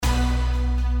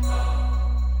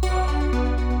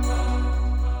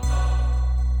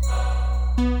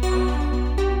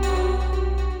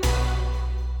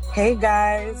Hey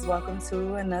guys, welcome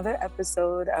to another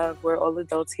episode of We're All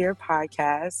Adults Here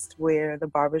podcast, where the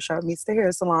barbershop meets the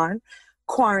hair salon,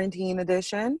 quarantine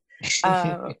edition.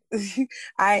 I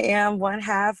am one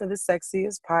half of the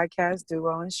sexiest podcast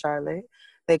duo in Charlotte.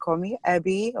 They call me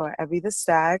Ebby or Ebby the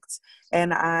Stacked,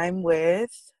 and I'm with...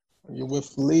 You're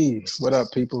with Lee. What up,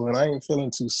 people? And I ain't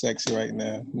feeling too sexy right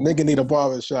now. Nigga need a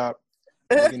barbershop.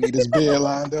 Nigga need his beard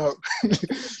lined up.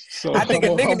 So I think a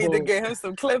nigga need to get him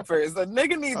some clippers. A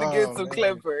nigga need to get some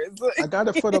clippers. I got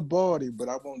it for the body, but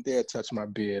I won't dare touch my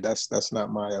beard. That's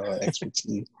not my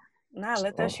expertise. Nah,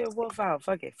 let that shit wolf out.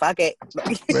 Fuck it.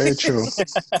 Very true.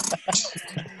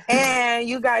 And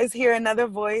you guys hear another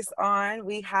voice on.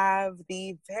 We have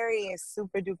the very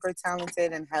super duper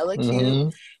talented and hella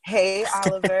cute. Hey,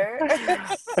 Oliver.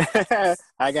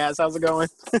 Hi guys, how's it going?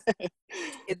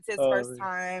 It's his first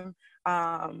time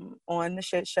on the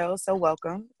shit show, so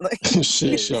welcome.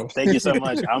 Shit show. Thank you so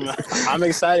much. I'm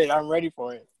excited. I'm ready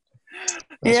for it.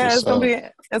 It's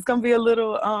gonna be a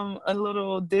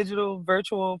little digital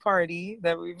virtual party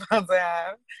that we're about to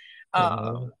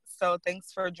have. So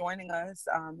thanks for joining us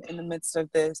in the midst of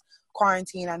this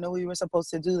quarantine. I know we were supposed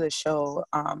to do this show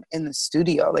in the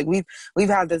studio. Like we've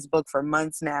had this book for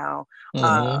months now,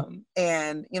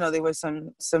 and you know there was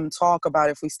some talk about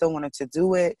if we still wanted to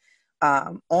do it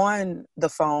on the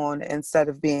phone instead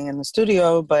of being in the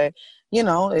studio, but you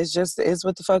know it's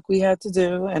what the fuck we had to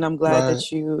do, and I'm glad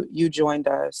that you joined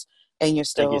us and you're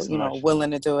still willing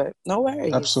to do it. No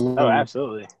worries. Absolutely. Oh,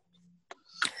 absolutely.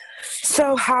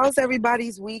 So how's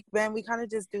everybody's week been? We kind of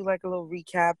just do like a little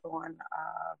recap on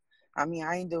I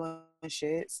ain't doing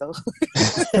shit, so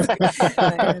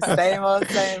same old.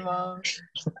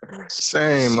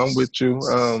 Same, I'm with you.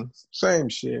 Same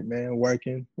shit, man.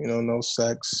 Working, no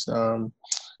sex, no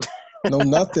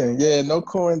nothing. Yeah, no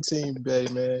quarantine, babe,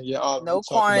 man. Yeah, no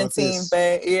quarantine,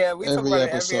 babe. Yeah, we talk about it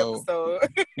every episode.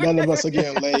 None of us are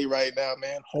getting laid right now,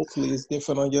 man. Hopefully it's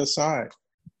different on your side.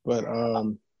 But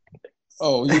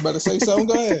oh, you better say something?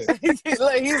 Go ahead. He's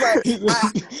like,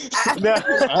 no.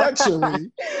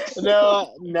 Actually.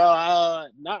 No,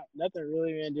 not nothing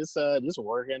really, man. Just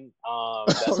working.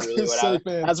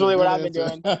 That's really what I've been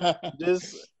doing.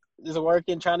 Just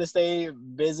working, trying to stay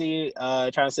busy,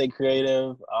 trying to stay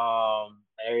creative,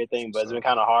 everything. But it's been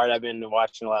kind of hard. I've been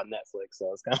watching a lot of Netflix,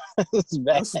 so it's kind of bad.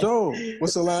 That's dope.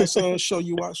 What's the last show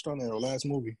you watched on there? Or last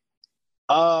movie?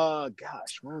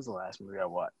 Gosh, when was the last movie I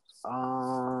watched?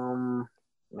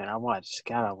 Man, I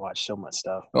watched so much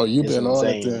stuff. Oh, you've been on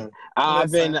it then. I've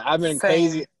been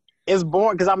crazy. It's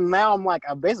boring because I'm like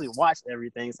I basically watched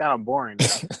everything. It's kind of boring now.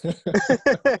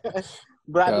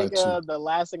 But I think the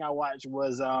last thing I watched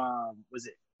was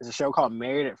it's a show called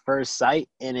Married at First Sight,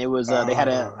 and it was they had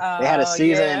a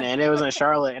season and it was in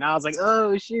Charlotte, and I was like,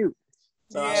 oh shoot.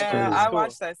 So I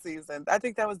watched that season. I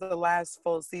think that was the last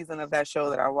full season of that show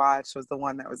that I watched, was the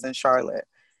one that was in Charlotte.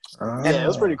 Yeah, it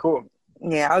was pretty cool.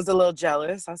 Yeah, I was a little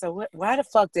jealous. I said, why the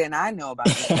fuck didn't I know about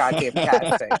this goddamn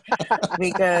casting?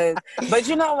 But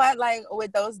you know what? Like,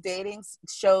 with those dating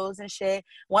shows and shit,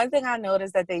 one thing I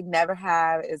noticed that they never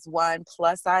have is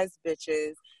plus-size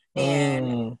bitches.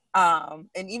 And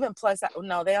even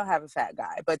no, they'll have a fat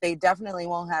guy, but they definitely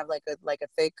won't have like a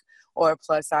thick or a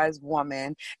plus-size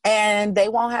woman, and they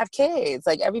won't have kids.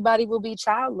 Like, everybody will be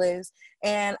childless,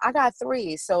 and I got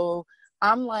 3, so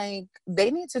I'm like,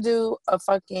 they need to do a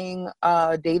fucking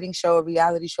dating show, a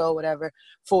reality show, whatever,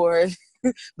 for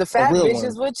the fat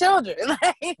bitches with children.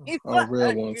 A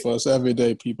real one for us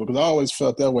everyday people, because I always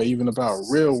felt that way even about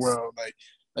Real World. Like,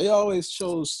 they always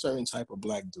chose certain type of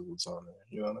black dudes on there.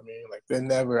 You know what I mean? Like,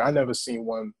 I never seen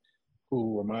one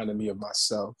who reminded me of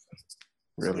myself.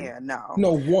 Really? Yeah, no.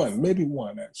 No, maybe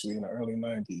one actually in the early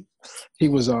 90s. He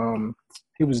was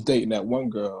dating that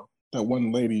one girl, that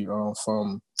one lady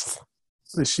from,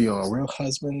 what is she on? Real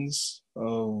Husbands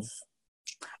of...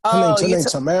 Her name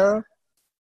Tamara?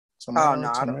 Oh,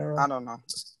 no, I don't know.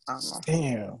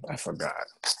 Damn, I forgot.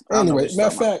 Anyway, matter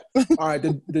of fact, all right,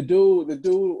 the dude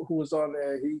who was on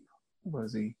there, He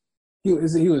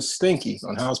was Stinky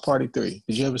on House Party 3.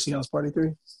 Did you ever see House Party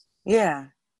 3? Yeah.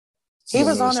 He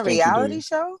was on a reality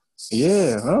show?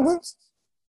 Yeah,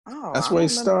 Oh, that's where he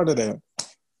started at.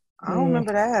 I don't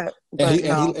remember that.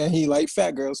 And he liked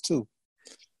fat girls too.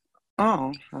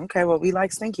 Oh, okay. Well, we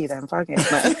like Stinky then. Fuck it.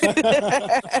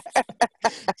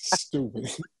 Stupid.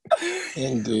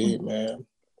 Indeed, man.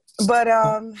 But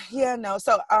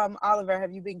So Oliver,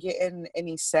 have you been getting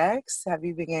any sex? Have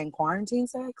you been getting quarantine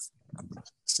sex?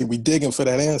 See, we digging for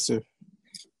that answer.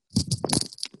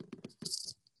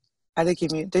 I think you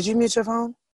mute. Did you mute your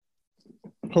phone?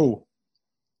 Who?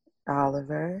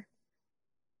 Oliver.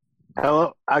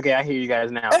 Hello. Okay, I hear you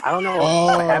guys now. I don't know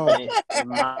what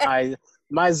happened.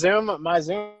 My Zoom.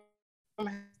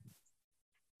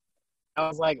 I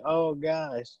was like, oh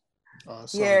gosh. Oh,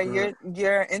 Yeah, good.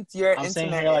 your I'm internet.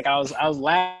 sitting here like I was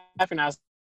laughing. I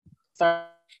started.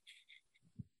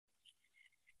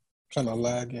 Kind of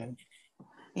lagging.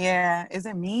 Yeah, is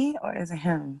it me or is it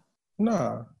him?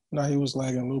 Nah, he was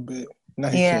lagging a little bit. Now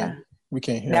he Yeah. can't. We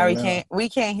can't hear Now him now. we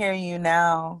can't hear you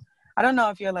now. I don't know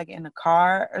if you're like in a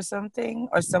car or something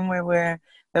or somewhere where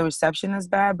the reception is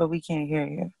bad, but we can't hear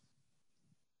you.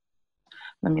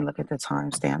 Let me look at the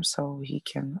timestamp so he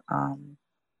can Oh,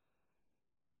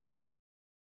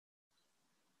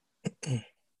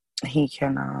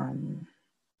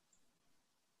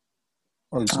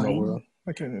 you know well.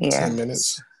 Like in 10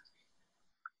 minutes.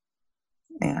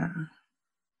 Yeah.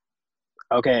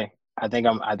 Okay. I think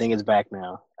it's back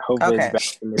now. Hopefully it's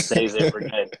back and it stays there for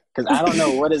good. Because I don't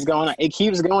know what is going on. It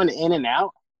keeps going in and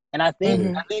out. And I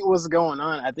think what's going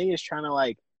on, I think it's trying to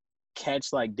like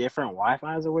catch like different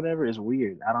Wi-Fi's or whatever. It's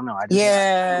weird. I don't know. I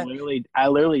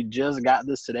literally just got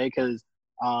this today because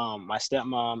my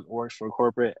stepmom works for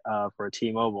corporate for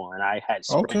T-Mobile, and I had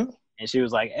Sprint, and she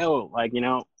was like, "Oh, like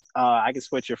I can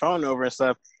switch your phone over and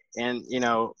stuff, and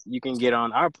you can get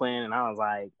on our plan." And I was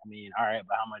like, "I mean, all right,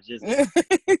 but how much is it?"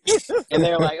 And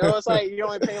they're like, "Oh, it's like you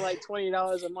only pay like $20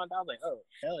 a month." I was like, "Oh,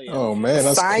 hell yeah!" Oh man,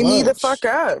 that's sign me the fuck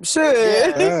up,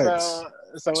 shit. Yeah,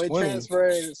 so it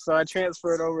transferred. So I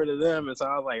transferred over to them, and so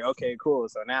I was like, "Okay, cool."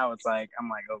 So now it's like I'm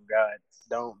like, "Oh God,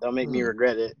 don't make me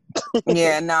regret it."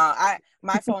 Yeah, no,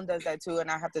 my phone does that too,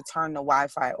 and I have to turn the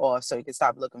Wi-Fi off so you can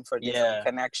stop looking for different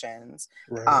connections.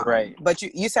 Right. But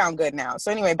you sound good now.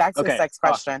 So anyway, back to the sex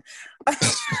question. I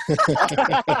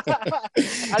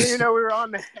didn't even know we were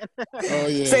on that. Oh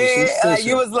yeah. See,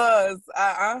 you was lost.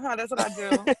 That's what I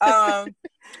do.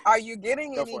 Are you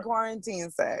getting any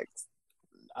quarantine sex?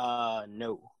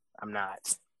 No, I'm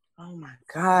not. Oh my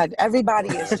God! Everybody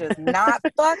is just not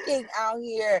fucking out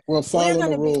here. We're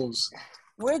following the rules.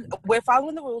 We're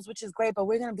following the rules, which is great, but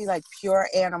we're gonna be like pure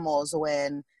animals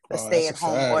when the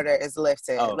stay-at-home order is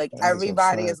lifted. Like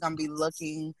everybody is gonna be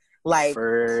looking like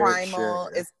primal.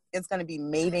 Sure. It's gonna be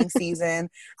mating season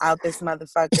out this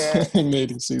motherfucker.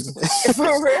 Mating season.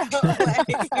 For real.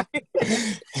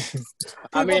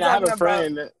 I mean, I have a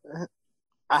friend.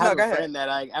 I have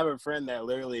a friend that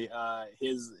literally,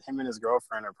 him and his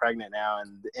girlfriend are pregnant now,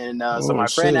 and so my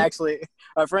friend actually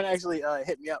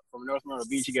hit me up from North Myrtle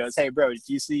Beach. He goes, "Hey, bro, did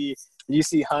you see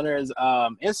Hunter's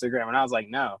Instagram?" And I was like,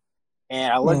 "No,"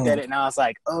 and I looked at it and I was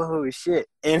like, "Oh shit!"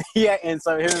 And and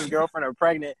so him and his girlfriend are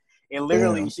pregnant, and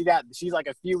literally she's like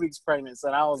a few weeks pregnant. So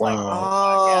I was like, "Oh my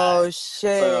God,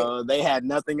 shit!" So they had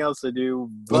nothing else to do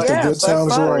but the good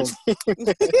times roll.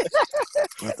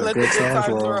 Let the good times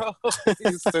roll.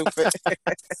 You stupid.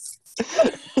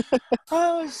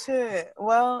 Oh shit!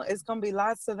 Well, it's gonna be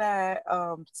lots of that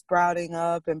sprouting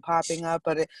up and popping up,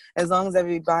 but as long as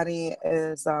everybody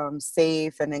is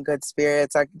safe and in good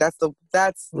spirits,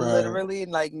 that's literally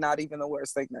like not even the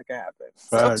worst thing that can happen.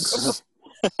 Facts.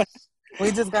 We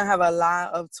just gonna have a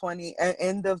lot of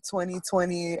end of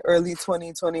 2020, early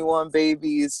 2021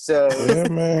 babies. Yeah,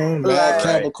 man. Mad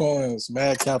Capricorns.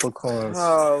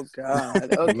 Oh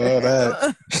God. Okay. Love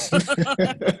that.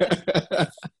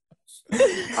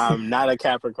 I'm not a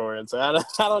Capricorn, so I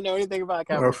don't know anything about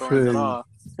Capricorns at all.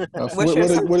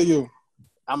 What are you?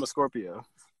 I'm a Scorpio.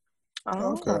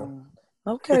 Oh.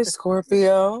 Okay,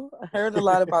 Scorpio. I heard a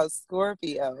lot about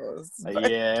Scorpios.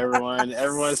 Yeah,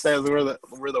 everyone says we're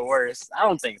the worst. I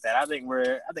don't think that. I think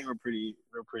we're pretty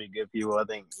good people. I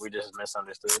think we just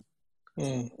misunderstood.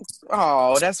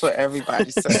 Oh, that's what everybody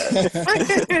says.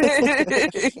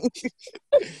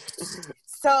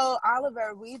 So,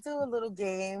 Oliver, we do a little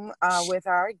game with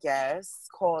our guests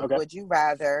called Would You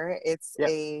Rather. It's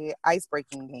a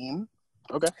ice-breaking game.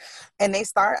 Okay. And they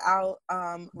start out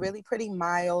really pretty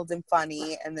mild and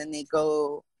funny, and then they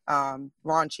go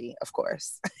raunchy, of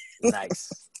course.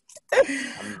 Nice.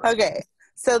 Okay.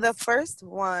 So the first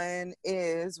one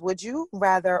is, would you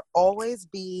rather always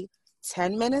be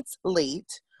 10 minutes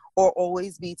late or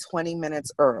always be 20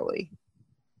 minutes early?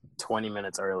 20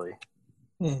 minutes early.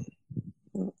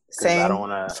 Same I don't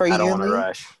want to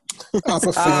rush. I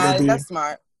prefer to be. That's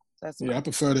smart. I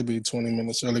prefer to be 20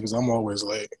 minutes early because I'm always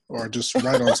late or just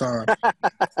right on time.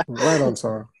 Right on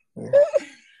time. Yeah.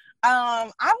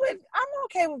 I'm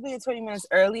okay with being 20 minutes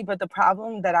early, but the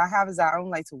problem that I have is I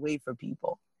don't like to wait for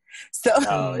people. So,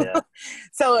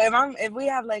 so if we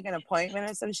have like an appointment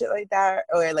or some shit like that,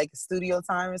 or like a studio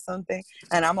time or something,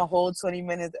 and I'm a whole 20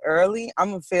 minutes early,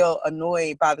 I'm gonna feel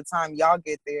annoyed by the time y'all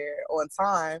get there on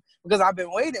time because I've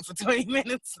been waiting for 20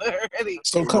 minutes already.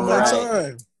 So come on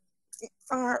time.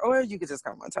 Or you could just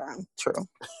come one time. True.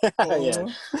 Yeah.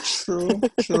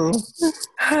 True.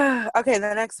 Okay,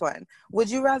 the next one. Would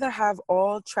you rather have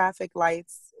all traffic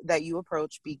lights that you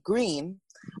approach be green,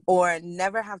 or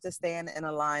never have to stand in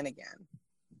a line again?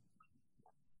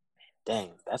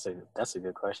 Dang, that's a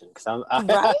good question.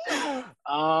 Right?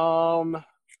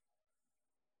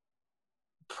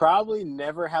 Probably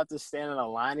never have to stand in a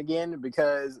line again,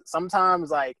 because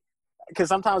sometimes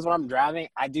when I'm driving,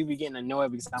 I do be getting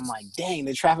annoyed because I'm like, dang,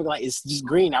 the traffic light is just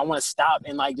green. I want to stop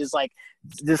and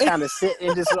just kind of sit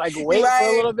and just wait for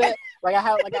a little bit.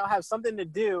 I'll have something to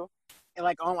do, and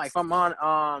if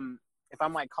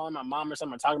I'm calling my mom or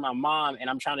something, or talking to my mom, and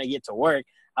I'm trying to get to work,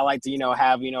 I like to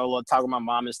have a little talk with my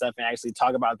mom and stuff, and actually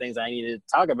talk about things I need to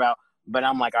talk about. But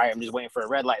I'm like, all right, I'm just waiting for a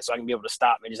red light so I can be able to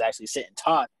stop and just actually sit and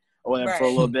talk or whatever for a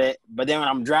little bit. But then when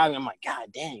I'm driving, I'm like,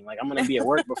 God dang, I'm gonna be at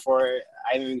work before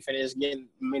I even finish getting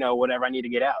whatever I need to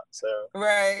get out. So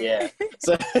yeah.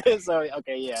 So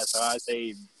okay, yeah. So I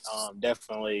say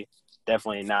definitely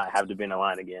not have to be in a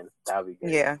line again. That would be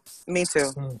good. Yeah, me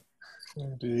too.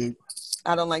 Indeed.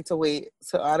 I don't like to wait,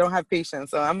 so I don't have patience.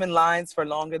 So I'm in lines for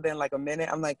longer than a minute.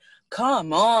 I'm like,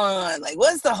 come on,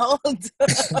 what's the hold?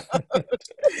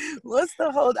 What's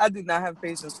the hold? I do not have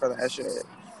patience for that shit.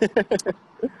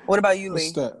 What about you,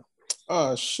 Lee? What's that?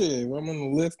 Oh shit, I'm on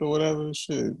the lift or whatever.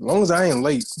 Shit, as long as I ain't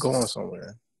late going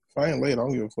somewhere. If I ain't late, I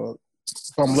don't give a fuck.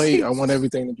 If I'm late, I want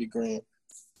everything to be green.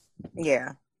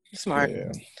 Yeah, smart.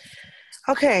 Yeah.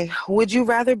 Okay, would you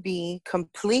rather be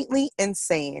completely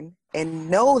insane and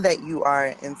know that you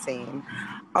are insane,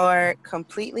 or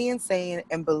completely insane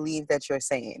and believe that you're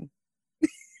sane?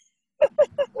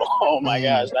 Oh my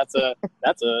gosh, that's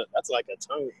like a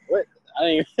tongue. What? I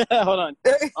didn't even, hold on.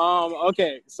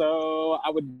 Okay, so I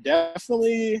would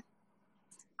definitely,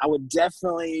 I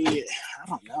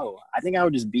don't know. I think I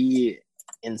would just be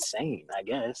insane, I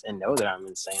guess, and know that I'm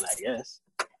insane, I guess,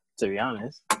 to be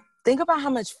honest. Think about how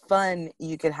much fun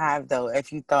you could have, though,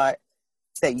 if you thought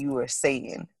that you were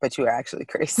sane, but you were actually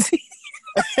crazy.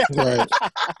 Right.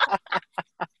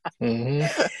 Mm-hmm.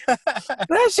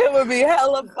 That shit would be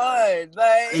hella fun.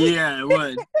 Yeah, it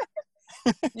would.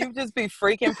 You'd just be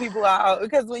freaking people out,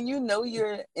 because when you know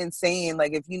you're insane,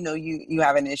 if you know you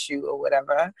have an issue or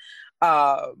whatever,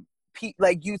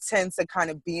 you tend to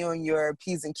kind of be on your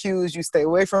P's and Q's. You stay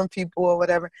away from people or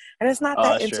whatever, and it's not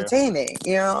that entertaining.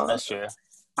 True. That's true.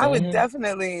 I would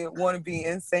definitely want to be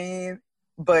insane,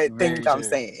 but think I'm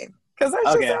sane, because that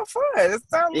just sound fun. It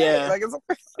sounds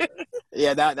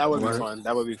yeah, that would be fun.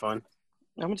 That would be fun.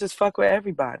 I'm gonna just fuck with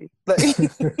everybody,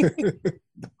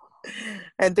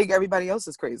 and think everybody else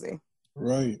is crazy.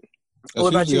 Right. That's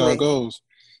what about you, how it goes.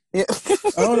 Yeah.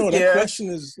 I don't know. That question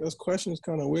is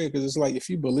kind of weird, because it's if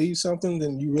you believe something,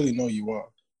 then you really know you are.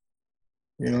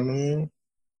 You know what I mean?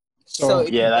 So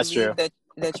yeah, that's true.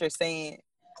 That you're saying.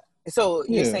 So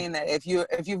you're saying that if you're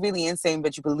really insane,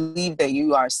 but you believe that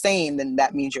you are sane, then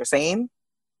that means you're sane?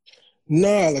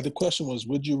 Nah, the question was,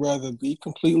 would you rather be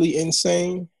completely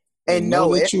insane and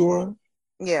know that you are,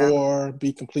 or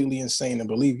be completely insane and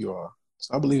believe you are?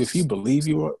 So I believe if you believe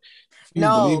you are,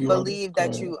 believe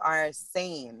that you are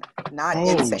sane, not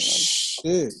insane.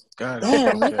 Shit, got it.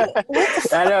 Damn, okay.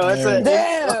 I know that's a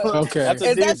damn. Okay, that's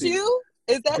is that you?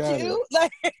 Is that got you?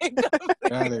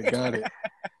 Got it.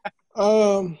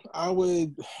 I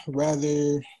would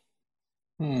rather.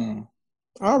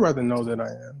 I'd rather know that I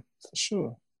am, for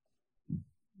sure.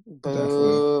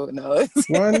 Boo. No.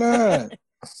 Why not?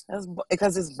 That's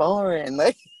because it's boring.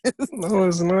 No,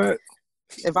 it's not.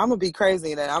 If I'm gonna be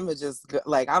crazy, then I'm gonna just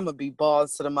I'm gonna be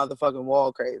balls to the motherfucking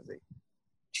wall crazy.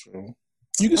 True.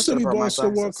 You can still be balls to the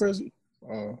wall crazy.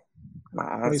 My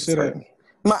eyes.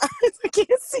 My eyes. I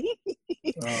can't see.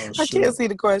 I can't see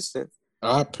the question.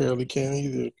 I apparently can't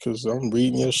either, because I'm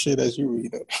reading your shit as you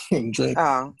read it and drink.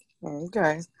 Oh,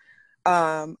 okay.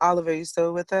 Oliver, you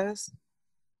still with us?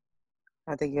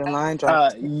 I think your line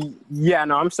dropped. Yeah,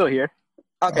 no, I'm still here.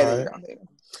 Okay, there you go.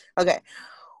 Okay.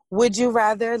 Would you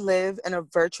rather live in a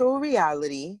virtual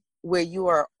reality where you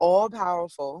are all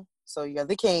powerful, so you're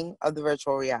the king of the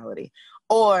virtual reality,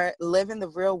 or live in the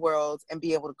real world and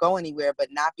be able to go anywhere but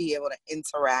not be able to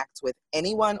interact with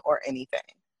anyone or anything?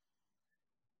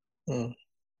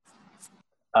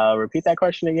 Repeat that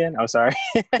question again. I'm sorry.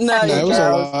 No, it was a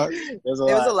lot. It was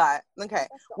a lot. Okay.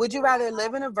 Would you rather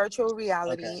live in a virtual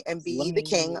reality and be the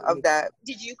king of that?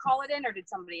 Did you call it in, or did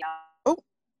somebody else? Oh.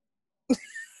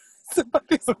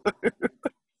 Somebody's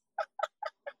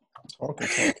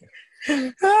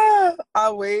talking.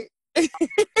 I'll wait.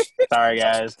 Sorry,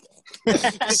 guys.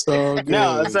 So good.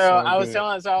 No, I was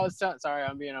telling. Sorry,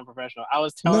 I'm being unprofessional. I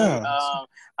was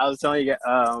telling you.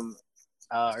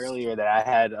 earlier that I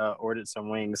had ordered some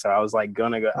wings, so I was like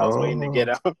gonna go. I was waiting to get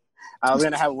them. I was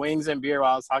gonna have wings and beer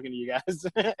while I was talking to you guys.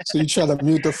 So you trying to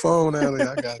mute the phone, Ellie?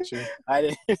 I got you. I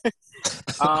did.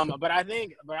 But I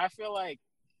feel like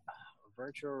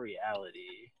virtual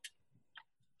reality.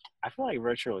 I feel like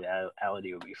virtual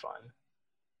reality would be fun.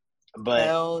 But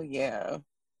hell yeah.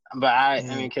 But I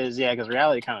mean, because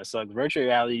reality kind of sucks. Virtual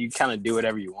reality, you kind of do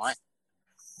whatever you want.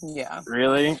 Yeah.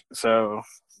 Really? So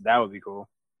that would be cool.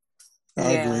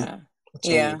 I agree. I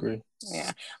totally agree.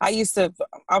 Yeah.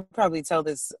 I'll probably tell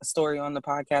this story on the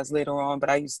podcast later on, but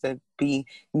I used to be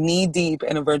knee deep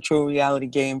in a virtual reality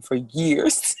game for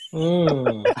years.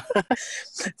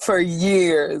 For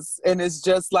years. And it's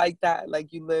just like that.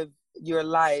 Like you live your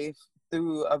life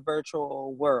through a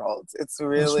virtual world. It's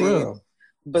really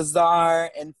bizarre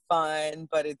and fun,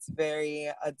 but it's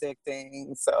very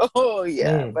addicting. So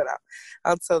yeah, but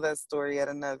I'll tell that story at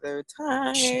another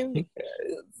time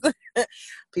because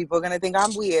people are gonna think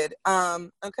I'm weird.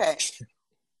 Okay,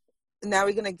 now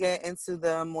we're gonna get into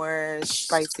the more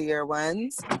spicier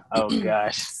ones. Oh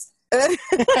gosh.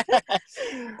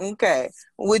 Okay,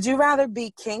 would you rather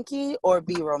be kinky or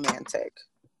be romantic?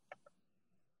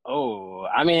 Oh,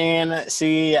 I mean,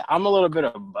 see, I'm a little bit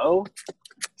of both.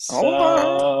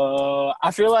 So I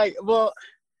feel like, well,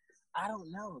 I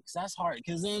don't know, because that's hard.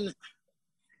 Because then,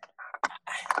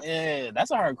 that's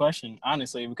a hard question,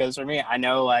 honestly. Because for me, I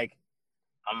know, like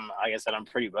I said, I'm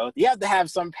pretty both. You have to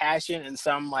have some passion and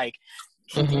some like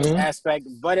aspect.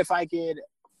 But if I could,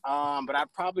 but I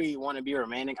probably want to be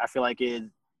romantic. I feel like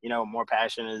more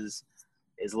passion is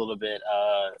a little bit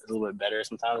better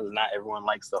sometimes. Not everyone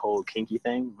likes the whole kinky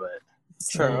thing, but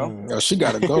true. Oh, she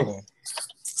gotta go then.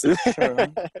 True.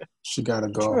 She gotta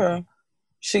go. True.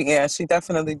 She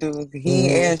definitely do. He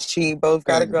and she both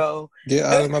gotta go. Get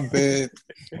out of my bed.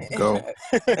 Go.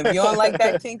 If you don't like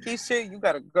that kinky shit, you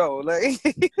gotta go. Like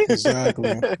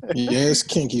exactly. Yeah, it's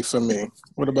kinky for me.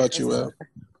 What about you,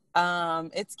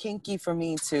 El? It's kinky for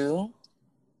me too.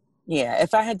 Yeah,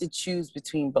 if I had to choose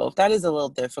between both, that is a little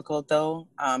difficult though.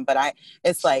 But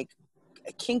it's like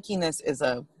kinkiness is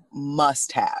a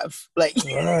must-have. Like,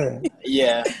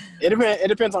 yeah, it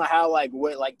depends on how to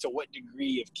what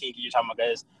degree of kinky you're talking about.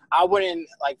 Because I wouldn't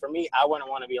for me, I wouldn't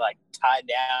want to be like tied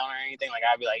down or anything. Like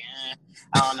I'd be like,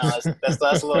 I don't know, that's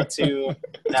a little too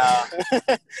no.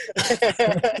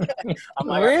 I'm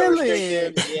like,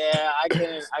 really? Yeah, I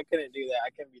couldn't do that. I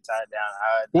couldn't be tied down.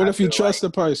 What if you trust the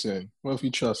person? What if you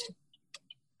trust them?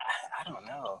 I don't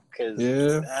know, cause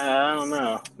I don't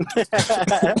know.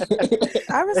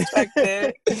 I respect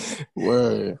it.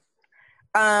 Word.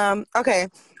 Okay.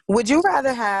 Would you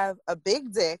rather have a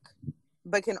big dick,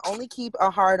 but can only keep a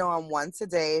hard on once a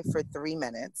day for 3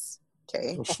 minutes?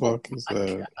 Okay. The fuck is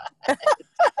that?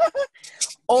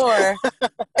 Or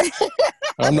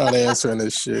I'm not answering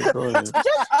this shit. Go ahead.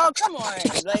 Come on,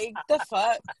 like the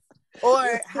fuck.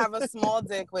 Or have a small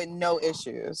dick with no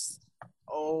issues.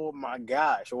 Oh my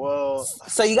gosh. Well,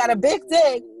 so you got a big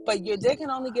dick, but your dick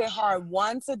can only get hard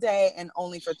once a day and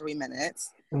only for 3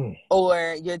 minutes.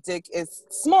 Or your dick is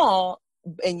small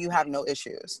and you have no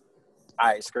issues. All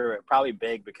right, screw it. Probably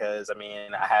big because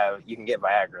you can get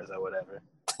Viagra's or whatever.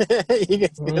 You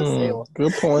can still stay.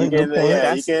 Good point.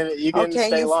 Yeah, you can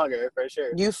stay longer for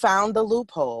sure. You found the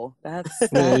loophole. That's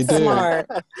smart.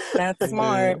 That's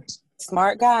smart. Did.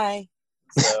 Smart guy.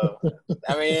 So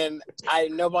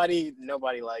nobody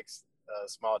likes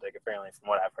small dick apparently, from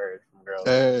what I've heard from girls.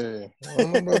 Hey, I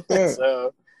don't know about that.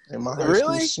 So in my high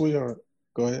school sweetheart.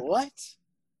 Go ahead. What?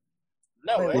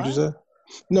 No way. What'd you say?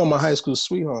 No, my high school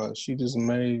sweetheart. She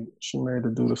married a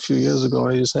dude a few years ago.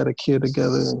 They just had a kid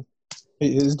together, and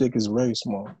his dick is very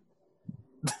small.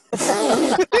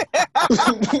 What?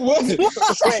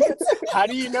 Wait, how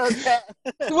do you know that?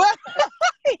 What?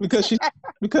 Because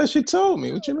she told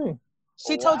me. What you mean?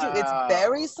 She told you it's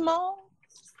very small?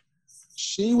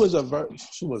 She wasn't a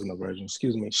virgin,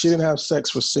 excuse me. She didn't have sex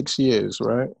for 6 years,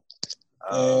 right?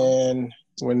 And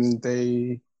when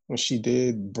she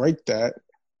did break that,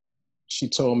 she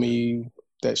told me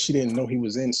that she didn't know he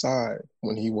was inside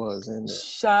when he was in there.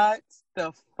 Shut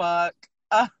the fuck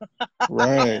up.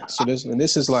 Right. So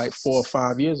this is like 4 or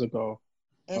 5 years ago.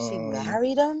 And she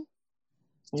married him?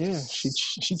 Yeah,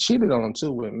 she cheated on him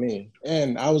too with me,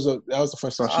 and that was the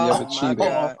first time she ever cheated.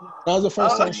 God. That was the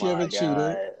first time she ever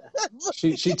cheated.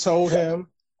 She told him,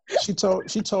 she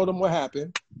told him what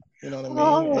happened. You know what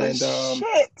I mean? And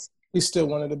shit. He still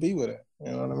wanted to be with her.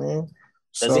 You know what I mean?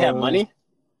 Does he have money?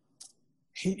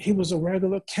 He was a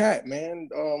regular cat, man.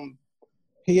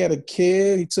 he had a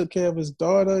kid. He took care of his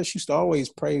daughter. She used to always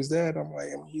praise that. I'm like,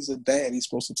 I mean, he's a dad. He's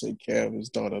supposed to take care of his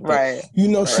daughter. But, right.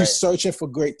 She's searching for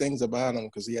great things about him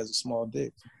because he has a small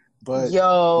dick. But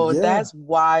that's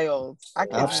wild. I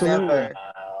could never.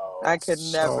 I could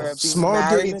never be small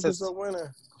married dick niggas are winning.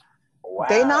 Wow.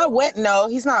 They not win. No,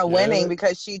 he's not winning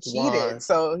because she cheated. Why?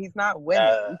 So he's not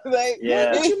winning.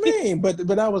 What you mean? But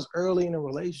that was early in the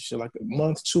relationship, like a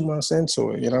month, 2 months into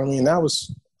it. You know what I mean? That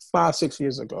was 5-6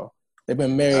 years ago. They've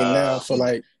been married now for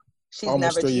like she's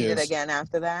almost never 3 cheated years. again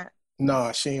after that.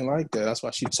 Nah, she ain't like that. That's why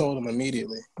she told him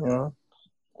immediately. You know.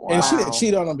 Wow. And she didn't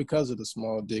cheat on him because of the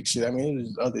small dick shit. I mean, it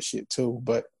was other shit too.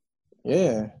 But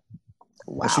yeah.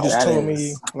 Wow. And she just told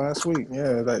me last week.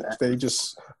 Yeah, that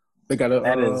they got a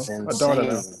daughter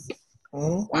now.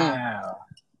 Mm-hmm. Wow.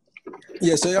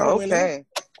 Yeah, so y'all winning. Okay.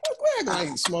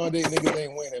 Like small dick niggas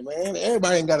ain't winning, man.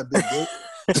 Everybody ain't got a big dick.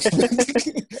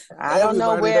 I don't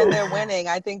know where they're winning.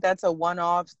 I think that's a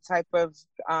one-off type of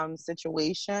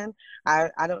situation. I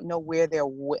don't know where they're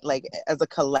like as a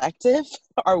collective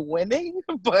are winning,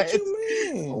 but what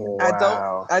you mean?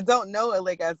 Wow. I don't know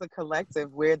like as a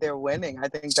collective where they're winning. I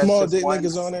think that's small just dick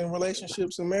niggas on in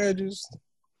relationships and marriages.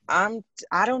 I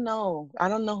don't know. I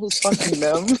don't know who's fucking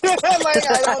them. Like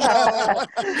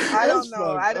I don't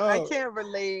know. I can't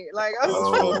relate. Like that's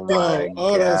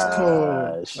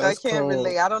cool. I can't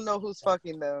relate. I don't know who's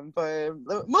fucking them. But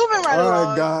moving right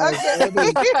along. Guys.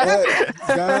 Okay.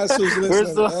 Guys who's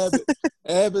listening,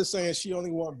 Abby's saying she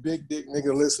only want big dick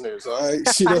nigga listeners. All right,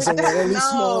 she doesn't want any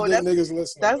small dick niggas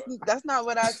listening. That's not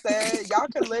what I said. Y'all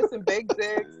can listen. Big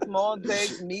dicks, small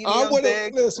dicks, medium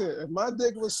dicks. Listen, if my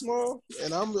dick was small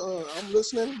and I'm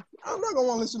listening, I'm not gonna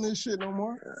want to listen to this shit no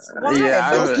more. Why?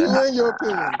 That's you and your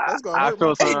opinion. That's gonna hurt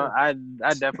my feelings.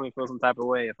 I definitely feel some type of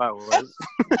way if I was.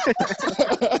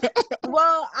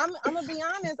 Well, I'm gonna be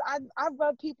honest. I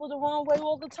rub people the wrong way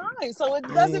all the time, so it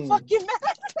doesn't fucking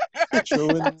matter.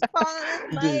 True. It's fine.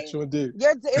 Like, true indeed.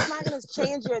 It's not gonna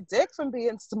change your dick from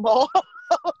being small.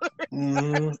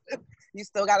 Mm-hmm. You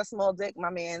still got a small dick, my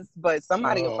man, but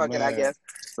somebody will fuck it, I guess.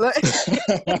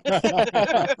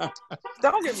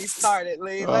 Don't get me started,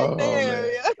 Lee. Like, damn.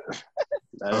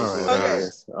 Okay.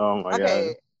 Oh my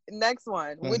god. Next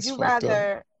one. That's would you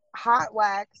rather hot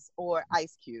wax or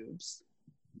ice cubes?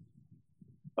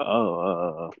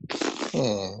 What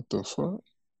the fuck?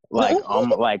 Like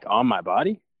on my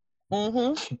body?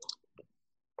 Mm-hmm.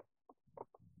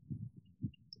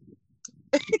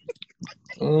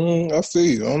 I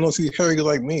see you. I don't know if you're hairy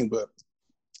like me, but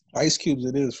ice cubes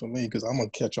it is for me because I'm gonna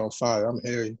catch on fire. I'm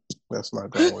hairy. That's not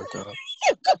gonna work out.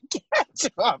 You gonna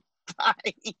catch on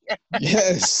fire?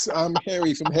 Yes, I'm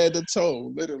hairy from head to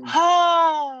toe, literally.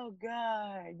 Oh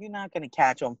God, you're not gonna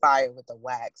catch on fire with the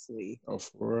wax, Lee. Oh,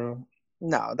 for real?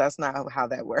 No, that's not how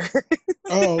that works.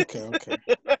 Oh, okay.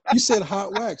 You said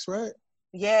hot wax, right?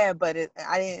 Yeah, but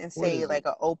I didn't say like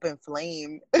an open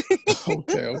flame.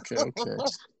 Okay.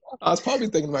 I was probably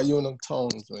thinking about you in them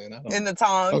tongs, man. In the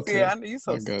tongs, okay. Yeah. I know you're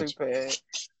so stupid.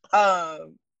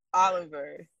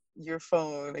 Oliver, your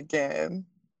phone again.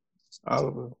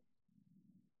 Oliver.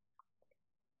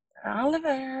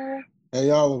 Hey,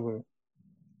 Oliver.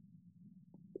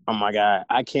 Oh my god,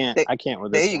 I can't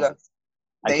with this. There you go.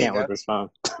 I can't with this phone.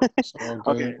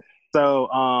 Okay. So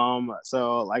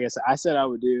like I said I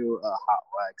would do a hot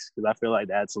wax because I feel like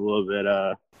that's a little bit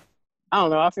I don't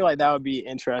know. I feel like that would be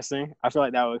interesting. I feel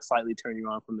like that would slightly turn you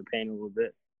on from the pain a little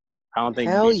bit. I don't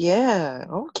think. Hell yeah.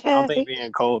 Okay. I don't think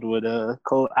being cold would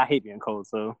cold. I hate being cold.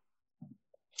 So.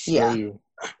 Yeah.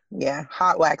 Yeah.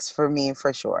 Hot wax for me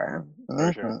for sure.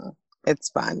 For sure. It's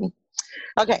fun.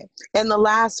 Okay. And the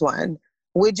last one.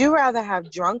 Would you rather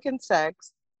have drunken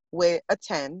sex with a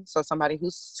 10, so somebody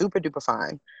who's super duper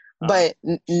fine, but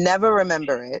never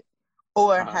remember it,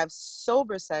 or have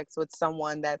sober sex with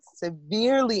someone that's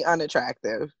severely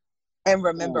unattractive and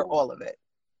remember all of it?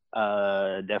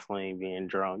 Definitely being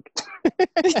drunk. But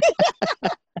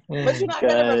you're not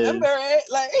gonna remember it,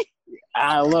 like.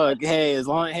 Look, as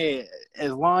long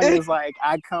as like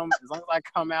I come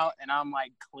out and I'm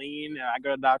like clean and I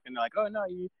go to the doctor and they're like, oh no,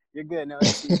 you're good. No,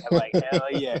 I'm like, hell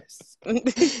yes.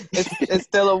 It's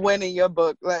still a win in your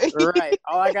book, like. Right.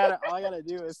 All I gotta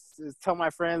do is tell my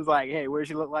friends like, hey, what does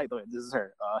she look like? Like, this is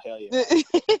her. Oh hell yeah.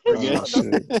 We're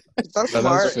good. That's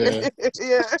smart.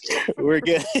 Yeah. We're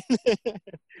good.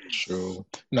 True.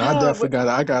 No, I definitely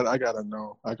I gotta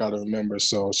know. I gotta remember.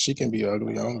 So she can be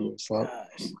ugly. I don't give a fuck.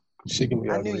 She can be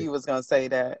ugly. I knew you was gonna say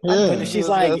that. Yeah. But if she's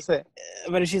like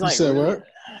what?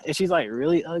 If she's like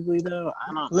really ugly though,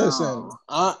 I don't Listen, know.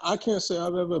 I can't say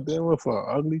I've ever been with an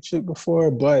ugly chick before,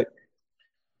 but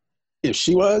if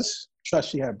she was, trust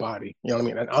she had body. You know what I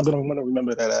mean? And I'm gonna want to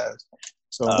remember that as.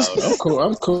 So I'm cool.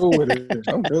 I'm cool with it.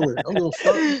 I'm good with it. I'm gonna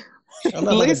fuck. I'm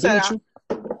not Lisa, gonna do with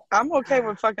you. I'm okay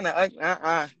with fucking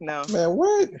no. Man,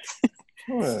 what?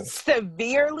 What?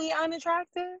 Severely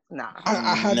unattractive? Nah.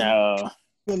 I haven't No.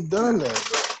 even done that,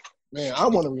 bro. Man, I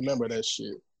want to remember that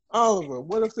shit. Oliver,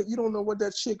 what if you don't know what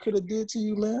that shit could have did to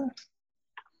you, man?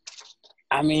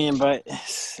 I mean, but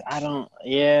I don't.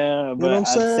 Yeah, but You know at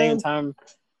the same time,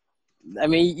 I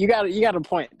mean, you got a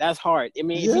point. That's hard. I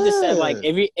mean, if you just said like,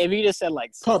 if you just said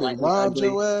like, probably robbed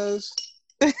your ass.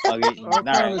 Okay, all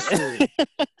kind of shit.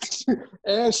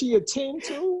 And she a 10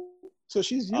 too, so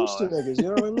she's used to niggas. You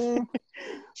know what I mean?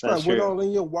 She probably went all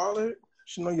in your wallet.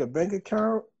 She know your bank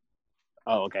account.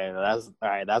 Oh, okay. That's all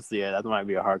right. That might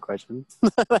be a hard question.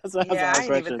 that's I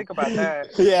didn't even think about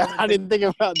that. Yeah, I didn't think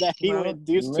about that. He went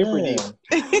super deep.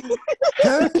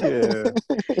 Heck yeah.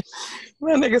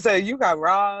 My nigga said you got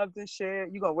robbed and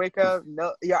shit. You gonna wake up,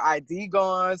 no, your ID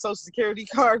gone, social security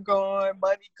card gone,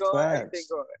 money gone, everything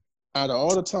gone. Out of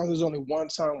all the times, there's only one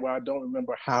time where I don't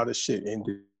remember how the shit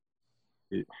ended.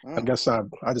 I guess I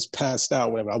just passed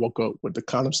out whenever I woke up with the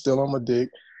condom still on my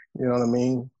dick. You know what I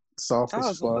mean? Soft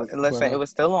as fuck. Listen, it was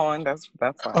still on. That's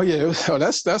fine. Oh yeah,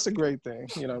 that's a great thing.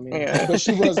 You know what I mean? Yeah. But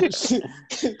she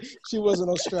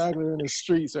wasn't a straggler in the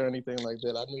streets or anything like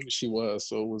that. I knew she was,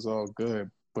 so it was all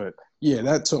good. But yeah,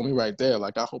 that told me right there.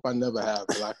 Like, I hope I never have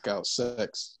blackout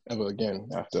sex ever again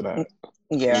after that.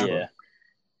 Yeah. Yeah.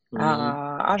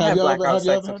 I've had blackout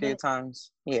sex a few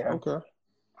times. Yeah. Okay.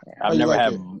 Yeah. I've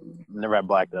never had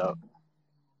blacked out.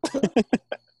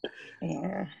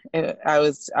 Yeah, I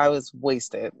was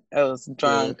wasted. I was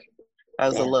drunk. I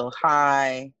was a little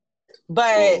high,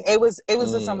 but it was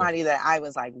with somebody that I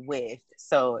was like with,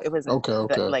 so it wasn't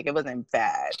like it wasn't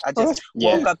bad. I just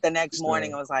woke up the next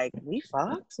morning. I was like, we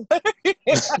fucked.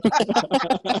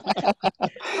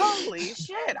 Holy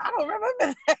shit! I don't remember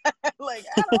that like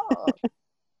at all.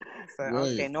 So,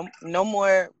 okay, no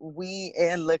more weed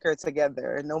and liquor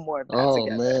together. No more of that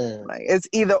together. Man. Like, it's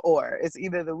either or. It's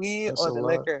either the weed or the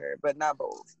liquor, but not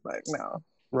both. Like, no.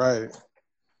 Right.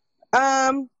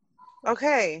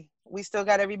 Okay. We still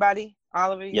got everybody?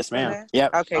 Oliver? Yes, ma'am.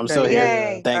 Yep. Okay, I'm still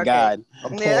here. Thank God.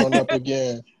 I'm pulling up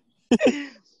again.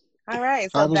 All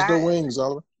right. So how was the wings,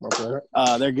 Oliver?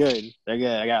 They're good. They're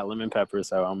good. I got lemon pepper,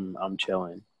 so I'm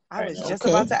chilling. I was just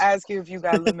about to ask you if you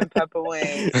got lemon pepper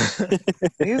wings.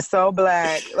 You so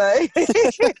black. Like what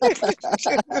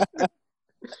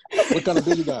kind of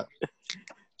beer you got?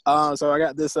 So I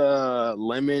got this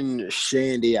lemon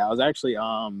shandy. I was actually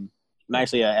I'm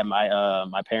actually at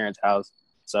my parents' house.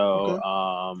 So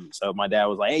so my dad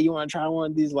was like, "Hey, you want to try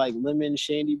one of these like lemon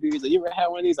shandy beers? Have you ever had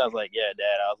one of these?" I was like, "Yeah,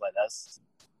 Dad." I was like,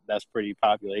 "That's pretty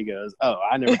popular." He goes, "Oh,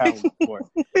 I never had one before."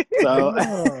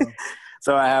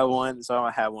 So I had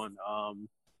one.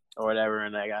 Or whatever,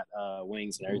 and I got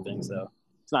wings and everything. So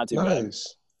it's not too bad.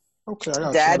 Okay.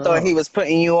 Dad thought he was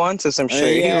putting you on to some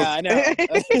shit. Yeah, I know.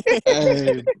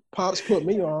 Hey, Pops put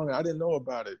me on. I didn't know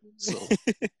about it. So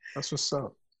that's what's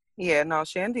up. Yeah, no,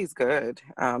 shandy's good.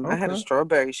 I had a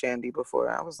strawberry shandy before.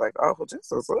 I was like, oh,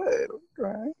 this is good.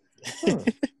 Okay.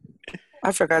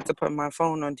 I forgot to put my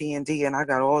phone on D&D, and I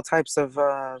got all types of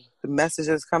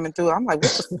messages coming through. I'm like,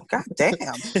 what the God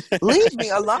damn, leave me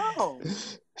alone.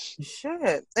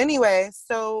 Shit. Anyway,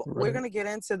 so we're going to get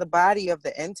into the body of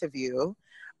the interview.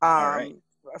 All right.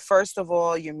 First of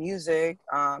all, your music,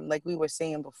 like we were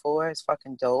saying before, is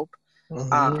fucking dope.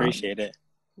 Appreciate it.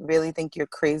 Really think you're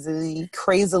crazily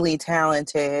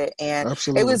talented. And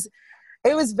absolutely.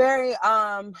 It was very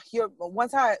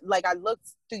once I looked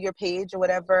through your page or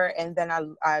whatever, and then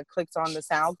I clicked on the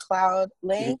SoundCloud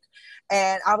link,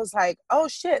 and I was like, oh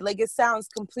shit, like it sounds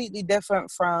completely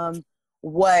different from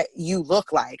what you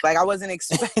look like. Like I wasn't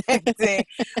expecting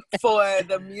for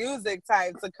the music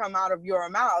type to come out of your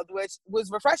mouth, which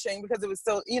was refreshing because it was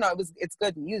still, it's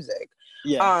good music.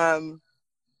 Yeah.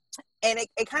 And it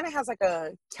kind of has like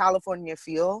a California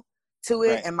feel to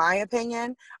it, in my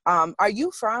opinion. Are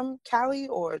you from Cali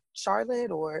or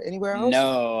Charlotte or anywhere else?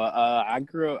 No,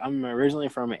 I'm originally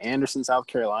from Anderson, South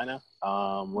Carolina.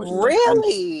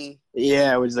 Really?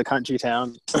 Which is a country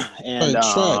town. And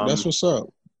that's what's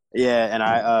up. Yeah, and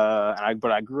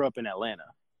I grew up in Atlanta.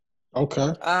 Okay.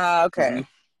 Okay. Mm-hmm.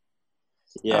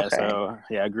 Yeah, okay. So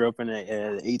I grew up in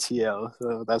ATL,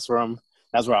 so that's where I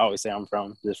always say I'm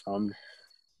from. Just from,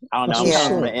 I don't know, I'm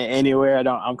kind of from anywhere.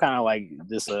 I'm kind of like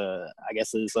this. I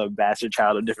guess it's a bastard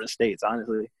child of different states,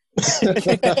 honestly. You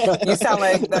sound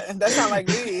like that. Sound like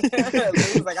me.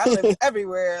 Lee's like I live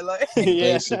everywhere. Like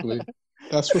basically,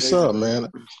 that's what's up, man.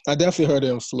 I definitely heard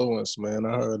the influence, man.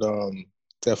 I heard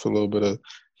definitely a little bit of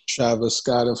Travis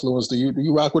Scott influence. Do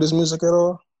you rock with his music at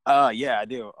all? Yeah, I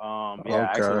do.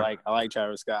 Yeah, Okay. I like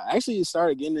Travis Scott. I actually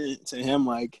started getting into him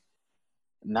like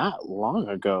not long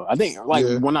ago. I think like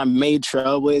Yeah. when I made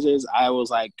Trailblazers, I was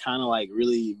like kind of like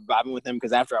really vibing with him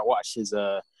because after I watched his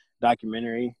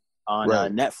documentary on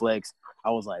Right. Netflix, I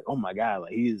was like, oh my god,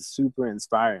 like he's super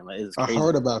inspiring. Like it's I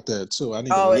heard crazy. about that too. I need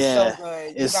to Oh, it's watch so Yeah, that. good.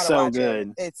 You it's gotta so watch it.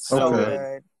 good, It's so so Okay. good.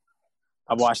 good.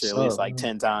 I That's watched it what's at least up, like man.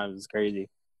 10 times. It's crazy.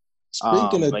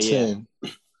 Speaking of But yeah, 10,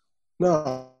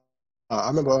 no, I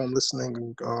remember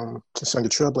listening to some of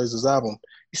the Trailblazers album.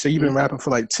 You said you've been Mhm. rapping for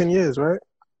like 10 years, right?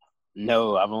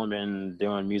 No, I've only been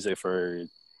doing music for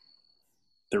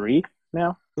 3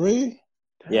 now. 3?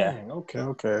 Yeah. Dang,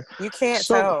 okay. You can't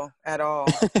So, tell at all.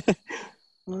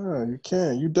 yeah, you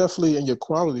can. You definitely, and your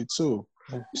quality too.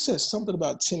 You said something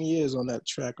about 10 years on that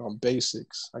track on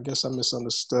Basics. I guess I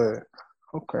misunderstood.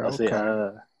 Okay, Let's see.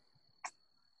 okay.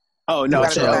 Oh You no, I gotta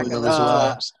Which go said back album and of his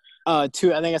listen.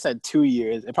 2. I think I said 2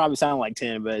 years. It probably sounded like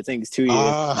 10, but I think it's 2 years.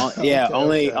 Ah, Yeah,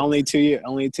 okay. only 2 years.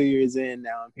 Only 2 years in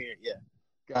now. I'm here.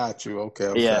 Got you.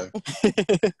 Okay, Yeah.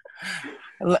 okay.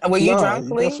 Were you Nah, drunk,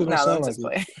 you Lee? definitely don't No, I'm sound like just it.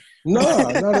 playing.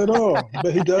 Nah, not at all.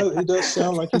 But he does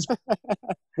sound like he's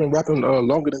been rapping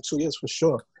longer than 2 years for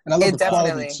sure. And I love It the quality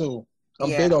definitely, too. I'm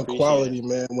big yeah. on Appreciate it. quality,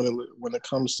 man. When it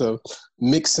comes to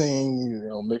mixing,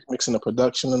 mixing the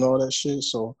production and all that shit.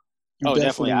 So you Oh,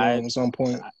 definitely. definitely was on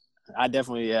point. I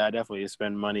definitely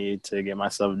spend money to get my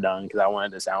stuff done because I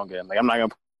wanted to sound good. Like I'm not gonna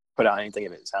put out anything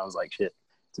if it sounds like shit.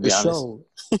 To It be honest. showed.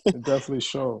 It definitely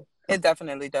showed. It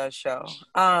definitely does show.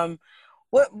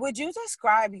 What would you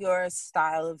describe your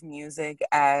style of music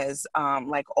as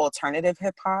like alternative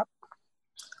hip hop?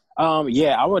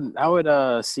 Yeah, I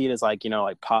would see it as like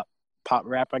like pop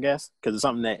rap, I guess, because it's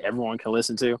something that everyone can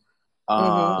listen to.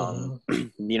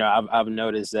 Mm-hmm. I've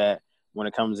noticed that when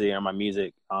it comes to my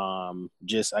music,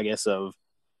 just I guess of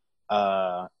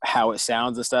how it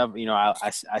sounds and stuff.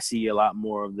 I see a lot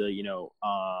more of the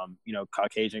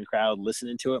Caucasian crowd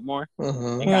listening to it more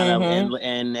Mm-hmm. and kind of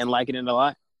Mm-hmm. and liking it a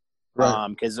lot. Right.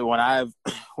 Because when I've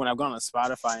gone on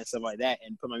Spotify and stuff like that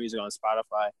and put my music on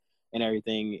Spotify and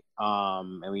everything,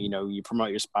 and when you promote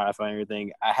your Spotify and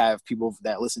everything, I have people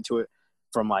that listen to it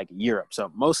from like Europe. So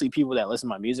mostly people that listen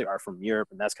to my music are from Europe,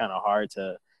 and that's kind of hard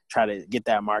to try to get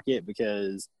that market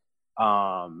because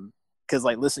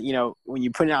like listen, when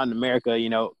you put it out in America,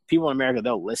 people in America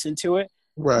they'll listen to it,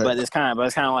 Right. but it's kind of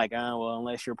like, well,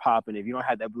 unless you're popping, if you don't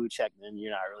have that blue check, then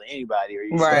you're not really anybody, or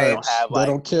you Right. don't have They like,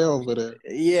 don't care over there.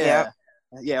 yeah,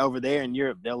 Yep. yeah, over there in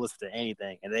Europe, they'll listen to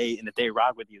anything, and if they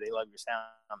rock with you, they love your sound,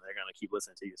 they're gonna keep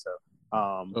listening to you. So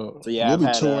yeah, You'll I've be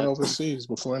had touring overseas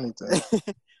before anything.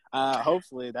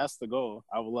 hopefully that's the goal.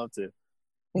 I would love to.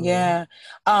 Mm-hmm. Yeah.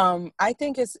 I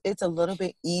think it's a little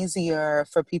bit easier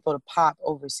for people to pop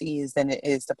overseas than it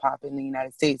is to pop in the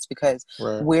United States because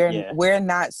Right. Yeah, we're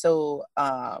not so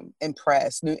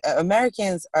impressed.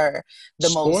 Americans are the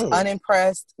most Spoiled.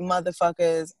 unimpressed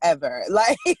motherfuckers ever.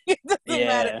 Like it doesn't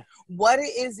matter yeah, what it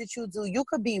is that you do. You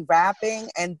could be rapping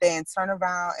and then turn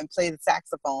around and play the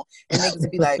saxophone and niggas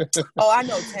would be like, "Oh, I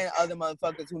know 10 other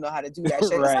motherfuckers who know how to do that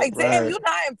shit." It's right, like, damn, Right. you're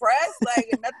not impressed. Like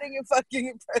nothing fucking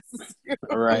impresses you.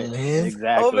 right, Mm-hmm.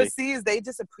 exactly, Overseas they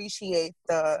just appreciate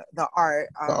the art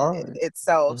The art.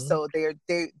 itself, Mm-hmm. so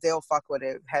they'll fuck with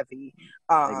it heavy.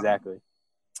 exactly.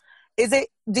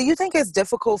 Do you think it's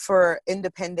difficult for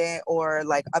independent or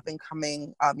like up and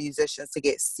coming musicians to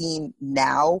get seen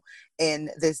now in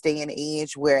this day and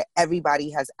age where everybody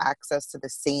has access to the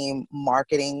same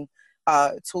marketing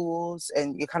tools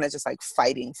and you're kind of just like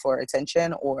fighting for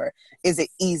attention, or is it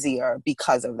easier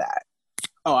because of that?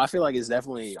 Oh, I feel like it's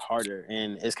definitely harder,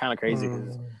 and it's kind of crazy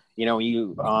because Mm-hmm.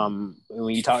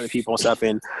 when you talk to people and stuff,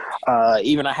 and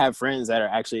even I have friends that are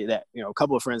actually a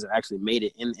couple of friends that actually made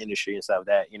it in the industry and stuff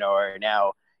that are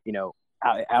now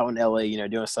out in LA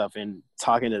doing stuff, and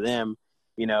talking to them,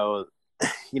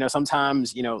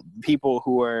 sometimes people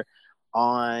who are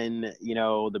on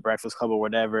the Breakfast Club or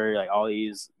whatever, like all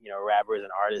these rappers and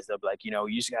artists, they'll be like, you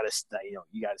just gotta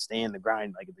you gotta stay in the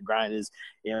grind. Like the grind is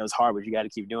it's hard, but you got to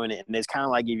keep doing it. And it's kind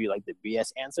of like give you like the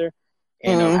BS answer,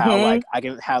 and of how Mm-hmm. like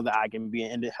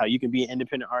how you can be an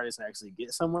independent artist and actually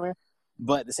get somewhere.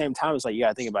 But at the same time, it's like you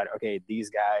gotta think about it. Okay, these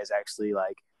guys actually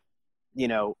like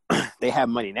they have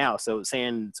money now, so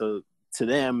to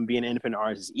them being an independent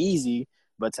artist is easy,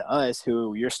 but to us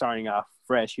who you're starting off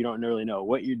fresh, you don't really know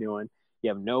what you're doing. You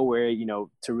have nowhere, to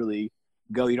really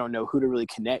go. You don't know who to really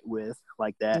connect with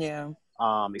like that. Yeah.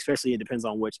 Especially it depends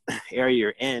on which area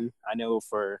you're in. I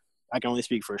can only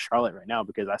speak for Charlotte right now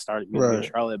because I started music in Right.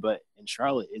 Charlotte, but in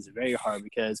Charlotte it's very hard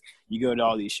because you go to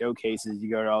all these showcases,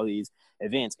 you go to all these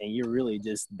events, and you're really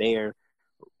just there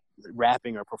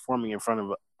rapping or performing in front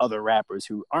of other rappers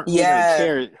who aren't really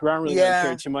gonna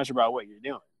care too much about what you're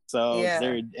doing. So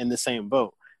they're in the same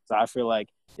boat. So I feel like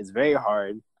it's very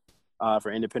hard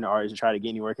for independent artists to try to get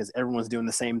anywhere because everyone's doing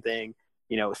the same thing.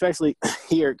 You know, especially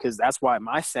here, because that's why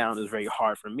my sound is very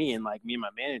hard for me, and like me and my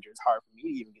manager, it's hard for me to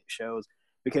even get shows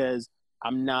because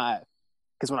I'm not.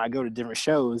 Because when I go to different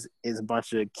shows, it's a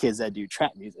bunch of kids that do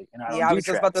trap music, and I don't do trap. I was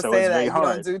just about to so say it's that very you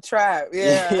hard. don't do trap.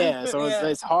 Yeah, So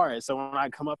it's hard. So when I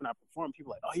come up and I perform,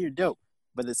 people are like, "Oh, you're dope,"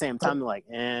 but at the same time, they're like,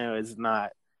 it's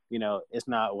not. You know, it's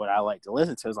not what I like to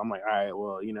listen to. So I'm like, all right,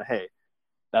 well, you know, hey,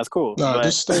 that's cool. No, but,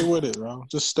 just stay with it, bro.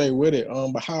 Just stay with it.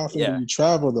 But how often do you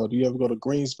travel though? Do you ever go to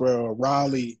Greensboro or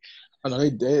Raleigh? I know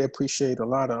they appreciate a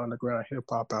lot of underground hip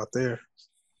hop out there.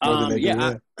 I've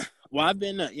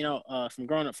been, from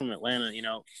growing up from Atlanta,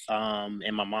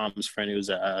 and my mom's friend who's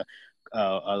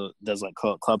does like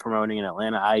club promoting in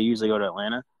Atlanta. I usually go to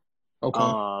Atlanta,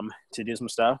 to do some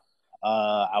stuff.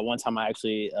 One time I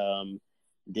actually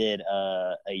did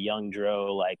a Young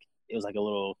Dro, like it was like a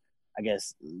little. I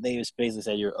guess they just basically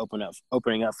said you're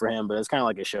opening up for him, but it's kind of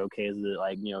like a showcase of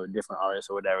like, different artists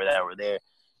or whatever that were there.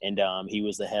 And he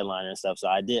was the headliner and stuff. So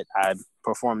I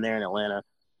performed there in Atlanta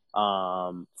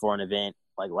for an event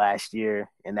like last year.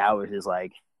 And that was just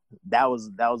like, that was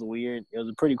weird. It was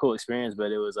a pretty cool experience,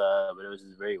 but it was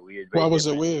just very weird. Why was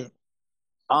it weird?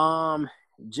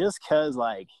 Just cause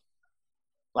like,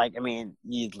 I mean,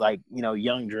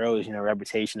 Young Dro's,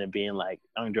 reputation of being like,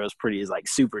 Young Dro's is like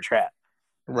super trap.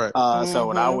 Right. So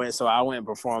when I went and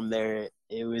performed there,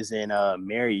 it was in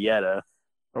Marietta,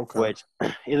 which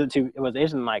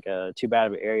isn't like a too bad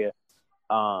of an area.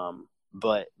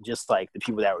 But just like the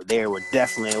people that were there were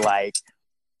definitely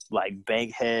like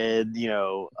Bankhead,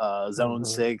 Zone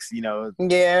 6, type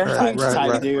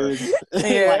dudes,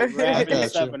 like rapping and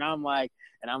stuff. And I'm like,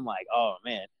 oh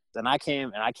man. Then I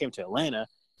came to Atlanta,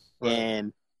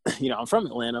 and I'm from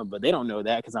Atlanta, but they don't know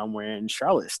that because I'm wearing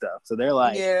Charlotte stuff. So they're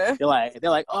like,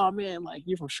 oh man, like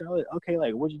you're from Charlotte, okay,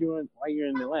 like what you doing? Why you're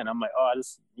in Atlanta? I'm like, oh, I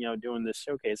just doing this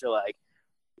showcase. They're like,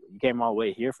 you came all the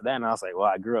way here for that, and I was like, well,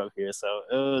 I grew up here, so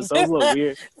it was a little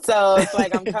weird. So it's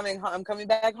like I'm coming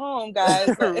back home, guys.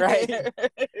 Right.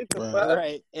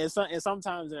 And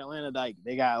sometimes in Atlanta, like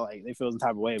they feel some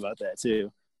type of way about that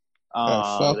too.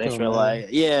 They feel like,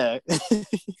 yeah.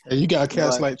 And you got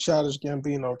cats like Childish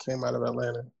Gambino came out of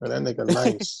Atlanta, and that nigga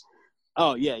nice.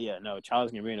 Oh yeah, no,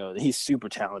 Childish Gambino, he's super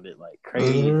talented, like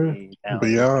crazy talented,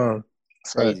 beyond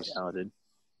crazy talented.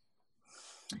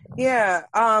 Yeah,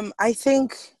 I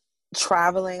think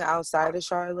traveling outside of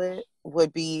Charlotte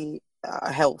would be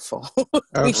helpful.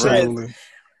 Absolutely.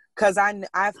 Because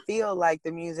I feel like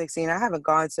the music scene, I haven't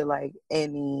gone to like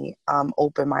any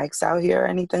open mics out here or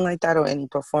anything like that, or any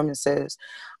performances,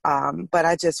 but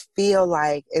I just feel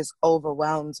like it's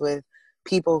overwhelmed with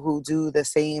people who do the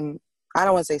same, I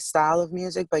don't want to say style of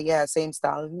music, but same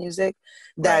style of music,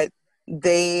 that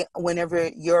whenever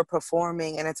you're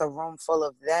performing and it's a room full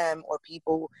of them or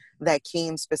people that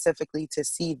came specifically to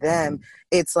see them,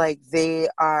 it's like they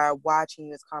are watching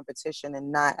you as competition and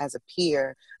not as a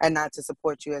peer, and not to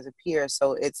support you as a peer.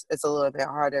 So it's a little bit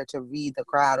harder to read the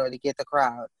crowd or to get the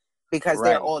crowd, because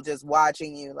they're all just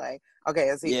watching you like, okay,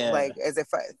 is it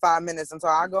 5 minutes until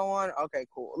I go on? Okay,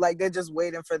 cool. Like they're just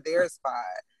waiting for their spot.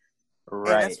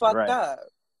 And it's fucked up.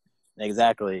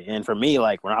 Exactly. And for me,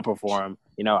 like when I perform,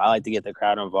 I like to get the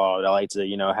crowd involved. I like to,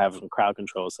 have some crowd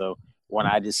control. So when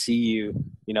I just see you,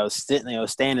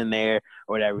 standing there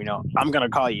or whatever, I'm going to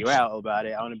call you out about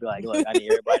it. I want to be like, look, I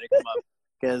need everybody to come up.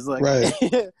 Because, look,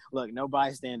 look, no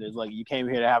bystanders. Like, you came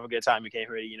here to have a good time. You came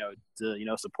here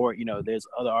to, support. There's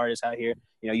other artists out here.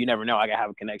 You never know. I got to have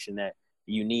a connection that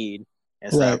you need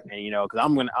and stuff. And, because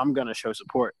I'm going to show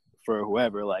support for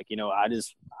whoever. Like, I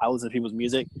listen to people's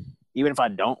music. Even if I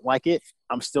don't like it,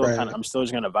 I'm still just gonna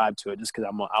vibe to it, just because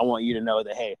I want you to know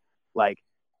that, hey, like,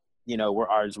 we're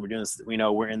artists, we're doing this,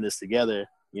 we're in this together.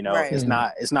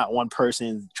 It's not one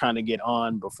person trying to get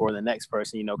on before the next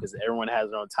person, because everyone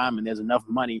has their own time, and there's enough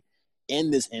money in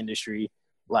this industry.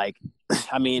 Like,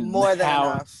 I mean, more than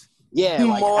enough. Yeah,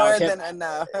 like more than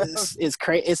enough. It's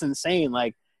crazy. It's insane.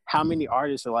 Like how many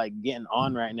artists are like getting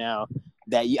on right now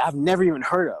that I've never even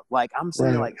heard of. Like I'm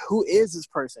saying, like, who is this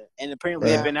person? And apparently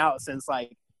they've been out since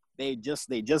like they just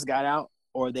got out,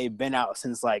 or they've been out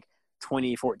since like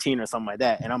 2014 or something like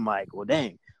that. And I'm like, well,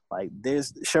 dang, like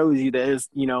this shows you that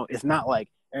it's not like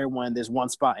everyone, there's one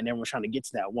spot and everyone's trying to get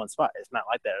to that one spot. It's not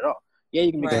like that at all. Yeah,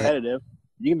 you can be competitive.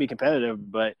 You can be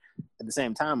competitive, but at the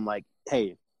same time, like,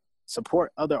 hey,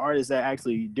 support other artists that are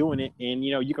actually doing it, and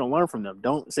you can learn from them.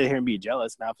 Don't sit here and be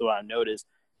jealous. And after what I noticed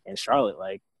in Charlotte,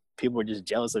 like, people are just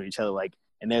jealous of each other. Like,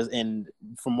 and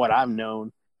from what I've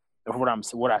known,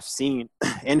 what I've seen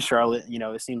in Charlotte, you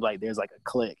know, it seems like there's like a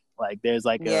clique. Like there's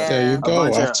like There you a go.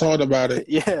 bunch I've of taught about it.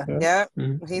 yeah. Yep,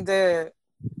 Mhm. he did.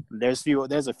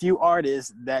 There's a few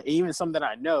artists that even some that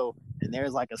I know, and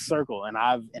there's like a circle, and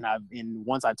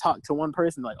once I talk to one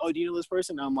person, like, oh, do you know this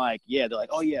person? I'm like, yeah. They're like,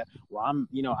 oh yeah, well I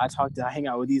hang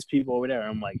out with these people over there.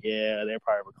 I'm like, yeah, they're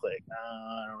part of a clique.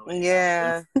 I don't really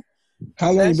Yeah.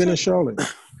 How long you been in shit- Charlotte?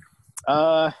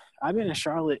 I've been in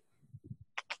Charlotte,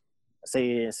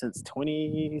 say since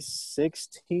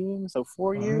 2016, so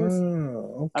 4 years.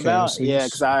 Oh, okay. About So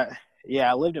because I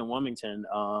lived in Wilmington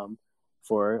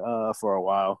for a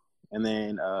while, and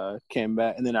then came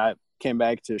back, and then I came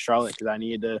back to Charlotte because I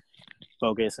needed to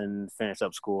focus and finish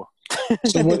up school.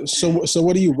 So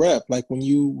what do you rap? Like when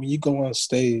you go on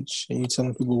stage and you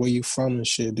telling people where you from and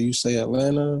shit, do you say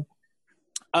Atlanta?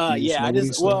 Yeah, I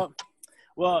just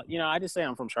well, you know, I just say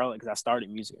I'm from Charlotte because I started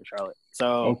music in Charlotte.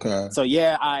 So Okay. I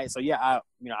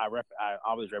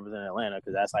always represent Atlanta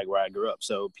because that's like where I grew up.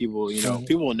 So people, you know,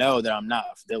 people know that I'm not.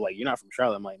 They're like, you're not from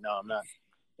Charlotte. I'm like, no, I'm not.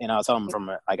 And I'll tell them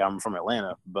I'm from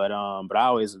Atlanta, but I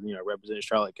always, you know, represent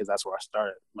Charlotte because that's where I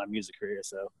started my music career.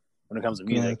 So when it comes to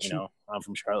music, Gotcha. you know, I'm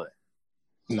from Charlotte.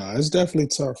 Nah, it's definitely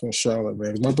tough in Charlotte,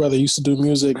 man. My brother used to do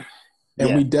music,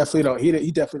 and we definitely don't. He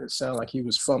definitely didn't sound like he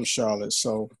was from Charlotte.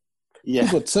 So Yeah,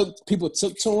 people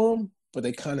took to him, but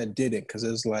they kind of didn't because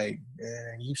it's like,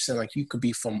 man, you sound like you could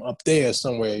be from up there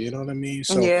somewhere. You know what I mean?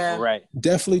 So Yeah. right.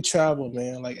 definitely travel,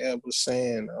 man. Like Ed was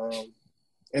saying,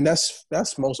 and that's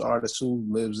most artists who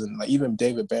lives in, like, even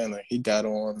David Banner. He got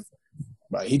on.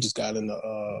 Like, he just got in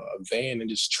a van and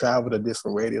just traveled to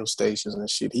different radio stations and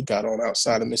shit. He got on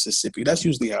outside of Mississippi. That's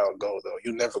usually how it goes, though.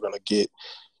 You're never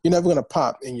gonna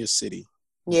pop in your city.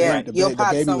 Yeah, The you'll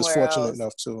pop baby was somewhere fortunate else.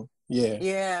 enough to. Yeah.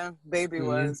 Yeah, baby Mhm.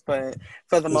 was, but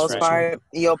for the That's most right. part,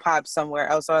 you'll pop somewhere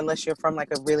else, or unless you're from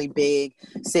like a really big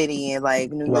city in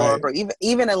like New York Right. or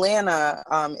even Atlanta,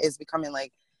 is becoming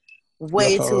like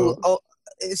way too.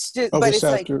 It's just, but it's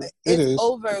like oversaturated. it's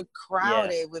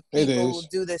overcrowded with It people who is.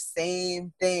 do the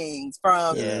same things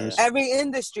from It Yeah. is. every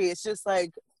industry. It's just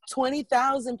like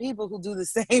 20,000 people who do the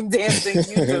same damn thing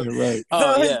you do. Right.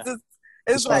 Oh, So yeah.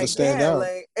 it's hard to like, stand damn, out.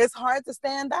 like it's hard to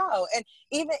stand out. And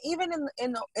even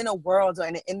in a world or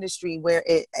in an industry where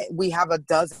we have a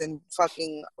dozen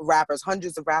fucking rappers,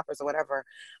 hundreds of rappers or whatever,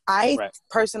 I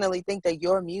personally think that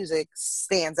your music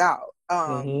stands out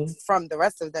from the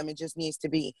rest of them. It just needs to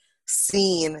be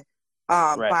seen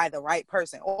by the right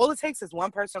person. All it takes is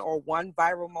one person or one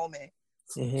viral moment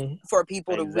for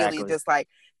people to really just like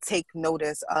take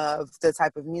notice of the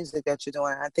type of music that you're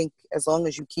doing. I think as long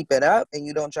as you keep it up and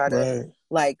you don't try to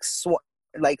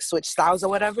switch styles or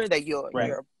whatever, that you're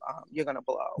gonna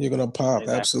blow. You're gonna pop.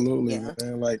 Exactly. Absolutely,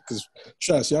 man. Like, cause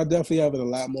trust, y'all definitely have it a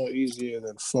lot more easier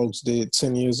than folks did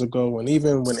 10 years ago, and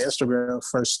even when Instagram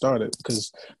first started.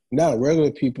 Because now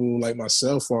regular people like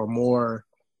myself are more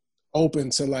open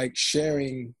to like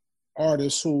sharing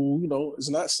artists who, you know, is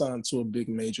not signed to a big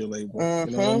major label. You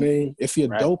know what I mean? If you're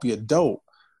dope, you're dope.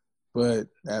 But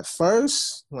at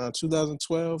first,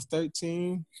 2012,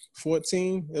 13,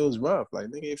 14, it was rough. Like,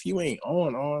 nigga, if you ain't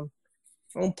on,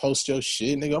 don't post your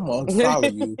shit, nigga. I'm gonna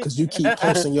unfollow you because you keep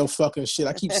posting your fucking shit.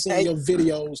 I keep seeing your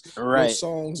videos, your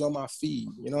songs on my feed.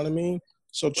 You know what I mean?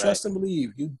 So trust and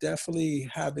believe. You definitely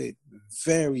have it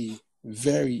very,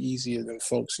 very easier than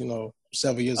folks, you know,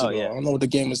 several years ago. Yeah. I don't know what the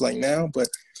game is like now, but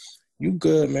you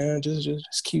good, man.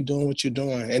 Just keep doing what you're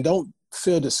doing. And don't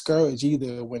feel discouraged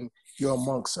either when you're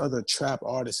amongst other trap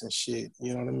artists and shit.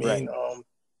 You know what I mean?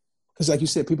 Because like you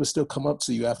said, people still come up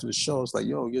to you after the show. It's like,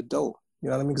 yo, you're dope. You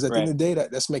know what I mean? Because at the end of the day,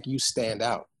 that's making you stand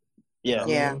out. Yeah. You know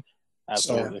what I mean?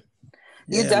 Absolutely. So,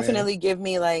 you definitely give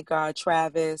me like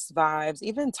Travis vibes,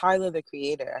 even Tyler the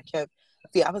Creator.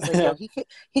 I was like, yo,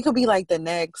 he could be like the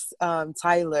next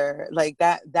Tyler, like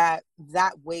that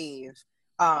wave.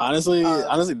 Honestly,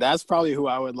 that's probably who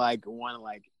I would like want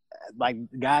to like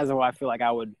guys who I feel like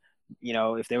I would, you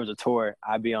know, if there was a tour,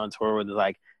 I'd be on tour with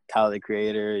like Tyler the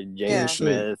Creator, Jaden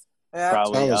Smith.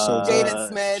 Probably Jaden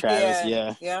Smith,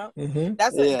 Travis, Mm-hmm.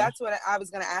 That's what I was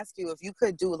gonna ask you, if you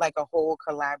could do like a whole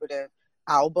collaborative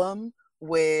album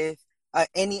with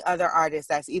any other artist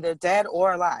that's either dead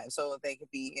or alive, so they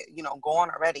could be, you know, gone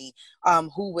already.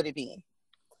 Who would it be?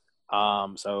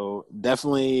 So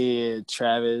definitely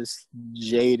Travis,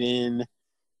 Jaden.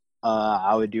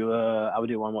 I would do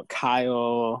one with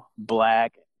Kyle,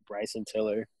 Black, Bryson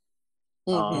Tiller.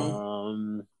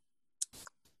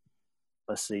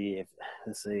 Let's see.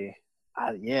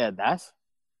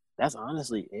 That's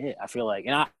honestly it. I feel like,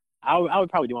 and I would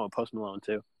probably do one with Post Malone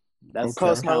too. That's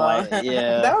Post Malone. Like,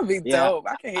 that would be dope.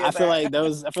 I can hear that. I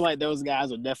feel like those guys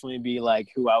would definitely be like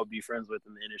who I would be friends with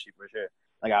in the industry for sure.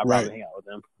 like I'll probably hang out with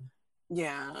them.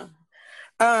 Yeah.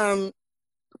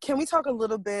 Can we talk a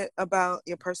little bit about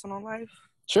your personal life?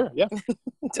 Sure. Yeah.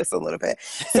 Just a little bit.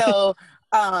 So,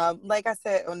 like I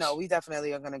said, we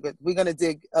definitely are we're gonna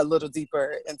dig a little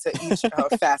deeper into each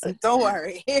facet. Don't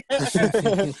worry.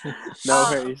 No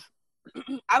worries.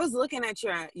 I was looking at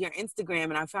your Instagram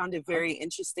and I found it very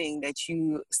interesting that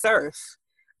you surf.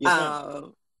 Yes,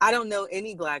 I don't know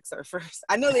any Black surfers.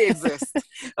 I know they exist.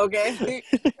 Okay.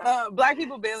 Black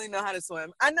people barely know how to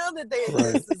swim. I know that they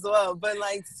exist as well, but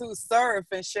like to surf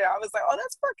and shit, I was like, oh,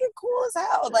 that's fucking cool as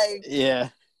hell. Like, yeah.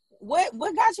 What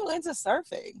got you into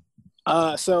surfing?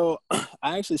 So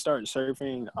I actually started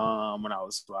surfing when I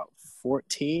was about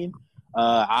 14.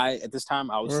 At this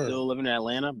time I was still living in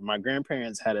Atlanta. My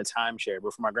grandparents had a timeshare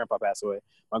before my grandpa passed away.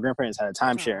 My grandparents had a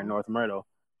timeshare in North Myrtle,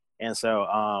 and so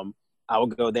I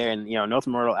would go there, and North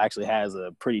Myrtle actually has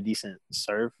a pretty decent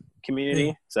surf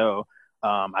community. So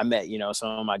I met some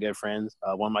of my good friends.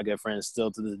 One of my good friends still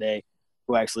to this day,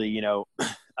 who actually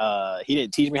he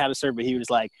didn't teach me how to surf, but he was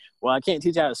like, well, I can't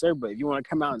teach you how to surf, but if you want to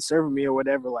come out and surf with me or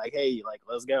whatever, like, hey, like,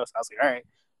 let's go. So I was like, all right.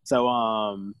 So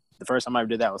the first time I ever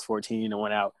did that was 14 and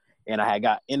went out, and I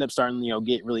ended up starting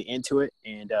get really into it,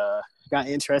 and got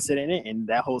interested in it, and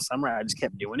that whole summer I just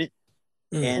kept doing it.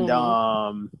 And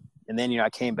then I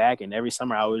came back, and every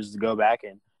summer I would just go back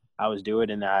and I was do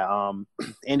it, and I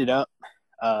ended up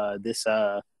this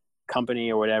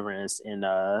company or whatever in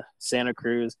Santa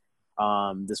Cruz.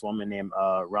 This woman named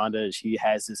Rhonda, she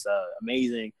has this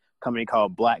amazing company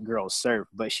called Black Girls Surf,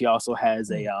 but she also has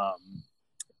a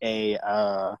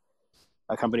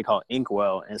company called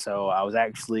Inkwell, and so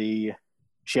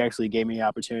she actually gave me the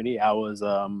opportunity. I was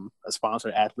a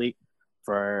sponsored athlete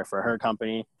for her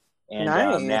company, and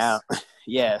now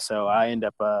so I end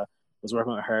up was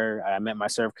working with her. I met my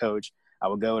surf coach. I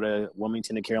would go to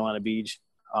Wilmington to Carolina Beach.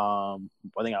 I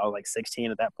think I was like 16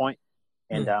 at that point,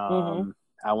 and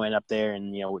I went up there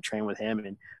and would train with him,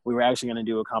 and we were actually going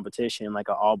to do a competition, like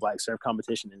an all-black surf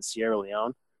competition in Sierra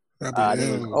Leone. I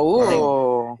think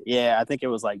it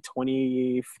was like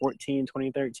 2014,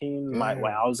 2013. When I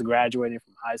was graduating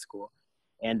from high school,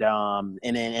 and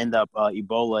then end up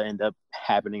Ebola ended up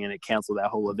happening, and it canceled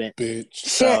that whole event.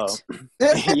 Shit.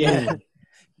 Yeah.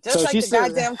 Just so like the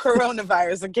goddamn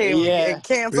coronavirus came and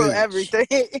canceled everything.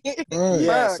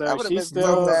 Yeah. So she's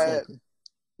still bad.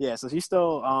 Yeah, so she's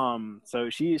still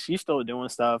she's still doing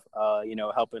stuff,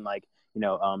 helping, like,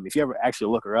 if you ever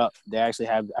actually look her up, they actually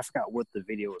have, I forgot what the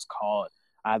video was called.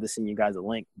 I have to send you guys a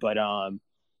link, but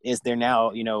they're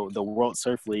now, the World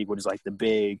Surf League, which is like the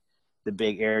big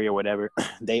area or whatever.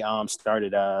 They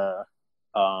started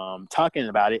talking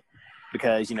about it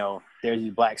because there's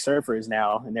these black surfers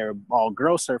now, and they're all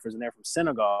girl surfers, and they're from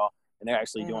Senegal, and they're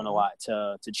actually doing a lot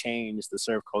to change the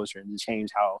surf culture and to change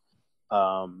how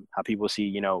people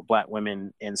see, black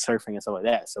women in surfing and stuff like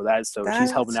that. So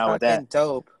she's helping out with that.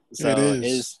 Dope. So it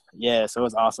is. So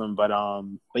it's awesome. But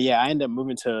yeah, I ended up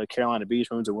moving to Carolina Beach,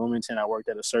 moving to Wilmington. I worked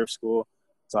at a surf school,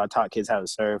 so I taught kids how to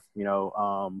surf,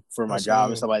 for my job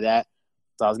and stuff like that.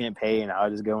 So I was getting paid, and I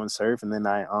would just go and surf. And then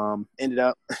I ended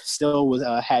up still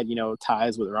had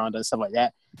ties with Rhonda and stuff like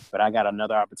that. But I got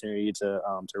another opportunity to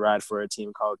ride for a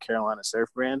team called Carolina Surf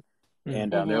Brand.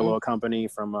 And they're a little company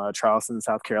from Charleston,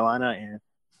 South Carolina, and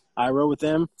I rode with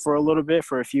them for a little bit,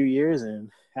 for a few years,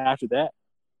 and after that,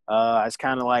 I was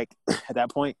kind of like, at that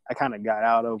point, I kind of got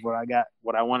out of what I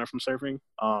wanted from surfing,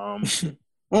 and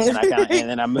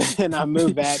then I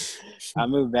moved back. I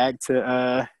moved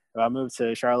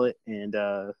to Charlotte, and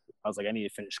I was like, I need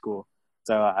to finish school,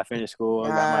 so I finished school,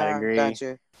 got my degree,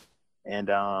 gotcha. And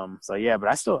but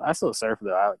I still surf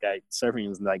though.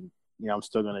 Surfing is like, I'm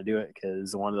still gonna do it because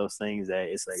it's one of those things that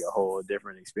it's like a whole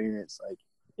different experience. Like,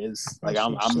 it's like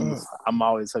I'm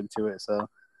always hooked to it. So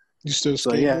you still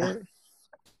skateboard?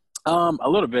 A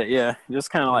little bit, yeah. Just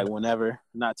kind of like whenever,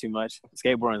 not too much.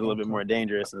 Skateboarding is a little bit more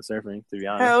dangerous than surfing, to be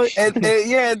honest.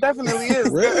 Yeah, it definitely is.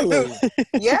 Really?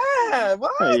 Yeah.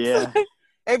 What? Yeah.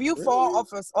 If you fall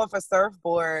off a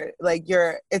surfboard, like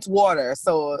it's water,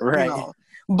 so right.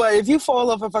 But if you fall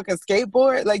off a fucking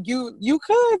skateboard, like you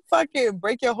could fucking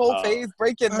break your whole face,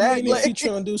 break your neck. I mean, if you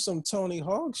trying to do some Tony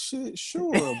Hawk shit,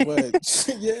 sure, but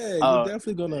yeah, you're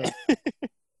definitely gonna.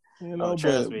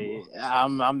 Trust me,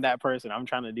 I'm that person. I'm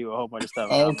trying to do a whole bunch of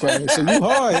stuff. Okay, so you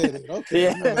hard headed.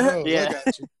 Okay, yeah. I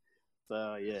got you.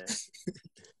 So yeah,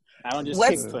 I don't just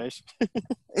kick push.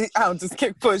 I don't just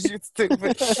kick push. You stick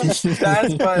push. That's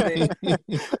funny.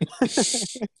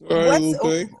 All right,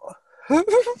 Lupe.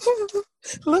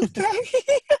 Look at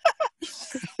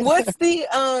What's the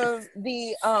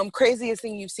craziest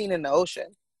thing you've seen in the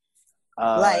ocean?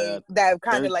 Like that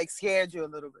kind of like scared you a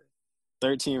little bit.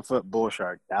 13-foot bull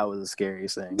shark. That was the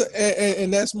scariest thing.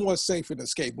 And that's more safer than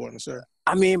skateboarding, sir.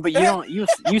 I mean, but you don't you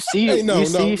see Hey, no,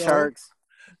 sharks.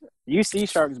 You see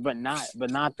sharks, but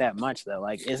not that much though.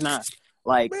 Like it's not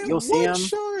like Man, you'll see them.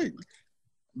 Shark.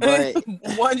 But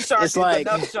one shark it's is like,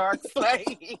 enough sharks.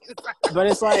 Like, but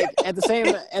it's like at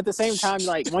the same time,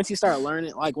 like once you start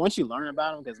learning, like once you learn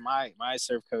about them, because my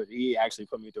surf coach, he actually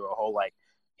put me through a whole like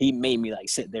he made me like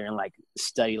sit there and like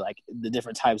study like the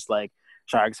different types like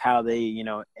sharks, how they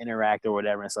interact or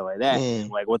whatever and stuff like that, and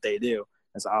like what they do.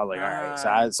 And so I was like, all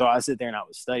right. So I sit there and I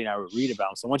would study and I would read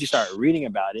about them. So once you start reading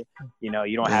about it, you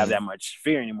don't have that much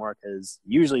fear anymore because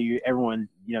usually everyone,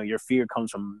 your fear comes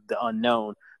from the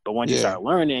unknown. But once you start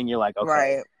learning, you're like,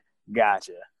 okay,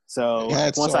 gotcha. So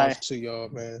once off to y'all,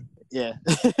 man. Yeah.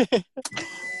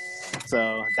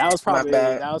 So that was probably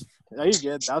that was. Are you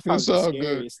good? That was probably the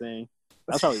scariest thing.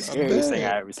 That's probably the scariest thing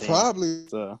I ever seen. Probably.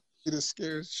 So. The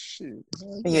scariest shit.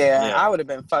 Yeah, I would have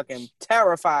been fucking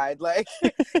terrified. Like,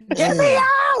 get me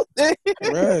out!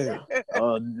 Right.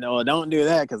 Oh no, don't do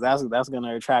that because that's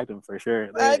gonna attract them for sure.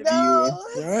 I know.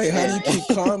 Right. How do you keep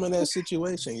calm in that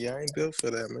situation? Yeah, I ain't built for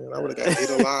that, man. I would have got ate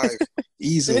alive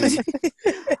easily.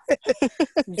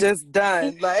 Just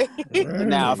done. Like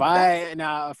now,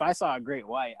 if I saw a great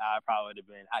white, I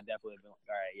definitely been like,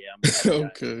 all right, yeah, I'm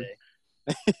okay.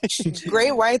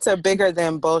 Great whites are bigger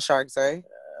than bull sharks, right?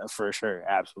 For sure,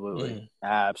 absolutely.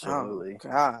 Oh,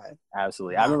 God,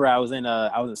 absolutely. I remember I was in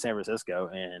San Francisco,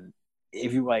 and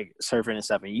if you like surfing and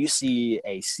stuff, and you see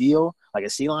a seal, like a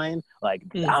sea lion, like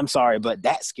I'm sorry, but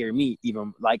that scared me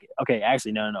even. Like, okay,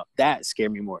 actually, no, that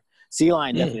scared me more. Sea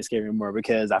lion definitely scared me more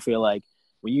because I feel like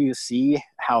when you see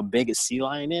how big a sea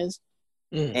lion is,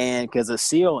 and because a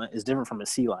seal is different from a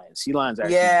sea lion. Sea lions are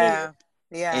actually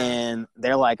bigger, and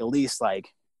they're like at least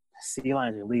like. Sea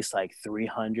lions are at least like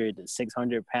 300 to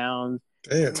 600 pounds.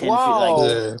 Damn. 10 feet, like,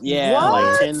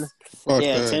 what?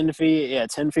 Like 10 feet,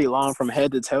 10 feet long from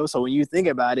head to toe. So when you think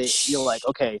about it, you're like,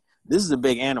 okay, this is a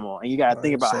big animal, and you got to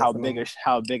think about how big a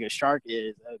shark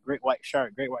is. A great white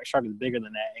shark is bigger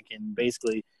than that and can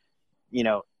basically,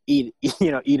 eat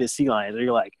a sea lion. So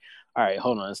you're like, all right,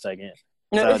 hold on a second.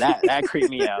 So that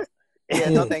creeped me out. Yeah,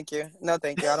 no, thank you. No,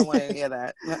 thank you. I don't want any of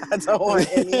that. I don't want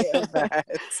any of that.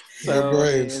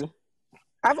 So,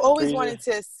 I've always wanted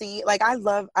to see, like, I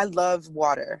love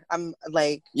water. I'm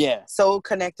like, so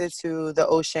connected to the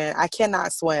ocean. I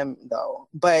cannot swim though,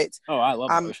 but I love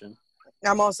the ocean.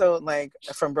 I'm also like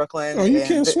from Brooklyn. Oh, you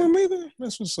can't swim either?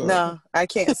 That's what's up. No, I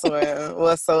can't swim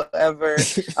whatsoever.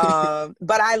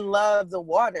 But I love the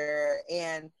water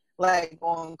and. Like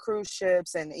on cruise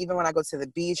ships and even when I go to the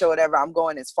beach or whatever, I'm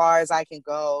going as far as I can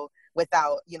go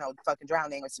without, fucking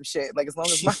drowning or some shit. Like as long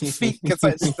as my feet can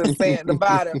touch the sand at the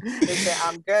bottom,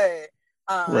 I'm good.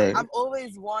 I've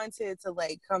always wanted to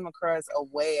like come across a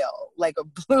whale, like a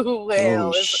blue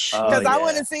whale, because I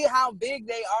want to see how big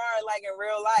they are, like in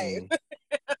real life.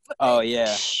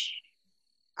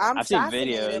 I've seen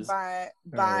videos by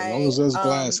as long as there's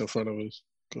glass in front of us.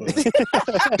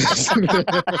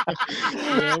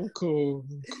 I'm cool.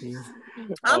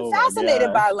 I'm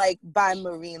fascinated by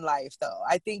marine life though.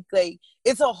 I think like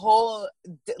it's a whole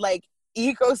like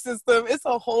ecosystem. It's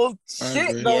a whole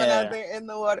shit going out there in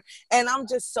the water. And I'm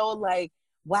just so like,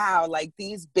 wow, like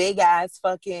these big ass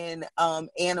fucking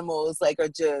animals like are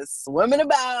just swimming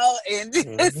about and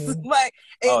just like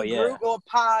in group or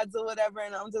pods or whatever.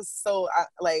 And I'm just so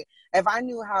like if I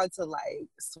knew how to like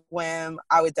swim,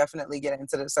 I would definitely get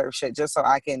into the surf shit just so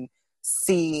I can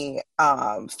see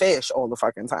fish all the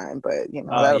fucking time. But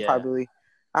that'll probably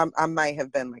I might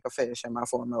have been like a fish in my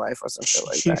former life or some shit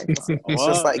like that. It's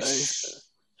just like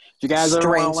you guys ever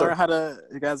want to learn how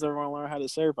to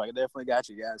surf? I definitely got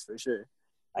you guys for sure.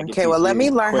 Okay, well, let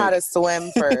me learn how to swim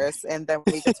first, and then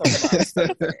we can talk about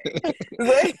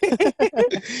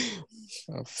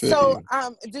surfing. So,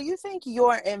 do you think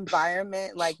your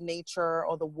environment, like nature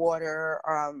or the water,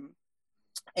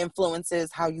 influences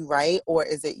how you write, or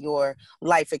is it your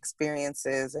life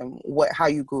experiences and how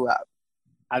you grew up?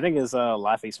 I think it's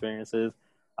life experiences.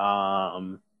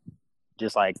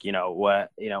 Just like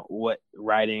what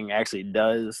writing actually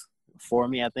does for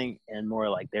me, I think, and more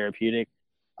like therapeutic.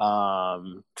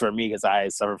 For me, because I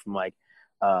suffer from like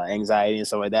anxiety and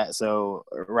stuff like that, so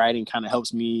writing kind of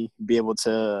helps me be able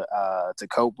to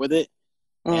cope with it.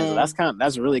 And so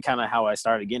that's really kind of how I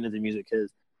started getting into music,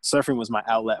 because surfing was my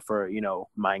outlet for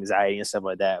my anxiety and stuff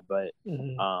like that. But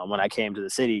when I came to the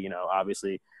city,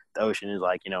 obviously the ocean is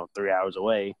like 3 hours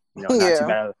away. Not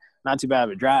too bad of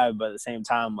a drive, but at the same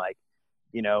time, like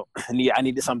I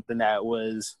needed something that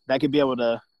could be able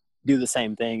to do the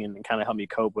same thing and kind of help me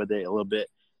cope with it a little bit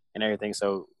and everything.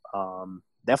 So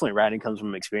definitely writing comes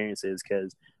from experiences.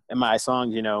 Because in my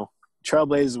songs,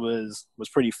 Trailblazers was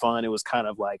pretty fun. It was kind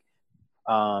of like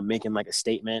making like a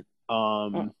statement.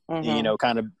 Kind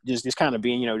of just kind of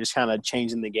being, just kind of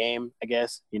changing the game, I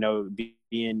guess.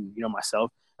 Being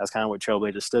myself. That's kind of what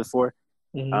Trailblazers stood for.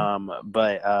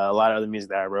 But a lot of other music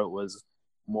that I wrote was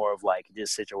more of like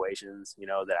just situations,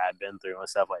 that I've been through and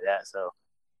stuff like that. So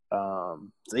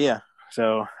yeah.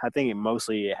 So I think it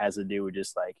has to do with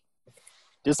just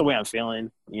the way I'm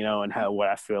feeling, and what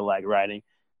I feel like writing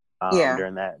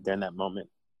during that moment.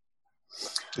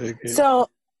 So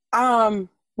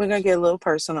we're gonna get a little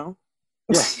personal.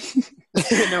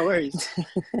 Yeah. No worries.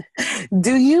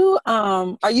 Do you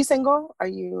are you single? Are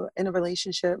you in a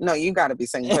relationship? No, you gotta be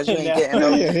single because you ain't getting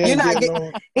no. He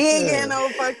ain't getting no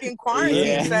fucking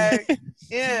quarantine sex.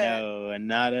 Yeah. No,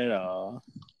 not at all.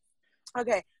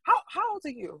 Okay. How old are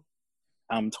you?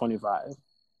 I'm 25.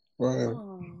 Right.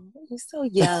 Oh, you're so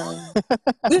young.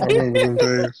 I remember them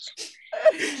days.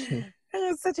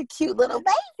 Such a cute little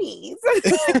baby.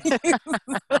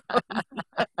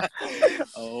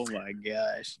 Oh my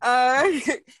gosh.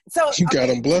 So you got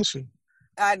them blushing.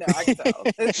 I know, I can tell.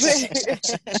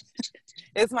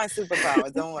 It's my superpower.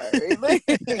 Don't worry.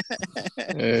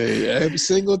 Hey, I'm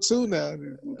single too now.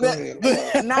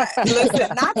 Not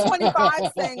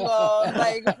 25 single.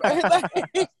 Like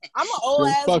I'm an old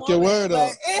ass fuck woman. your word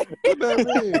up. What that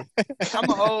mean? I'm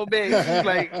an old bitch.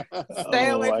 Like stay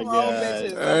away from old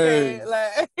bitches. Okay,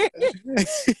 like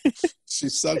she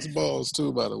sucks balls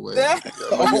too. By the way,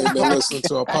 I've been listening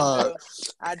to a pod.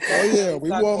 I we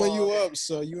warming you up,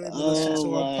 so you ain't been listening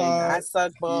to a pod. I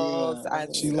suck balls.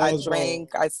 Yeah. I drink.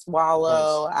 I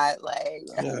swallow. I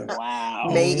Wow.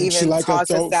 may even like toss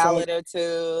a salad fuck. or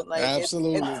two. Like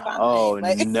absolutely. It's fine. Oh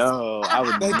like, no, I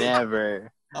would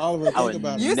never. Oliver, I would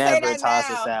never toss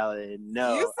a salad.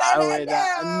 No, you say I that would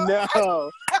now. no.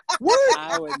 What?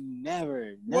 I would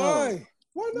never. No. Why?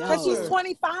 Why not? Because she's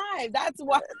 25. That's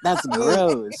why. That's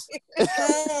gross.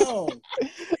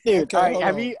 Dude, okay, all right,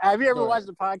 have you ever Go watched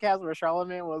the podcast where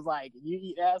Charlamagne was like, "You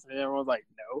eat ass," and everyone's like,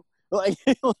 "No." Like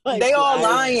they all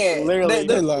lying.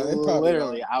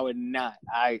 Literally, I would not.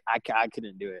 I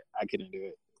couldn't do it. I couldn't do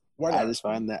it. Why not? I just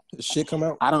find that the shit come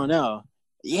out. I don't know.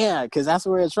 Yeah, because that's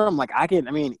where it's from. Like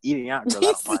eating out girls,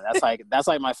 I don't mind. That's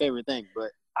like my favorite thing.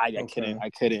 But I couldn't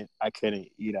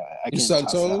eat out. You suck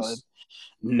toes?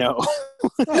 No.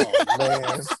 Oh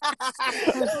man.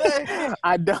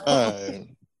 I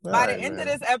don't. By the end of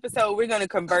this episode, we're gonna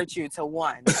convert you to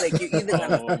one. Like you either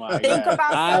gonna think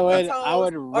about sucking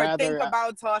toes or think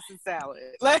about tossing salad.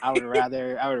 Like, I would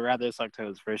rather suck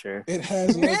toes for sure. It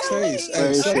has no taste.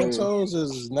 Hey, sucking toes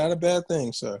is not a bad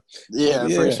thing, sir. Yeah,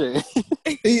 for sure.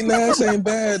 Eating ass ain't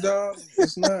bad, dog.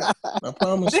 It's not. I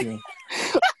promise you.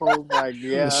 Oh my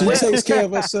god. She takes care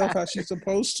of herself how she's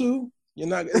supposed to. You're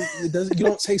not. It doesn't. You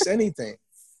don't taste anything.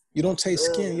 You don't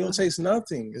taste skin. You don't taste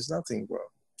nothing. It's nothing, bro.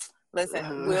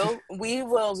 Listen, we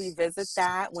will revisit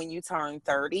that when you turn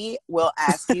 30. We'll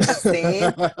ask you the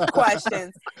same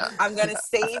questions. I'm gonna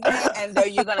save it, and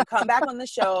then you're gonna come back on the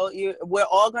show. We're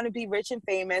all gonna be rich and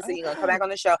famous, and you're gonna come back on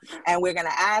the show, and we're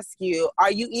gonna ask you: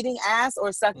 are you eating ass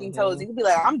or sucking toes? You can be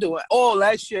like, I'm doing all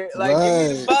that shit. Like, give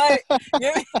me the butt.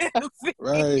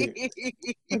 Right. It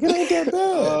ain't that bad.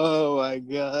 Oh my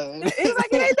god. He's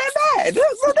like, it ain't that bad.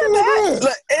 It's not that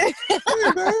bad.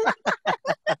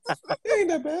 It ain't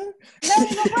that bad. That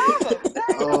ain't no problem.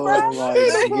 Oh my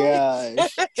gosh.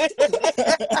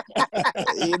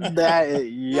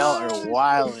 Y'all are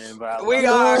wilding, bro. We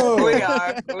are.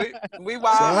 We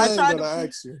wild. So I ain't gonna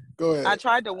ask you. Go ahead. I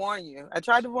tried to warn you.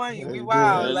 We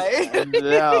wild. Like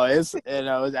no, it's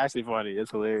actually funny.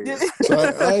 It's hilarious. So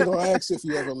I ain't gonna ask if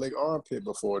you ever lick armpit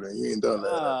before then. You ain't done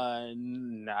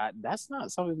that. That's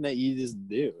not something that you just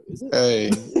do, is it?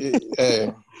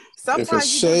 Hey.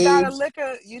 Sometimes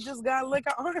you just gotta lick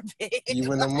an armpit.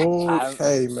 You in the mood?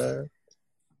 Hey, man.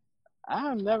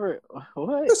 I've never.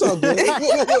 What? It's all good.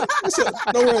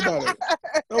 Don't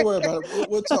worry about it.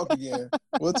 We'll talk again.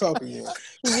 Yo,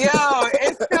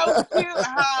 it's so cute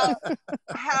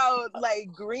how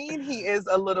like green he is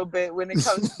a little bit when it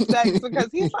comes to sex, because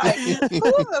he's like, who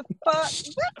the fuck?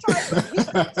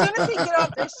 As soon as he get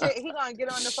off this shit, he gonna get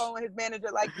on the phone with his manager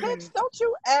like, bitch, don't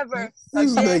you ever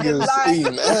These niggas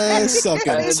eating ass,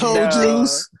 sucking toe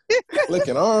juice,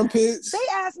 licking armpits. They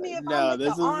asked me if I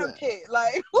licked the armpit.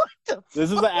 Like, what the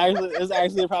This is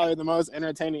actually probably the most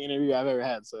entertaining interview I've ever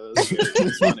had. So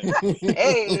it's funny.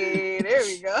 Hey, there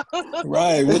we go.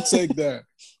 Right, we'll take that.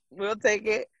 We'll take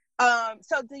it.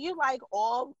 So do you like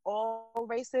all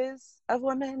races of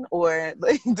women, or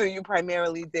like, do you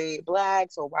primarily date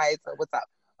blacks or whites, or what's up?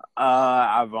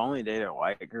 I've only dated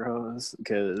white girls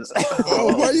because.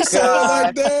 Oh, why you saying it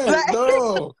like that?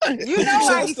 No. You know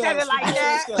why he said it like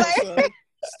that?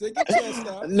 Stick your chest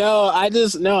out. No,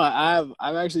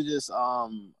 I've actually just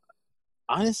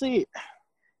honestly,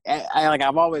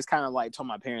 I've always kind of like told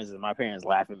my parents, and my parents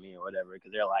laugh at me or whatever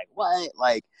because they're like, what?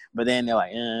 Like, but then they're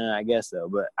like, I guess so.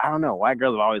 But I don't know. White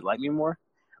girls have always liked me more.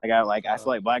 I feel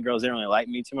like black girls didn't really like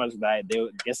me too much. But they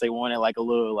guess they wanted like a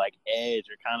little like edge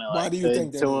or kind of like. Why do you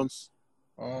think that to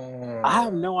them? I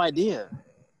have no idea.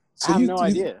 So I have no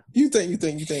idea. You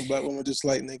think black women just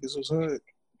like niggas was hood?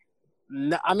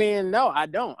 No, I mean, no, I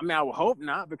don't. I mean, I would hope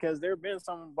not because there have been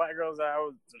some black girls that I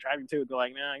was attracted to. They're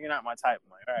like, nah, you're not my type. I'm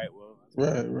like, all right, well.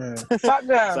 Right. Fuck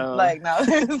them. So, like, no.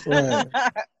 Right.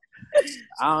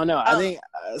 I don't know. I think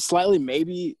slightly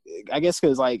maybe, I guess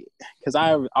because I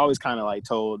always kind of like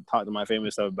talk to my family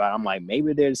and stuff about it. I'm like,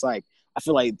 maybe they're just like, I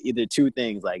feel like either two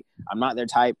things, like I'm not their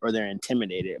type or they're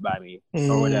intimidated by me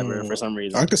or whatever for some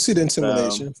reason. I could see the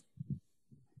intimidation.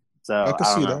 So I can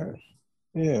see that.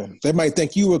 Yeah, they might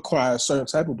think you require a certain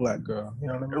type of black girl. You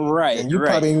know what I mean? Right. And you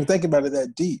probably ain't even think about it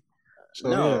that deep.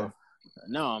 So,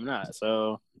 no, I'm not.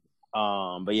 So,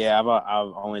 but yeah,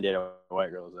 I've only dated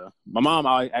white girls though. My mom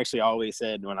actually always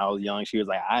said when I was young, she was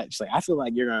like, I feel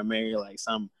like you're gonna marry like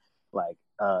some like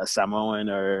Samoan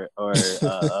or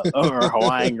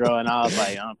Hawaiian girl, and I was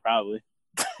like, probably.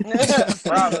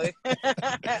 Probably.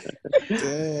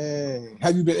 Dang.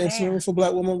 Have you been intimate with a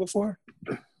black woman before?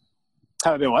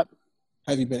 Have I been what?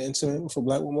 Have you been intimate with a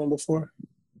black woman before?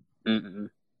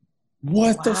 Mm-mm.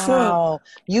 What the fuck?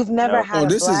 You've never had a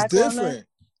this black is different. woman?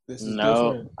 This is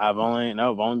different. I've only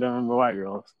done with white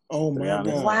girls. Oh my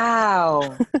God.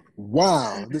 Wow.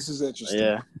 Wow. This is interesting.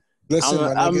 Yeah.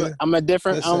 Listen, I'm a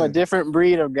different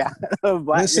breed of guy of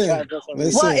black guy.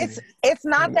 Well, it's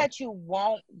not that you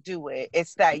won't do it.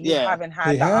 It's that you haven't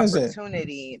had the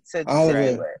opportunity to do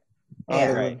it.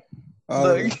 Yeah. Right.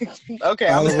 Okay,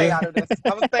 I'm gonna stay out of this.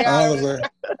 Oliver.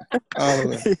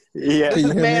 Yeah. This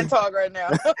is man talk right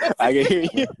now. I can hear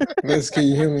you. Can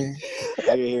you hear me? I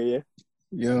can hear you.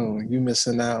 Yo, you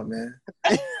missing out, man.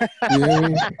 You hear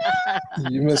me?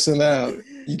 You missing out.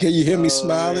 Can you hear me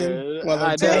smiling while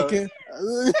I'm talking?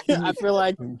 I feel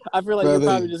like brother, you're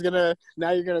probably just gonna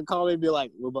call me and be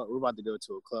like, we're about to go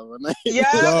to a club. Like, yeah.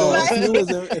 No,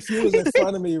 if you was in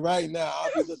front of me right now,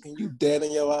 I'll be looking you dead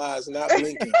in your eyes, not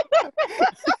blinking.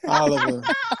 Oliver,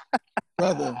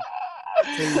 brother,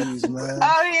 please, man.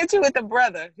 I'll hit you with the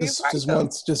brother.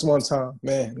 Just one time,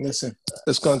 man. Listen,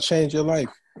 it's gonna change your life.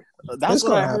 That's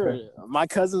what I heard. My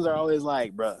cousins are always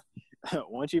like, bro,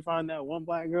 once you find that one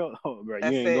black girl, oh, bro, you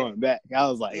ain't going back. I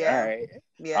was like, all right.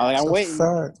 Yeah. I'm waiting.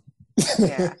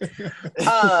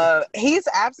 Yeah. He's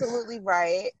absolutely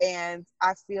right. And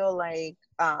I feel like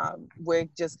we're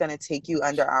just going to take you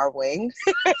under our wing.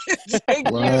 Take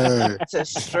you to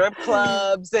strip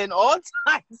clubs and all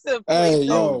types of places. Hey,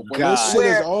 yo, when this shit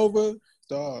is over,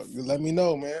 dog, let me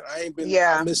know, man. I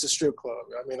miss a strip club.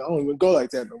 I mean, I don't even go like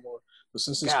that no more. But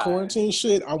since this quarantine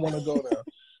shit, I want to go now.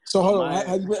 So hold on,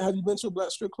 have you been to a black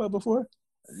strip club before?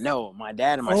 No, my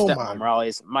dad and my stepmom are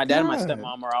always. My dad and my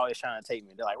stepmom are always trying to take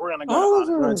me. They're like, "We're gonna go.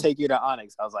 We're gonna take you to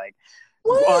Onyx." I was like,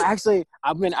 "Well, actually,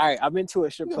 I've been to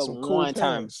a strip club one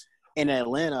time in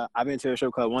Atlanta. I've been to a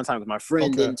strip club one time because my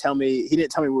friend didn't tell me. He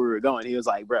didn't tell me where we were going. He was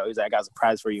like, "Bro," he's like, "I got a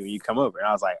surprise for you when you come over." And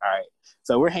I was like, "All right."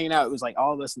 So we're hanging out. It was like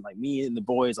all of us, and like me and the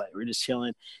boys, like we're just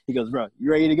chilling. He goes, "Bro, you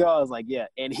ready to go?" I was like, "Yeah."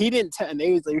 And he didn't tell. And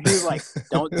he was like,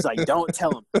 "Don't." He's like, "Don't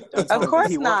tell him." Of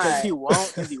course not.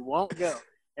 Because he won't go.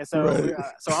 And so,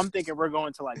 so I'm thinking we're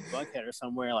going to like Buckhead or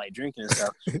somewhere, like drinking and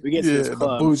stuff. We get to this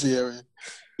club, the bougie area.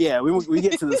 Yeah, we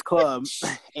get to this club,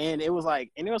 and it was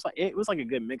like a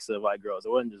good mix of white girls.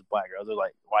 It wasn't just black girls. It was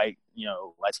like white,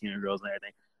 Latino girls and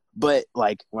everything. But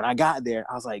like when I got there,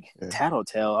 I was like,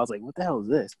 Tattletale. I was like, what the hell is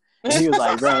this? And he was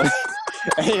like, bro.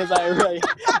 He's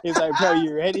like, bro,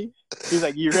 you ready? He's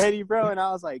like, you ready, bro? And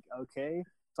I was like, okay.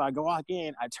 So I go walk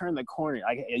in, I turn the corner.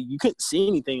 Like you couldn't see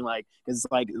anything, like because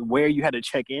like where you had to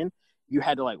check in, you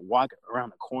had to like walk around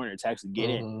the corner to actually get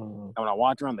in. And when I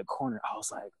walked around the corner, I was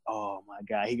like, oh my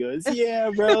God. He goes, yeah,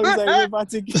 bro. He's like, we're about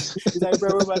to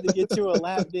get you a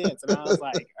lap dance. And I was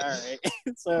like, all right.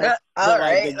 So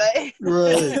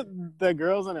the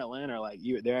girls in Atlanta are like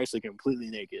they're actually completely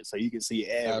naked, so you can see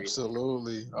everything.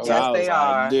 Absolutely. So yes, they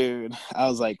are. Dude, I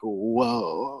was like,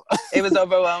 whoa. It was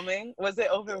overwhelming. Was it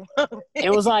overwhelming? It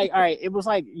was like, all right. It was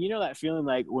like, that feeling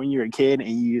like when you're a kid and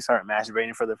you start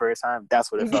masturbating for the first time.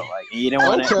 That's what it felt like. You don't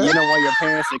want your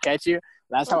parents to catch you.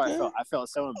 That's how I felt. I felt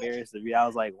so embarrassed to be. I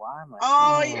was like, why am I?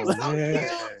 Oh, you're so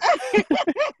cute.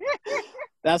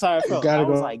 That's how I felt. I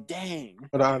was like, dang.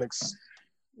 But Onyx.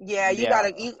 Yeah, you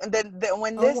gotta eat. And then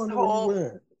when I this wonder whole where you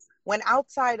went. when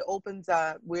outside opens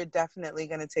up, we're definitely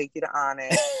gonna take you to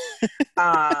Onyx.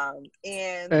 And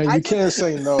you can't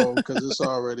say no because it's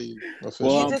already official.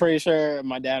 Well, I'm pretty sure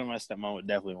my dad and my stepmom would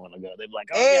definitely want to go. They'd be like,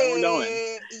 "Oh hey, yeah, we're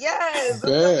going." Yes, it's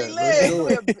Bad, gonna be lit. let's do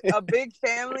It's gonna be a big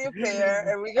family affair,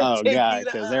 and we're gonna Oh take god, you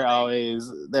to because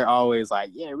Onyx. they're always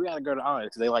like, "Yeah, we gotta go to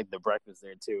Onyx." They like the breakfast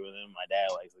there too, and then my dad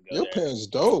likes to go Your there. parents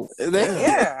dope.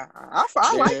 Yeah,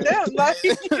 I like them. Like,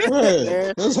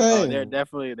 Right. Let's hang. They're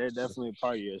definitely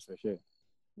partiers for sure.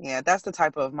 yeah, that's the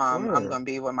type of mom I'm gonna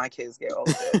be when my kids get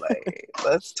older. Like,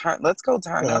 let's go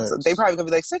turn up. So they probably gonna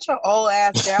be like, sit your old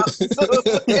ass down.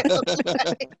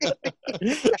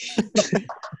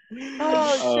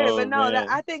 Oh shit! But no,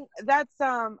 I think that's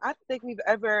I don't think we've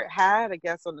ever had a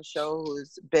guest on the show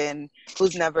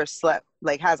who's never slept,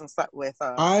 like hasn't slept with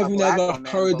I've a black never woman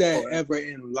heard before. that ever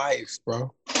in life,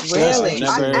 bro. Really?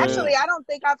 Never, I don't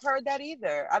think I've heard that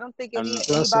either. I don't think anybody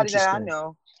that I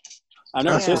know. I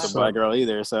never kissed a black girl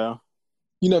either, so.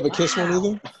 You never kissed one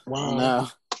either? Wow. No.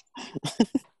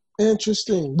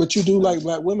 Interesting. But you do like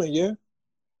black women, yeah?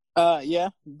 Yeah.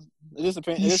 It just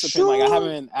depends. Like I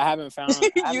haven't found one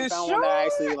that I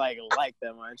actually like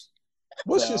that much.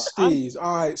 What's your steez?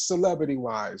 All right, celebrity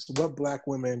wise, what black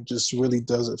women just really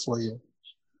does it for you?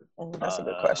 Oh, that's a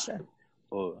good question.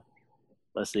 Oh,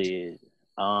 let's see.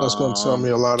 That's gonna tell me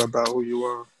a lot about who you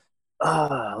are.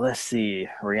 Let's see.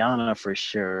 Rihanna for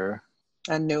sure.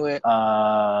 I knew it.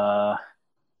 God,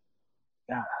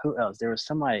 who else? There was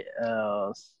somebody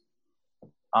else.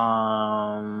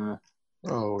 Oh,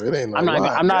 it ain't no I'm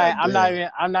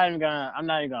not even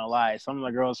gonna lie. Some of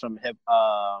the girls from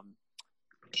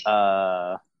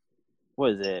what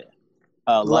is it?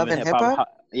 Love and Hip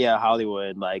Hop. Yeah,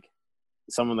 Hollywood. Like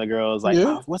some of the girls, like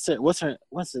what's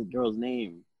the girl's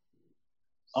name?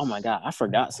 Oh my god, I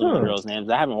forgot some of the girls' names.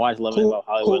 I haven't watched Love and Hip Hop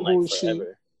Hollywood in like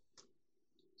forever.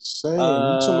 Same. You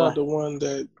talking about the one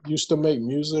that used to make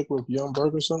music with Young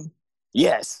Berg or something?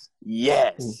 Yes.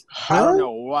 Huh? I don't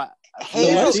know what.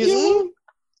 Hazel?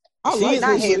 I like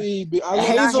Hazel E.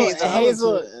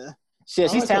 Hazel.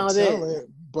 Shit, she's talented. Talent,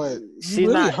 but she's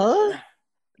really not her.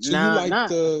 So you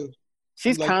like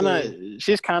She's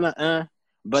kind of.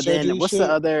 But then what's the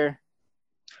other?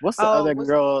 What's the other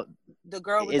girl? The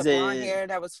girl with the blonde hair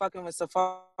that was fucking with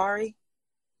Safari.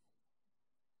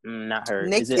 Not her.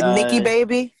 Nikki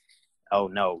Baby? Oh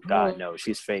no, God no,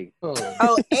 she's fake.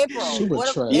 Oh, April. What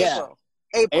April?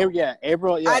 April. Yeah,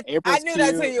 April. Yeah, April. I knew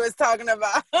that's who you was talking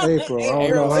about. April. I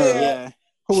don't know her. Yeah.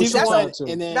 She's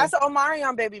that's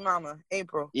Omarion baby mama,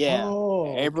 April. Yeah.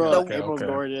 April's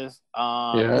gorgeous.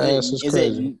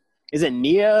 Is it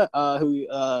Nia?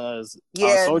 Soldier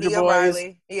Nia Boys?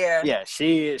 Riley. Yeah. Yeah,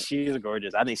 she's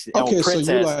gorgeous. I think she's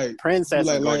Princess. So Princess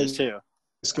is gorgeous too.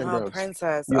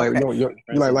 Princess. You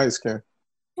like light skin.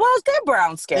 Well, they're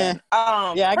brown skin.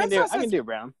 Yeah, I can do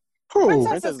brown.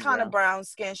 Princess is kind of brown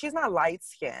skin. She's not light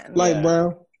skin. Light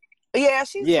brown.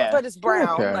 Yeah, but it's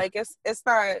brown. Okay. Like it's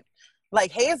not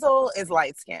like Hazel is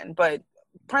light skin, but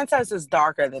Princess is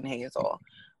darker than Hazel.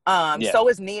 So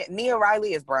is Nia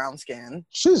Riley is brown skin.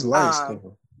 She's light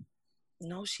skin.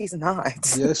 No, she's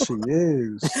not. Yes, she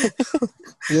is.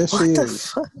 Yes, she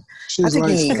is. She's I think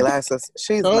you need glasses.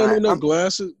 She's not. I don't need no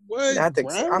glasses. What? I think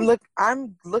so.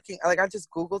 I'm looking. Like I just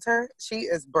Googled her. She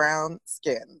is brown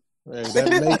skin. Hey, that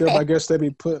makeup, I guess they be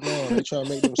putting on. They try to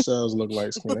make themselves look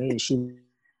light skin. Hey, she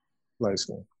light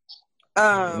skin.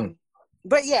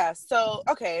 But yeah. So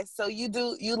okay. So you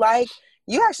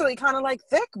actually kind of like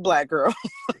thick black girl.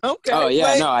 Okay. Oh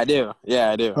yeah, no, I do.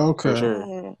 Yeah, I do. Okay. For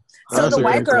sure. So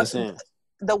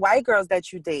the white girls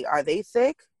that you date, are they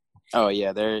thick? Oh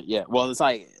yeah, well, it's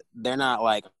like they're not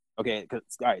like okay. All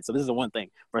right, so this is the one thing.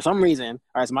 For some reason,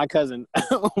 all right, so my cousin,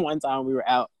 one time we were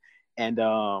out, and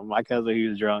my cousin, he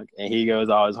was drunk, and he goes,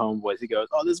 all his homeboys, he goes,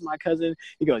 oh, this is my cousin.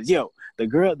 He goes, yo, the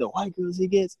white girls he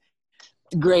gets,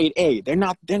 grade A. They're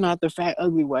not the fat,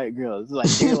 ugly white girls. Like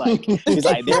they're like, he's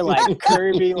like they're like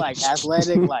curvy, like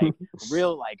athletic, like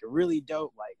real, like really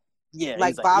dope, like. Yeah,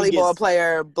 like volleyball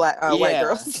player, black white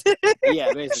girls.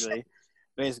 Yeah,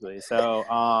 basically. So,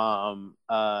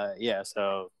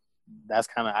 so that's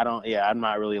kind of I'm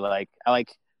not really like I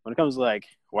like when it comes to like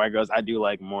white girls. I do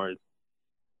like more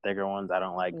thicker ones. I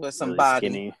don't like with some really body.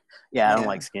 Skinny. Yeah, I don't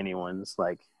like skinny ones.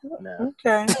 Like no.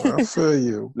 Okay, I feel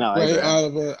you. No,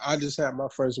 I just had my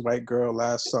first white girl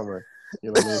last summer.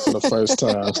 You know what I mean? For the first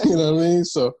time. You know what I mean?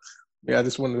 So. Yeah, I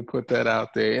just wanted to put that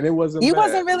out there, and it wasn't. You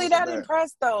wasn't really that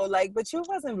impressed though, like, but you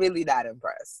wasn't really that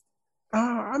impressed.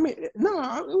 I mean, no,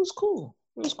 it was cool.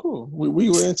 It was cool. We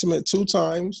were intimate 2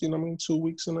 times. You know what I mean? 2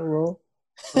 weeks in a row.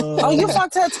 Oh, you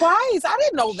fucked her twice. I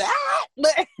didn't know that.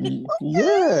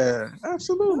 Yeah,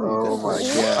 absolutely. Oh my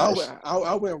gosh.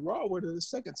 I went raw with her the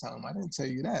second time. I didn't tell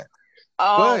you that.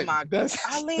 Oh But my that's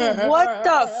Eileen, what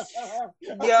the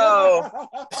yo.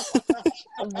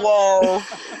 Whoa.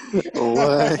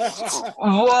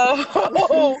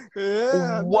 Whoa.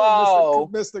 Yeah, Whoa.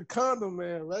 Mr. Condom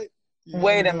Man, right? Yeah,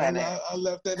 Wait a minute. I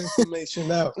left that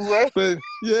information out. Wait. But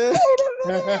yeah.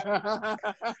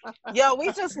 Yo,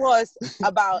 we just lost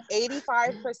about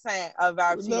 85% of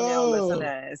our female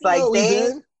listeners. Like we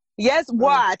didn't. Yes,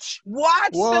 watch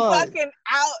the fucking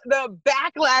the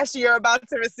backlash you're about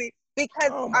to receive.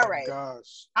 Because all right,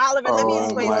 gosh. Oliver, let me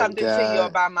explain something to you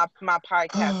about my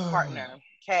podcast partner.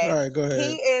 Okay, all right, go ahead.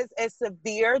 He is a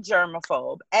severe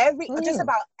germaphobe. Just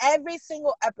about every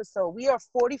single episode. We are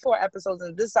 44 episodes,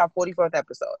 and this is our 44th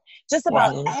episode. Just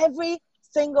about every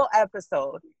single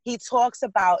episode, he talks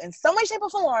about, in some way, shape, or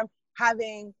form,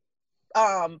 having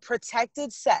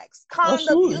protected sex.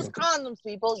 Use condoms,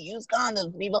 people. Use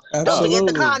condoms, people. Absolutely. Don't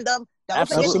forget the condom. Don't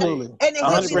forget the, and then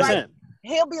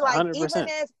he'll be like,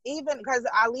 100%. even because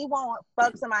Ali won't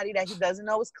fuck somebody that he doesn't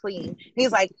know is clean.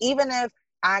 He's like, even if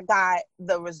I got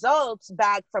the results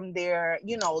back from their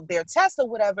test or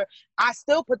whatever, I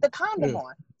still put the condom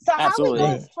on. So how it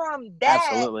goes from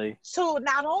that to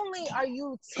not only are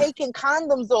you taking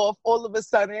condoms off all of a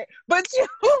sudden, but you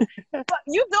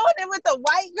doing it with a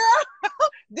white girl?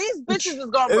 These bitches is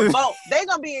gonna revolt. They're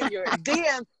gonna be in your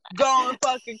DMs going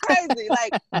fucking crazy.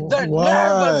 Like the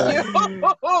nerve of you.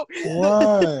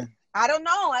 Why? I don't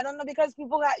know because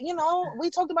people got, we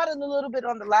talked about it a little bit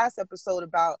on the last episode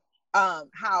about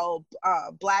how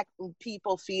Black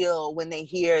people feel when they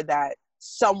hear that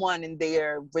someone in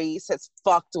their race has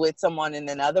fucked with someone in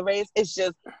another race. It's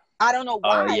just, I don't know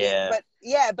why,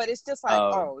 but it's just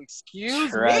like,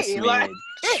 excuse me. Like,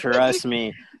 trust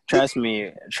me.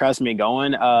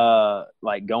 Going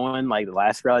like the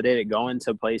last girl I dated, going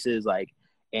to places like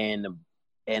and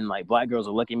like Black girls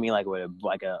are looking at me like with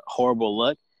a horrible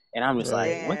look. And I'm just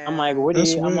like, what? I'm like, what are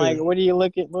you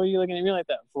looking at me like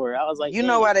that for? I was like, you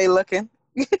know why they looking.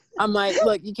 I'm like,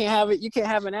 look, you can't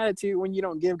have an attitude when you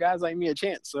don't give guys like me a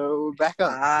chance. So back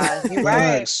up. You're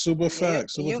right. Super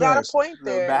facts. You got a point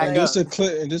there. And just to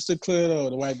clear though,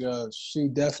 the white girl, she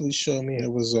definitely showed me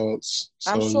her results.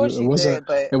 So I'm sure she did,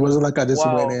 but it wasn't like I just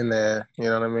went in there. You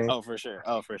know what I mean? Oh, for sure.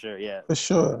 Yeah. For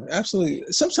sure. Absolutely.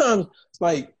 Sometimes,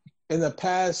 like, in the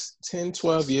past 10,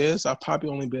 12 years, I've probably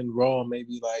only been raw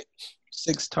maybe like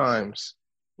 6 times.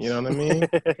 You know what I mean?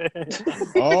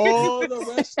 All the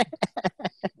rest.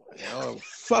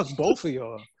 Fuck both of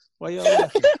y'all. Why y'all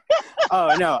laughing?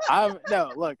 Oh no!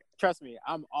 Look, trust me.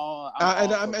 I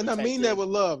mean that with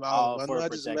love. I know I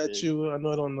just met you. I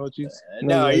know I don't know you.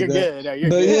 No, you're good. No, you're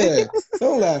good. Yeah,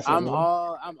 don't laugh. I'm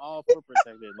all for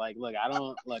protected. Like, look,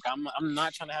 I'm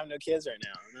not trying to have no kids right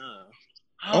now. No.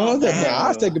 I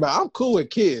was thinking about. I'm cool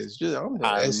with kids. I'm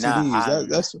STDs.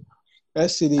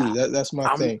 That's STDs. That's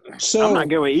my thing. So I'm not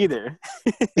good with either.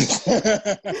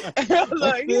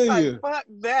 Like, he's like, fuck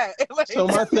that. So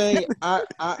my thing, I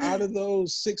out of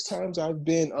those 6 times I've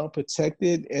been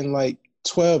unprotected in like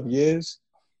 12 years,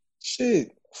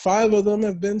 5 of them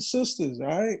have been sisters. All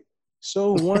right.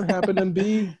 So one happened to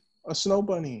be a snow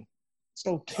bunny. It's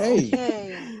okay.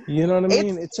 You know what I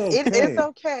mean? It's okay. It's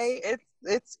okay.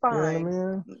 It's fine. You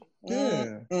know what I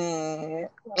mean?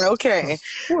 Yeah. Okay.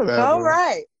 Whatever. All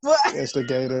right.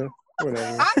 Instigator.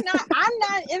 Whatever. I'm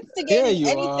not instigating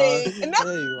anything.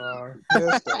 There you are.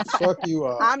 Yes, the fuck you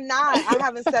are. I'm not. I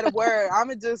haven't said a word. I'm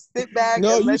gonna just sit back.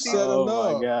 No, and you let said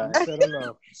enough. You said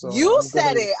enough. So you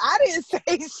said it. I didn't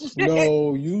say shit.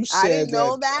 No, you said I didn't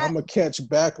know that. I'm gonna catch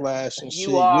backlash and shit.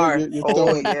 You are. You're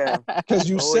throwing, because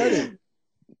you said it.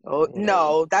 Oh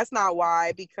no, that's not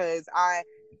why. Because I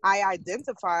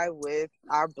identify with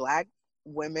our Black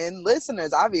women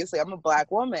listeners. Obviously, I'm a Black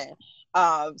woman.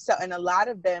 And a lot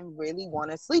of them really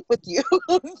want to sleep with you.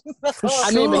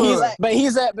 I mean, but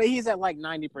he's at like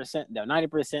 90% though.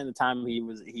 90% of the time he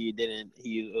was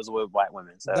with Black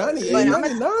women. So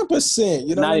 99%.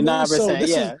 You know,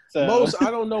 99%. So most. I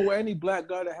don't know where any Black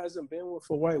guy that hasn't been with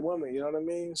a white woman. You know what I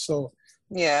mean? So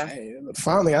yeah.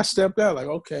 Finally, I stepped out. Like,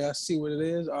 okay, I see what it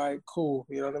is. All right, cool.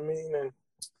 You know what I mean? And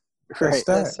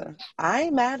listen, I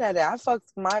ain't mad at it. I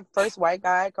fucked my first white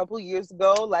guy a couple years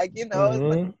ago. Like,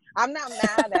 like, I'm not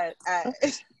mad at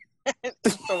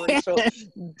interracial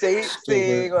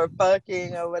dating or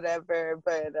fucking or whatever.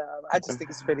 But I just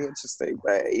think it's pretty interesting.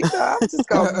 But I'm just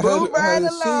gonna move right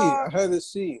along. I had to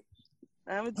see.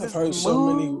 I've heard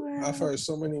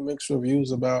so many mixed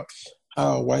reviews about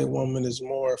how a white woman is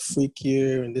more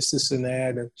freakier and this and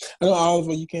that. And I know,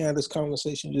 Oliver, you can't have this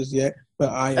conversation just yet, but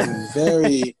I am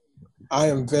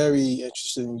very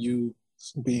interested in you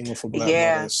being with a black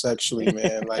mother sexually,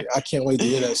 man. Like, I can't wait to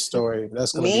hear that story.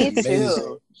 That's gonna be amazing.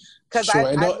 Too. Because sure.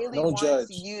 I really want judge.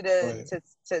 You to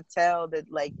tell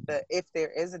that, like, if there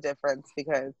is a difference,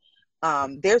 because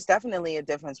there's definitely a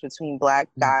difference between black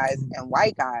guys and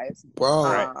white guys.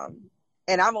 Bro.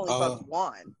 And I've only fucked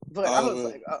one, but I was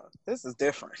like, oh, this is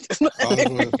different.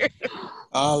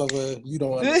 Oliver, you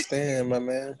don't understand, my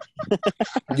man.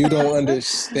 You don't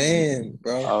understand,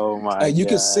 bro. Oh my! Like, you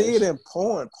can see it in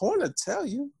porn. Porn will tell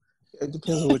you. It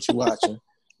depends on what you're watching.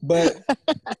 But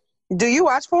do you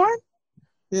watch porn?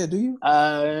 Yeah, do you?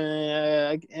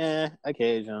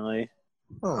 Occasionally.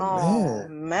 Oh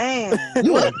man.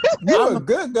 You're a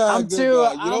good guy. You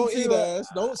don't eat ass.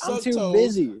 Don't suck toes. I'm too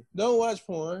busy. Don't watch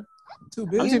porn. Too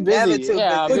busy. I'm too busy. Never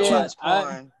too busy to watch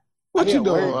porn. What you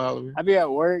doing, Oliver? I be at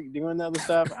work doing other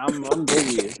stuff. I'm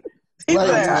busy. I don't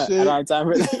have time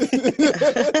for that.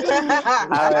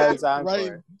 I don't have time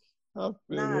for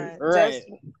it.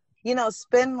 Just,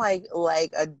 spend like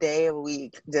a day a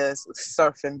week just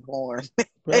surfing porn.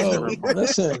 Bro,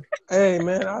 listen, hey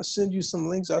man, I'll send you some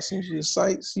links. I'll send you the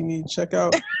sites you need to check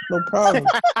out. No problem.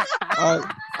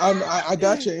 I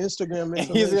got your Instagram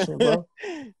information, bro.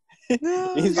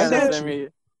 He's gonna send me.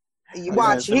 You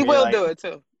watch, he will do it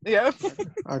too. Yeah,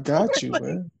 I got you,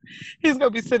 man. He's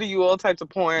gonna be sending you all types of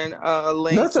porn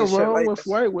links. Nothing wrong with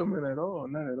white women at all,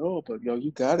 not at all. But yo,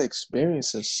 you gotta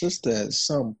experience a sister at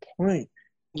some point.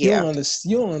 Yeah,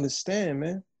 you don't understand,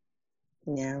 man.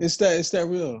 Yeah, it's that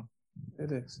real.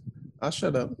 It is. I'll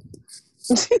shut up.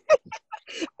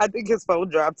 I think his phone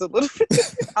dropped a little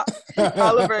bit.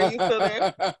 Oliver, are you still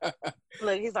there?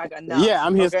 Look, he's like, enough. Yeah,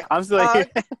 I'm here. Okay. I'm still here.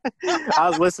 I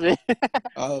was listening.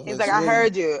 He's like, I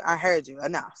heard you.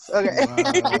 Enough. Okay.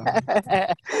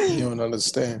 Wow. You don't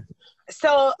understand.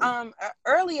 So,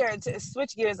 earlier, to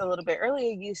switch gears a little bit,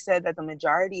 earlier you said that the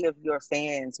majority of your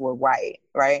fans were white,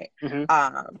 right?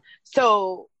 Mm-hmm.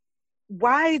 So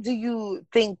why do you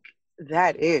think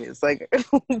that is? Like,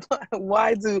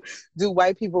 why do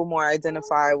white people more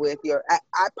identify with your?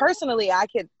 I personally, I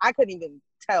couldn't even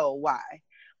tell why.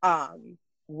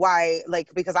 Why? Like,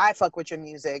 because I fuck with your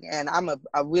music, and I'm a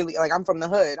really, like, I'm from the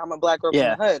hood. I'm a black girl from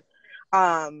the hood.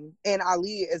 And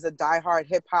Ali is a diehard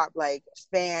hip hop like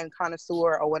fan,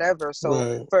 connoisseur, or whatever.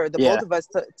 So for the both of us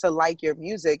to like your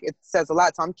music, it says a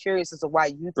lot. So I'm curious as to why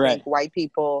you think white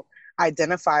people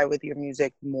identify with your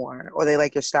music more, or they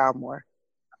like your style more.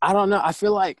 I don't know. I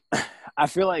feel like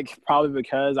probably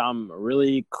because I'm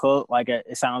really close. Like,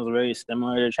 it sounds really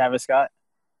similar to Travis Scott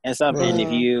and stuff. And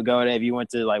if you went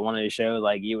to like one of the shows,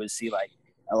 like, you would see like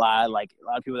a lot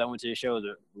of people that went to the shows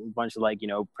are a bunch of, like,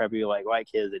 preppy, like, white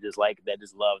kids that just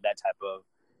love that type of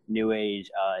new age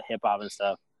hip hop and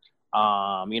stuff.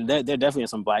 There definitely are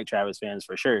some black Travis fans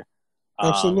for sure.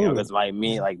 Absolutely. Because like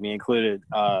me included.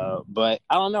 But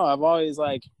I don't know. I've always,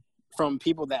 like, from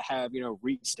people that have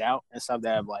reached out and stuff,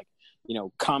 that have, like,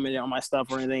 commented on my stuff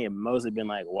or anything, it mostly been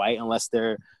like white, unless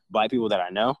they're black people that I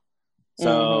know.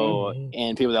 So,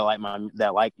 and people that like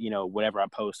whatever I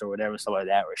post or whatever, stuff like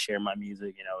that, or share my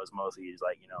music, it's mostly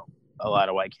like, a lot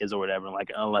of white kids or whatever.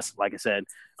 Like, unless, like I said,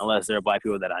 unless they're black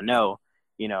people that I know,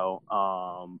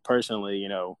 personally,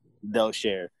 they'll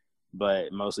share.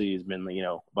 But mostly it's been,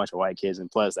 a bunch of white kids.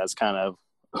 And plus, that's kind of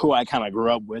who I kind of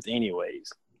grew up with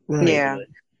anyways. Right. Yeah.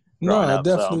 No, it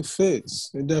definitely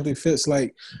fits. It definitely fits.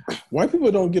 Like, white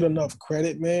people don't get enough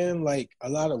credit, man. Like, a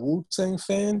lot of Wu-Tang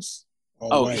fans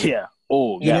are white. Yeah.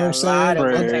 Oh, you know what I'm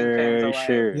saying? For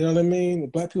sure. You know what I mean?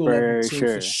 Black people love it too,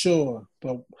 for sure.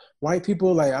 But white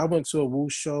people, like, I went to a Wu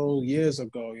show years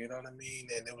ago, you know what I mean?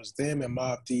 And it was them and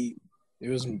Mobb Deep. It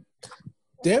was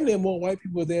damn near more white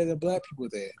people there than black people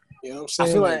there. You know what I'm saying?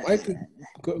 I feel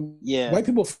like white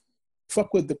people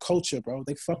fuck with the culture, bro.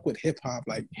 They fuck with hip hop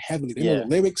like heavily. They know the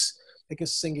lyrics. They can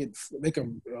sing it. They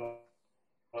can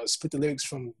spit the lyrics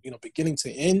from beginning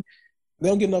to end. They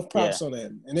don't get enough props on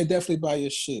that, and they definitely buy your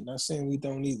shit. Not saying we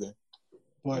don't either,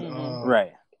 but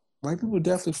white people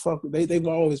definitely fuck. They've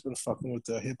always been fucking with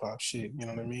the hip hop shit. You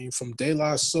know what I mean? From De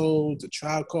La Soul to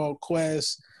Tribe Called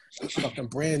Quest, fucking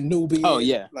Brand Nubian. Oh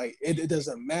yeah, like it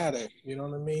doesn't matter. You know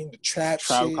what I mean? The trap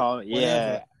Tribe shit. Called,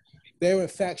 they're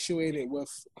infatuated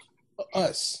with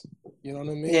us. You know what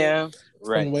I mean? Yeah.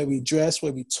 From the way we dress, the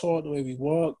way we talk, the way we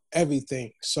walk,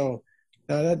 everything. So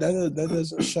that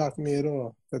doesn't shock me at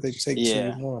all that they take to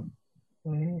you more.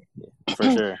 For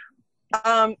sure.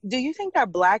 Do you think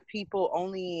that black people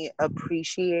only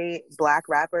appreciate black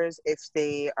rappers if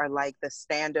they are like the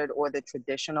standard or the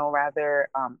traditional, rather,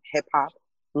 hip hop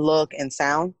look and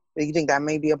sound? Do you think that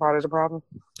may be a part of the problem?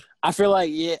 I feel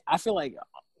like when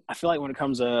it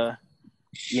comes to,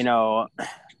 you know,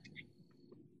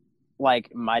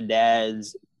 like my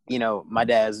dad's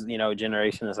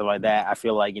generation and stuff like that, I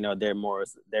feel like, you know, they're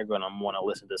going to want to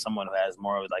listen to someone who has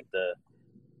more of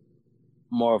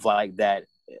like that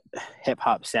hip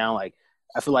hop sound. Like,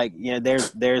 I feel like, you know,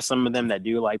 there's some of them that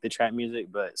do like the trap music,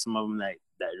 but some of them that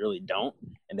really don't,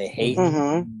 and they hate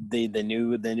the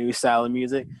new style of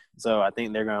music. So I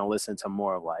think they're going to listen to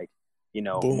more of like, you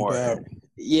know, Boom more bap.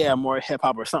 more hip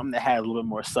hop or something that has a little bit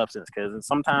more substance. Because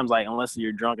sometimes, like, unless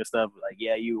you're drunk and stuff, like,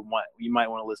 yeah, you might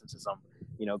want to listen to some,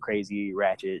 you know, crazy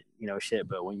ratchet, you know, shit.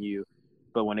 But when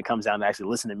it comes down to actually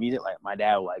listening to music, like my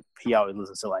dad, like, he always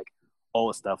listens to like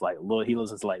old stuff, like he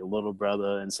listens to like Little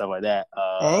Brother and stuff like that.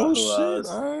 Shit!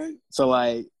 All right. So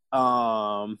like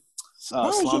Slum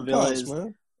Village.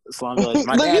 Man? Slum Village.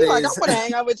 My dad is like, I'm gonna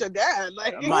hang out with your dad.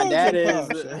 Like, my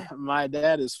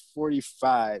dad is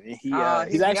 45, and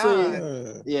he's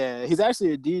actually he's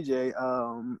actually a DJ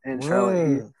in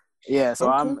Charlotte. So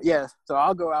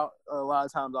I'll go out a lot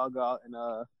of times. I'll go out and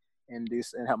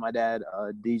help my dad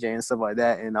DJ and stuff like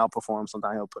that, and I'll perform.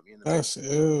 Sometimes he'll put me in the mix.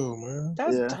 That's ill, man.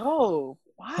 That's dope.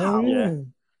 Wow.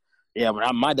 Yeah.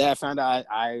 When my dad found out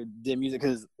I did music,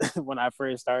 because when I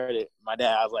first started, my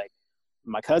dad, I was like,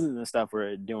 my cousins and stuff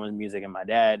were doing music, and my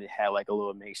dad had like a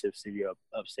little makeshift studio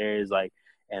upstairs, like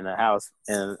in the house,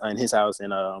 and in his house,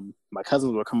 and my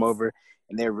cousins would come over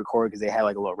and they would record, because they had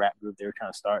like a little rap group they were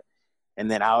trying to start. And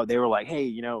then they were like, hey,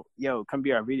 you know, yo, come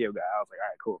be our video guy. I was like, all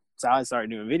right, cool. So I started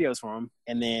doing videos for him.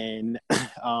 And then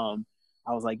I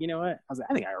was like, you know what? I was like,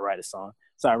 I think I can write a song.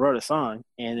 So I wrote a song.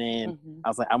 And then I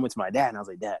was like, I went to my dad and I was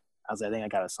like, Dad, I think I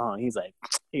got a song. He's like,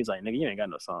 nigga, you ain't got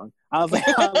no song. I was like,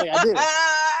 I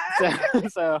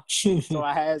did. So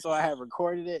I had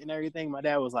recorded it and everything. My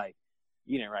dad was like,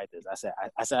 you didn't write this. I said,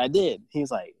 I did. He's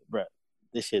like, bro,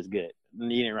 this shit's good. You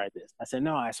didn't write this. I said,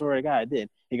 no, I swear to God, I did.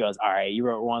 He goes, all right, you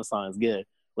wrote one song, it's good.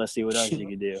 Let's see what else you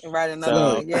can do. Write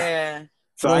another one, yeah.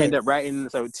 So I ended up writing,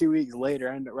 2 weeks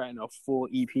later, I ended up writing a full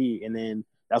EP, and then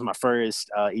that was my first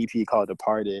EP called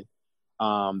Departed,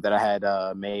 that I had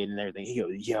made and everything. He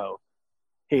goes, yo,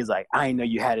 he's like, I didn't know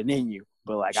you had it in you,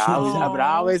 but like I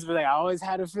always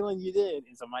had a feeling you did.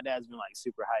 And so my dad's been like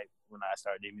super hyped when I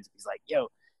started doing music. He's like, yo,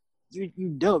 you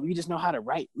dope. You just know how to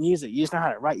write music. You just know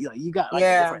how to write. You got like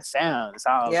a different sound. So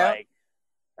I was like,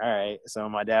 all right. So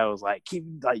my dad was like,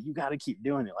 you got to keep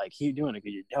doing it. Like, keep doing it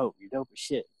because you're dope. You're dope as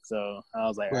shit. So I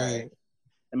was like, all right.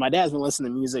 And my dad's been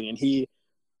listening to music, and he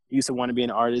used to want to be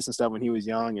an artist and stuff when he was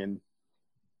young, and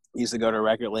he used to go to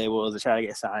record labels to try to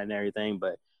get signed and everything.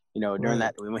 But, you know, during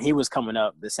that, when he was coming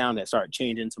up, the sound that started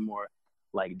changing to more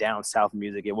like down south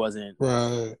music. It wasn't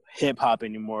hip hop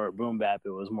anymore, boom bap. It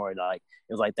was more like,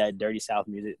 it was like that dirty south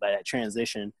music, like that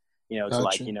transition, you know, to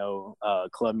like, you know,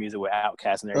 club music with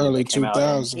Outkast and everything. Early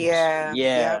 2000s.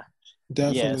 Yeah.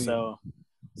 Definitely. Yeah,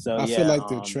 so I feel like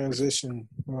the transition.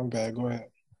 My bad. Go ahead.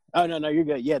 Oh no, you're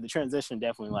good. Yeah, the transition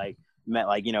definitely like meant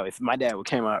like, you know, if my dad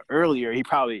came out earlier, he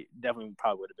probably would have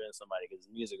been somebody, because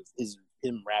music,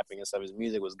 him rapping and stuff, his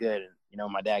music was good, and you know,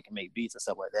 my dad can make beats and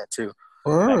stuff like that too.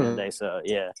 Back in the day, so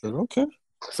yeah. Okay.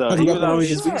 So he was always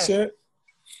his beats yet?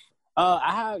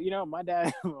 I have, you know, my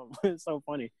dad. It's so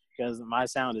funny because my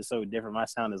sound is so different. My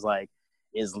sound is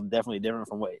definitely different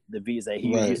from what the beats that he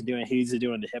used to doing. He used to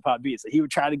doing the hip hop beats. So he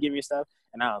would try to give me stuff,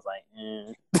 and I was like,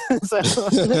 so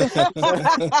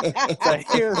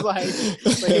he was like,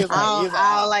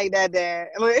 I don't like that, Dad.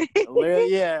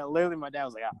 literally, my dad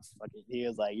was like, fuck it. He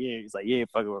was like, yeah,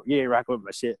 fuck it, yeah, rock with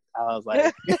my shit. I was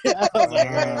like,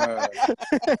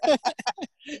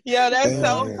 yo, that's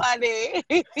so funny.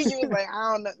 He was like,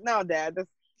 I don't know, no, Dad.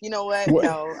 You know what?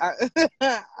 No,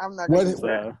 I'm not going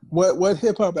to. What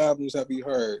hip hop albums have you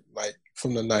heard, like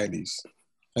from the 90s?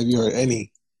 Have you heard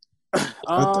any?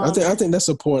 I think that's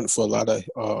important for a lot of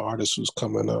artists who's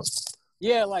coming up.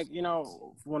 Yeah, like, you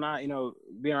know, when I, you know,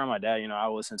 being around my dad, you know, I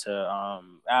listen to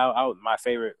my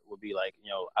favorite would be like,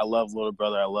 you know, I love Little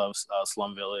Brother, I love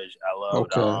Slum Village, I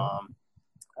loved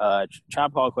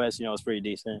Tribe Called Quest. You know, it's pretty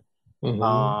decent.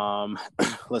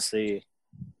 Let's see.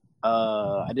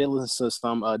 I did listen to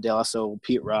some De La Soul,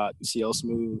 Pete Rock, CL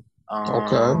Smooth.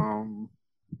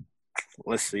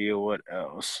 Let's see what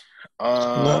else.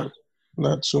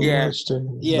 Not too much.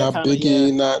 Not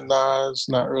Biggie, not Nas,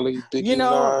 not early Biggie.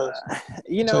 Nas,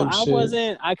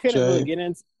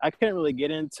 I couldn't really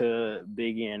get into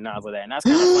Biggie and Nas like that, and that's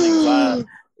kind of funny.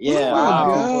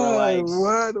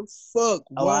 What the fuck?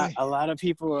 A lot of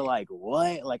people were like,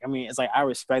 what? Like, I mean, it's like, I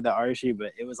respect the artistry,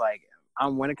 but it was like,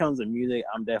 when it comes to music,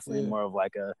 I'm definitely more of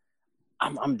like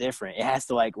I'm different. It has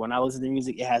to like when I listen to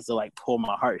music, it has to like pull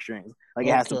my heartstrings. Like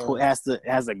it has to pull. It has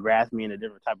to grasp me in a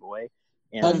different type of way.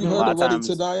 And have you heard of Ready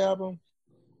to Die album?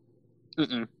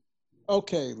 Mm-mm.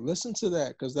 Okay, listen to that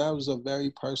because that was a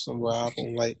very personal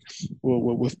album, like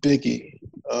with Biggie.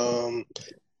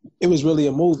 It was really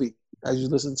a movie. As you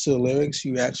listen to the lyrics,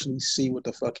 you actually see what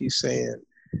the fuck he's saying.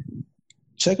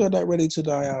 Check out that Ready to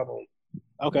Die album.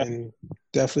 Okay. And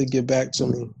definitely get back to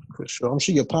me for sure. I'm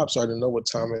sure your pops already know what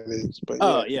time it is,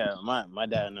 but yeah, my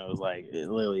dad knows like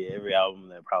literally every album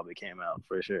that probably came out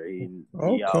for sure. He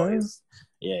always,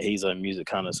 he's a music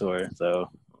connoisseur. So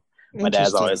my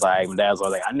dad's always like,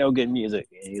 I know good music,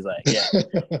 and he's like, yeah.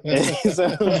 so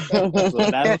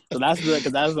that's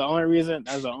the only reason.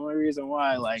 That's the only reason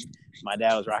why like my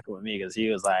dad was rocking with me because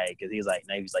he's like, no, he's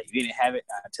like, you didn't have it.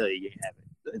 I tell you didn't have it.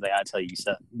 Like I tell you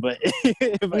suck, but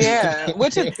yeah,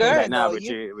 which is good. Like, nah, but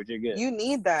you're good. You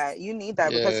need that.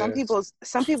 Because some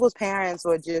people's parents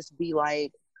would just be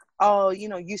like, oh,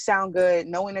 you sound good,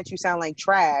 knowing that you sound like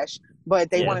trash, but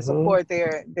they want to support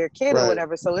their kid or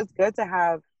whatever. So it's good to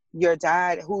have your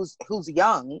dad who's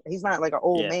young. He's not like an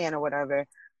old man or whatever.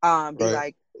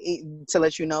 Like to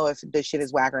let you know if this shit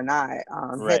is whack or not.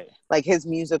 His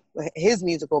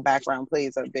musical background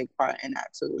plays a big part in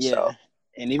that too. Yeah. So.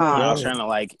 And even when I was trying to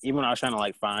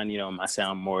find, my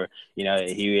sound more, I'll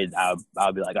be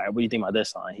like, all right, what do you think about this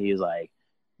song? He was like,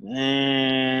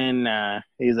 nah.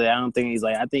 He's like, I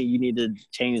think you need to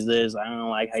change this. I don't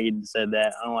like how you said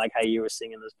that. I don't like how you were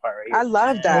singing this part right here. I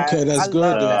love that. Okay, that's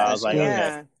good. So I was like,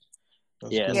 okay.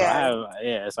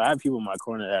 So I have people in my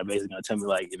corner that are basically gonna tell me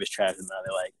like if it's trash or not.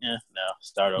 They're like, no,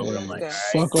 start over. I'm like, all right.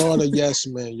 Fuck all the yes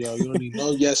men, yo. You don't need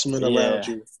no yes men around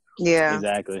you. Yeah,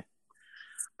 exactly.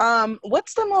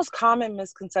 What's the most common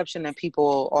misconception that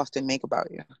people often make about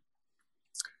you?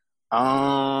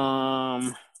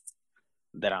 That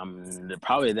I'm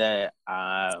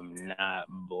not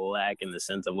black in the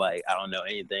sense of like I don't know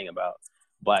anything about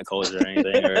black culture or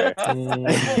anything. Or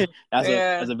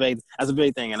that's a big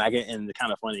thing, and it's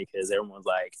kind of funny because everyone's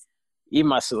like, even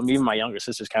my younger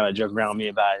sisters kind of joke around me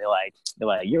about it. They're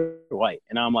like you're white,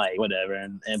 and I'm like whatever,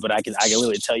 but I can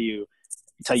really tell you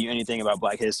anything about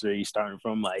Black history, starting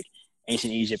from like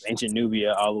ancient Egypt, ancient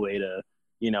Nubia, all the way to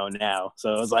now.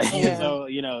 So it's like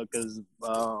because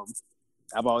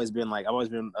I've always been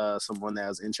someone that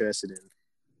was interested in.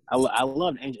 I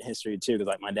loved ancient history too because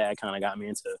like my dad kind of got me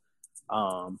into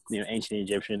ancient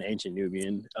Egyptian, ancient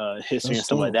Nubian history and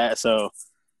stuff like that. So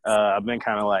I've been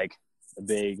kind of like a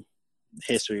big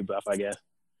history buff, I guess.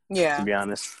 Yeah. To be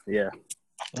honest, yeah.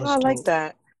 I like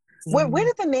that. Where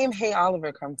did the name Hey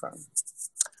Oliver come from?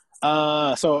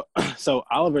 So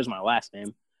Oliver's my last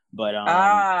name, but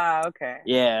okay.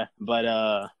 Yeah,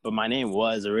 but my name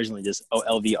was originally just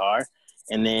OLVR,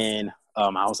 and then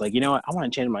I was like, you know what, I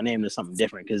want to change my name to something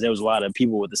different because there was a lot of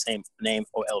people with the same name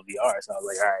OLVR. So I was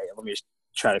like, all right, let me just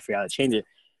try to figure out how to change it.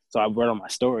 So I wrote on my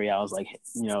story. I was like,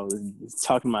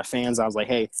 talking to my fans. I was like,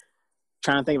 hey,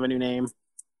 trying to think of a new name.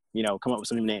 Come up with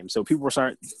some new names. So people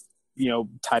start,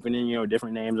 typing in,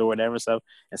 different names or whatever stuff,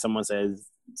 and someone says,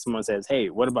 hey,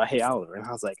 what about Hey Oliver? And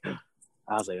I was like, oh.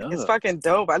 It's fucking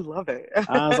dope. I love it.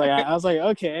 I was like,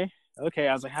 okay.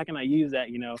 I was like, how can I use that?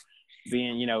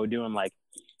 Being, doing like,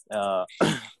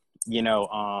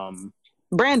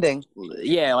 branding.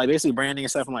 Yeah, like basically branding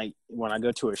and stuff. And like when I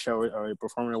go to a show or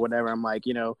performing or whatever, I'm like,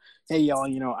 hey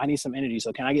y'all, I need some energy.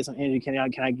 So can I get some energy? Can y'all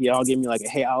give me like a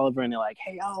Hey Oliver? And they're like,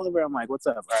 Hey Oliver. I'm like, what's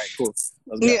up? All right, cool.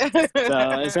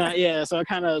 Let's go. Yeah. So I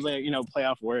kind of like play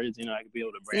off words. I could be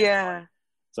able to brand. Yeah.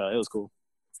 So it was cool.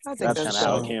 I think that's kind of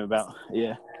how it came about.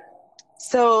 Yeah.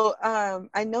 So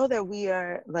I know that we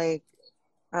are like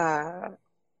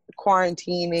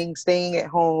quarantining, staying at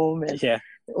home, and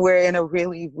we're in a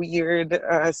really weird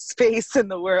space in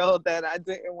the world that I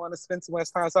didn't want to spend too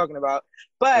much time talking about.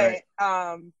 But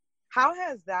how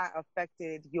has that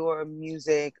affected your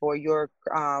music or your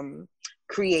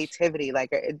creativity?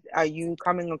 Like, are you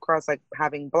coming across like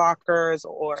having blockers,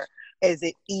 or is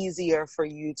it easier for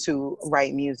you to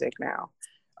write music now?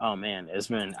 Oh man,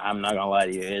 I'm not gonna lie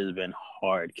to you, it has been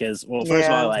hard. Cause first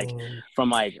of all, like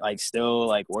from like still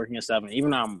like working and stuff, and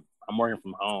even though I'm working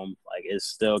from home, like it's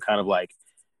still kind of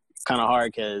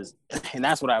hard and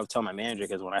that's what I would tell my manager.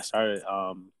 Cause when I started,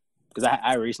 cause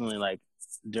I recently like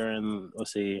during,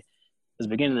 the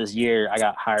beginning of this year, I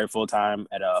got hired full time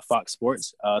at Fox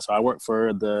Sports. So I work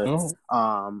for the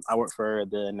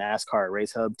NASCAR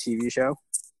Race Hub TV show.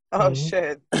 Oh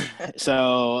shit.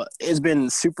 So it's been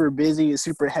super busy,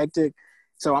 super hectic.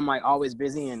 So I'm like always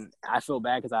busy, and I feel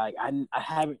bad because I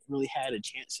haven't really had a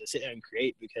chance to sit there and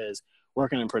create because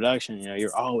working in production, you know,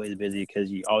 you're always busy because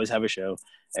you always have a show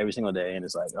every single day, and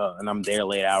it's like, and I'm there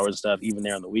late hours and stuff, even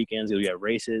there on the weekends because we have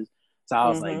races. So I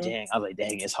was like, dang,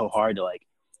 it's so hard to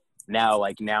now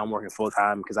I'm working full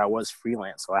time because I was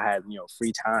freelance, so I had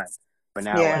free time. But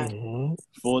now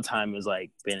full time has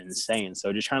been insane.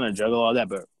 So just trying to juggle all that.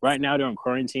 But right now during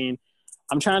quarantine,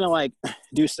 I'm trying to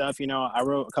do stuff. I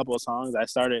wrote a couple of songs. I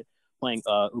started playing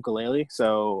ukulele,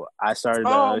 so I started.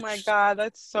 Oh my god,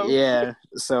 that's so yeah.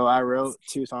 So I wrote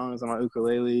 2 songs on my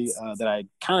ukulele that I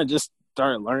kind of just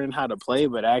started learning how to play,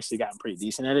 but I actually gotten pretty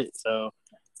decent at it. So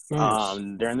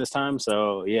during this time,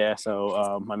 so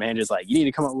my manager's like, you need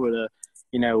to come up with a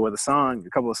song, a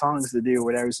couple of songs to do,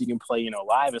 whatever, so you can play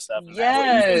live and stuff. And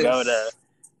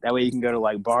that way you can go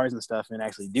to bars and stuff and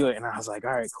actually do it. And I was like,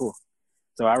 all right, cool.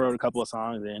 So I wrote a couple of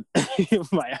songs, and I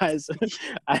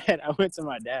went to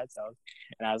my dad's house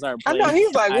and I started playing. I know,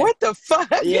 he's like, what the fuck?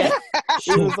 Yeah.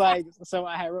 He was like, so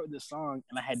I had wrote this song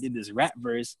and I had did this rap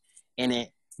verse in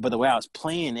it, but the way I was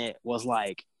playing it was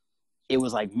it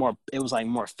was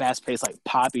more fast paced,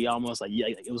 poppy, almost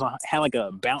it was had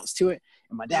a bounce to it.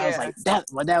 And my dad was like, that.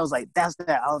 My dad was like, that's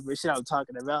that Oliver shit I'm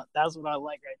talking about. That's what I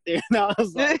like right there. And I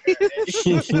was like,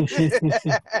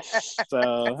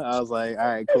 so I was like, all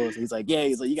right, cool. So he's like,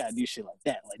 you gotta do shit like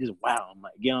that, just wow. I'm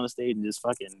like, get on the stage and just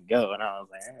fucking go. And I was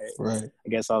like, all right, I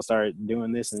guess I'll start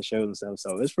doing this and shows and stuff.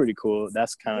 So it's pretty cool.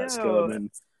 That's kind of skill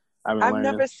I've learning.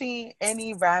 Never seen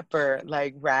any rapper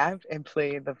rap and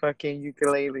play the fucking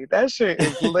ukulele. That shit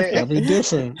is lit. That'd be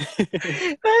different.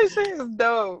 That shit is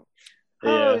dope.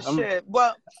 Yeah, shit.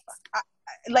 Well,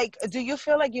 do you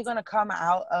feel like you're gonna come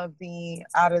out of these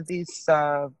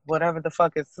whatever the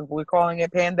fuck we're calling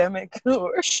it, pandemic?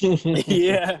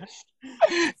 Yeah.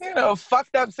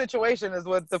 Fucked up situation is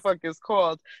what the fuck is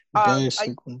called.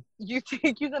 Basically. You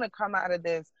think you're gonna come out of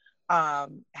this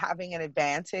having an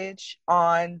advantage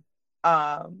on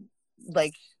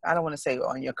I don't want to say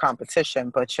on your competition,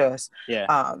 but just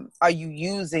are you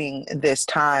using this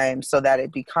time so that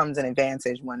it becomes an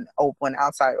advantage when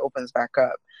outside opens back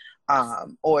up,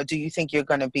 or do you think you're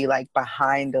going to be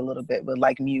behind a little bit with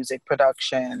music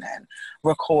production and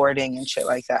recording and shit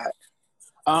like that?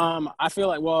 I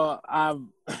feel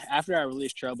after I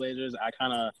released Trailblazers, I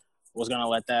kind of was gonna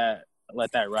let that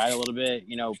ride a little bit,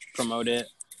 promote it.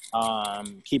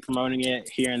 Keep promoting it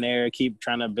here and there, keep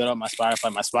trying to build up my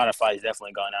Spotify. My Spotify is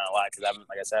definitely going down a lot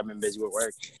because I've been busy with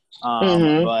work.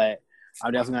 But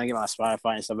I'm definitely going to get my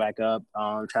Spotify and stuff back up.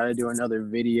 Try to do another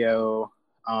video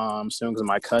soon because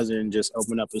my cousin just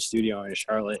opened up a studio in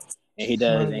Charlotte, and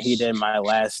he did my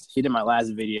last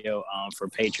video for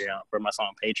Patreon, for my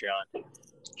song Patreon.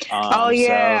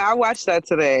 I watched that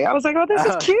today. I was like, oh, this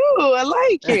is cute. I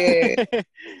like it.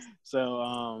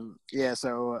 So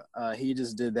he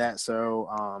just did that. So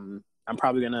I'm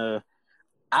probably gonna.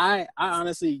 I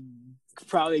honestly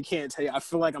probably can't tell you. I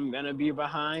feel like I'm gonna be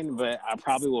behind, but I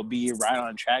probably will be right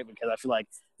on track because I feel like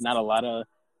not a lot of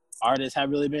artists have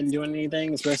really been doing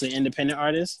anything, especially independent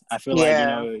artists. I feel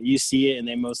like you see it, and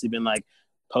they mostly been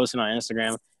posting on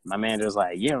Instagram. My manager's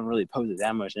like, you don't really post it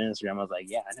that much on Instagram. I was like,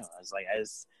 yeah, I know. I was like,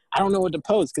 I don't know what to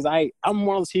post because I'm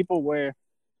one of those people where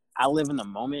I live in the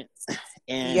moment.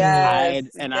 And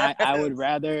I would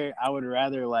rather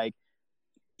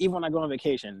even when I go on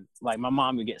vacation, my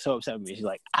mom would get so upset with me. She's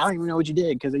like, I don't even know what you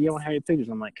did because you don't have your pictures.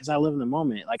 I'm like, because I live in the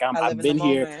moment. I've been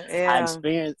here. Yeah.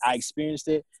 I experienced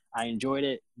it. I enjoyed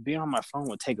it. Being on my phone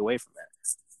would take away from that.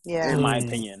 Yeah. In my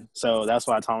opinion. So that's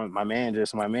why I told my manager.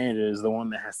 So my manager is the one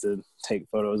that has to take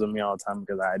photos of me all the time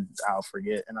because I'll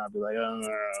forget and I'll be like, oh,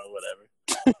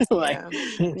 whatever.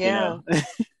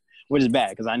 Which is bad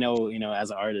because I know,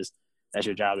 as an artist, that's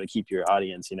your job to keep your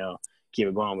audience, keep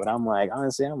it going. But I'm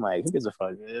honestly, who gives a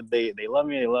fuck? They love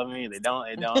me, they love me. They don't.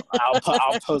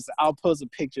 I'll post a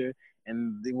picture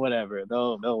and whatever.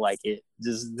 They'll like it.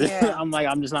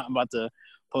 I'm just not about to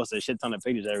post a shit ton of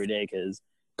pictures every day because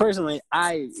personally,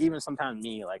 sometimes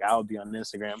I'll be on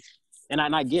Instagram and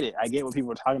I get it. I get what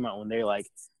people are talking about when they're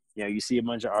you see a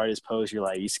bunch of artists post,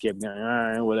 you're you skip, all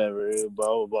right, whatever, blah,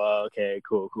 blah, blah. Okay,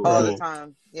 cool. All the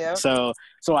time. Yeah. So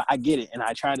I get it. And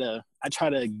I try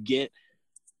to get,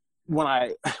 when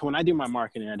I do my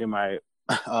marketing, I do my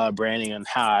branding and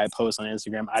how I post on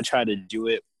Instagram, I try to do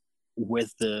it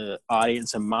with the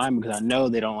audience in mind because I know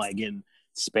they don't getting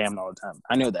spammed all the time.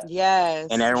 I know that. Yes.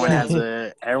 And everyone has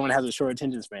a short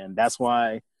attention span. That's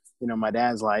why, my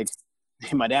dad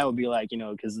would be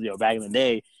because, back in the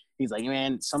day, He's like,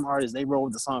 man, some artists, they roll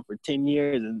with the song for 10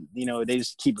 years and, you know, they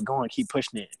just keep it going, keep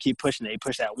pushing it. They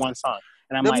push that one song.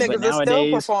 And I'm Them like, niggas but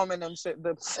nowadays, are still performing them shit.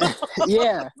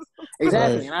 yeah,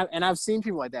 exactly. Right. And I've seen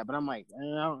people like that, but I'm like, I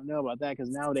don't know about that because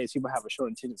nowadays people have a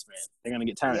short attention span. They're gonna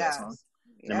get tired of that song,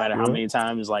 no matter how many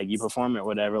times like you perform it, or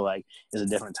whatever. Like, it's a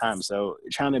different time. So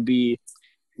trying to be,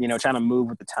 you know, trying to move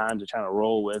with the times, or trying to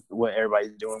roll with what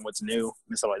everybody's doing, what's new,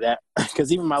 and stuff like that.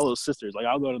 Because even my little sisters, like,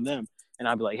 I'll go to them and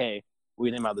I'll be like, hey, what do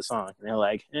you think about the song? And they're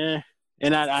like, eh.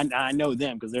 And I know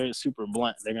them because they're super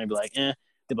blunt. They're gonna be like, eh.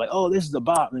 They're like, oh, this is the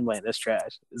bop. And I'm like, that's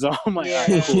trash. So I'm like, all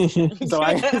right,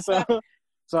 cool.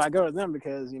 So I go to them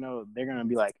because, you know, they're gonna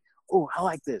be like, oh, I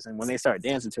like this. And when they start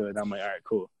dancing to it, I'm like, all right,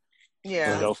 cool.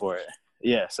 Let's go for it.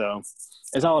 Yeah. So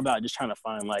it's all about just trying to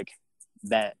find like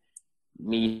that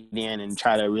median and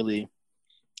try to really.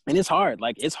 And it's hard.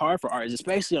 Like, it's hard for artists,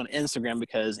 especially on Instagram,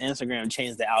 because Instagram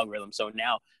changed the algorithm. So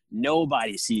now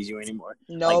nobody sees you anymore.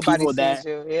 Nobody sees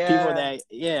you.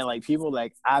 Yeah. Like people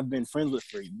like I've been friends with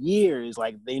for years.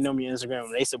 Like, they know me on Instagram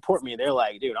and they support me. They're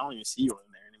like, dude, I don't even see you on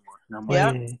there anymore. And I'm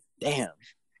like, damn.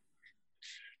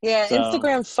 Yeah, so,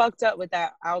 Instagram fucked up with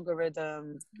that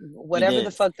algorithm. Whatever the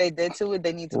fuck they did to it,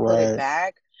 they need to put it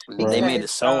back. Because, they made it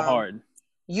so hard.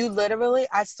 You literally,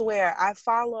 I swear, I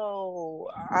follow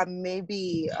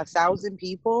maybe 1,000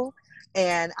 people,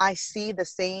 and I see the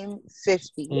same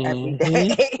 50 every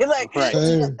day.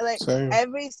 Same.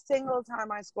 Every single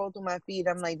time I scroll through my feed,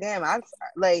 I'm like, damn,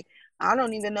 I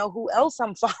don't even know who else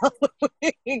I'm following.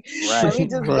 Let me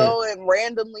just go and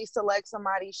randomly select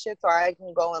somebody's shit so I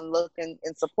can go and look and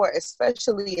support,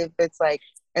 especially if it's like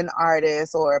an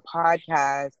artist or a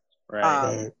podcast.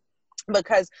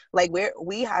 Because like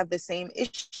we have the same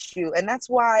issue, and that's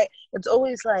why it's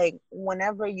always like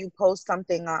whenever you post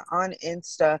something on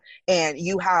Insta and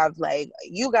you have like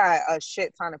you got a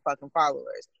shit ton of fucking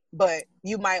followers, but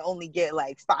you might only get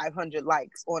like 500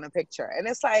 likes on a picture, and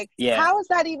it's like, how is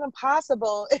that even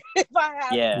possible if I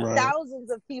have thousands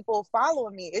of people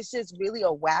following me? It's just really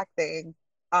a whack thing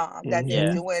that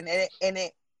they're doing, and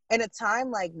it in a time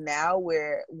like now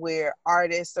where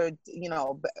artists are, you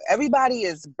know, everybody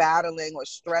is battling or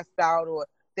stressed out or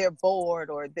they're bored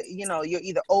or, you know, you're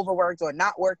either overworked or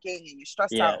not working and you're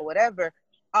stressed out or whatever.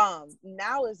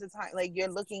 Now is the time, like, you're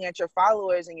looking at your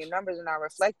followers and your numbers are not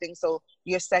reflecting. So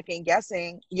you're second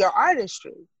guessing your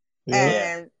artistry.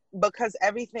 And because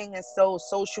everything is so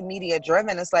social media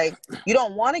driven, it's like you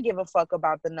don't want to give a fuck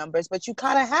about the numbers, but you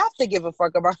kind of have to give a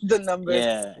fuck about the numbers.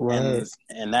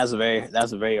 And that's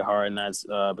very hard, and that's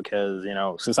because, you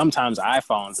know, so sometimes I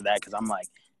fall into that because I'm like,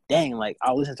 dang, like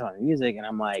I'll listen to my music and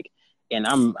I'm like, and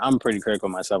I'm pretty critical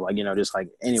of myself, like, you know, just like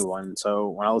anyone. So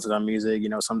when I listen to music, you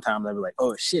know, sometimes I'll be like,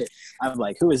 oh shit, I'm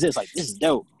like, who is this? Like, this is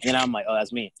dope. And then I'm like, oh,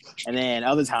 that's me. And then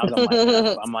other times I'm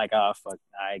like, oh fuck,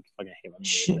 I fucking hate my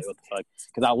music. Like, what the fuck?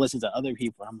 Because I'll listen to other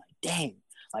people and I'm like, dang,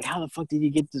 like how the fuck did you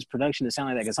get this production to sound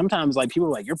like that? Because sometimes like people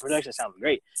are like, your production sounds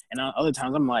great, and other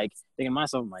times I'm like thinking to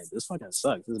myself, I'm like, this fucking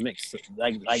sucks. This mix,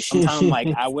 like sometimes like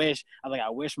I wish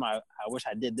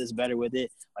I did this better with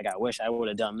it. Like I wish I would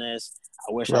have done this.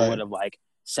 I wish I would have like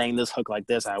sang this hook like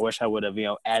this. I wish I would have, you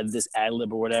know, added this ad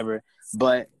lib or whatever.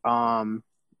 But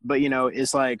you know,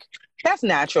 it's like that's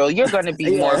natural. You're going to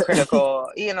be more critical.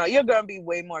 You know, you're going to be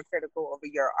way more critical over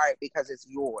your art because it's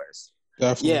yours.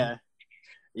 Definitely.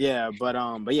 Yeah, but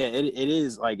yeah, it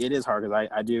is like, it is hard because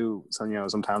I do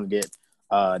sometimes get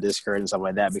discouraged and stuff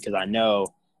like that because I know,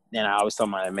 and I always tell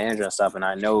my manager and stuff, and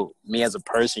I know me as a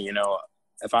person, you know,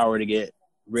 if I were to get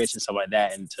rich and stuff like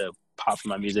that and to pop for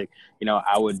my music, you know,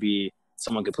 I would be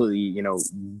someone completely, you know,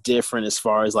 different as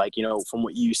far as like, you know, from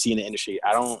what you see in the industry.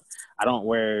 I don't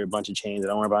wear a bunch of chains. I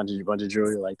don't wear a bunch of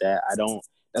jewelry like that.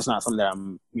 That's not something that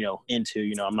I'm, you know, into.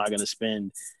 You know, I'm not going to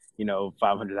spend, you know,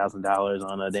 $500,000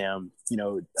 on a damn, you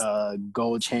know,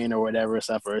 gold chain or whatever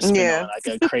stuff, or spend on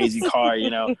like a crazy car. You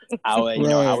know, I would, you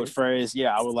know, I would first,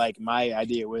 I would like, my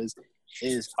idea is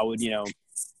I would, you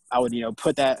know,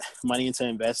 put that money into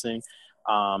investing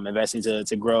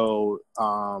to grow,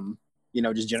 you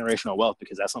know, just generational wealth,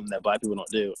 because that's something that Black people don't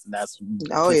do. And that's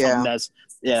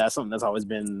something that's always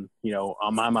been, you know,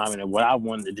 on my mind and what I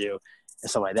wanted to do and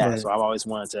stuff like that. Right. So I've always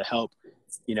wanted to help,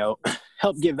 you know,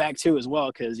 help give back too as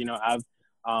well. Cause, you know, I've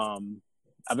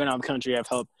been out of the country. I've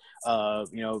helped,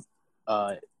 you know,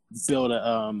 build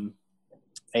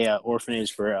a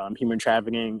orphanage for human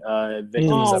trafficking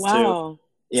victims and stuff too.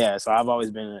 Yeah. So I've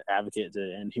always been an advocate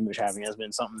and human trafficking has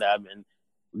been something that I've been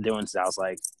doing since I was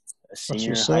like a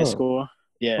senior in high school.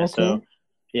 Yeah. Okay.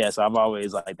 So I've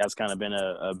always like, that's kind of been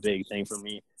a big thing for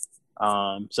me.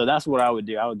 So that's what I would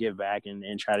do. I would give back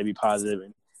and try to be positive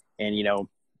and, you know,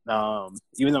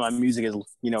 even though my music is,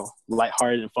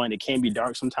 lighthearted and fun, it can be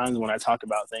dark sometimes when I talk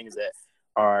about things that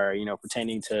are,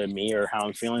 pertaining to me or how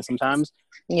I'm feeling sometimes.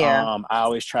 Yeah. I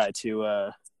always try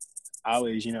to,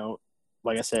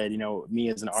 like I said, me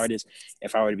as an artist,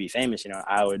 if I were to be famous,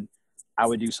 I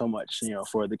would do so much,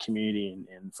 for the community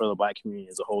and for the Black community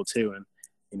as a whole too. And,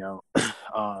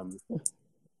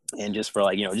 and just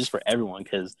for just for everyone,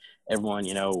 because everyone,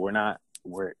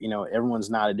 everyone's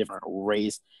not a different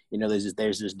race.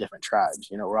 There's just different tribes.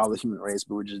 We're all the human race,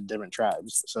 but we're just different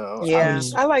tribes. So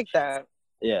I like that.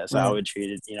 Yeah, so I would treat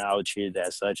it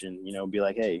as such, and be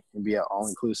like, hey, and be all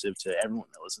inclusive to everyone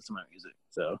that listens to my music.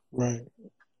 So right,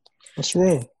 that's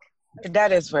real.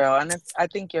 That is real, and I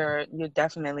think you're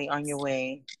definitely on your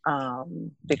way,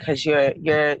 because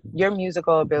your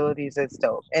musical abilities is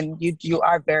dope, and you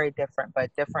are very different,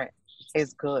 but different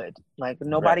is good. Like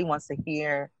nobody wants to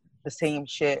hear the same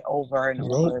shit over and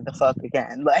over the fuck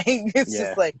again. Like it's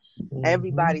just like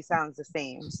everybody sounds the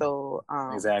same. So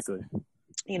exactly.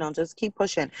 Just keep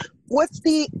pushing. What's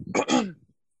the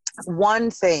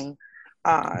one thing,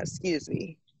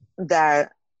 that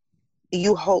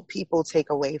you hope people take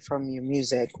away from your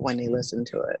music when they listen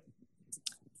to it?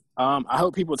 I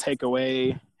hope people take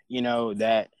away,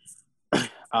 that,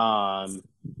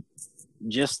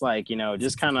 just like,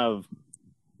 just kind of,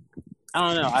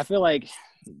 I don't know. I feel like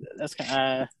that's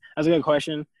a good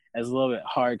question. It's a little bit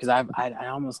hard because I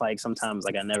almost like sometimes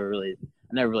like I never really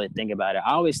think about it.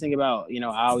 I always think about,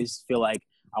 I always feel like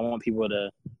I want people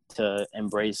to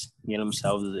embrace,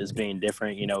 themselves as being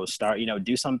different, start,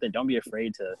 do something. Don't be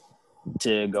afraid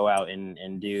to go out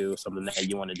and do something that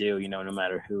you want to do, no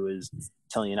matter who is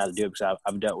telling you not to do it, because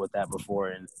I've dealt with that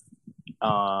before.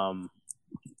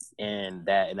 And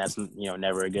that's,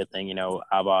 never a good thing.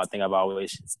 I think I've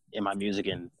always in my music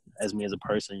and as me as a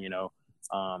person, being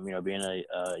a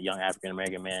young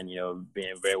African-American man,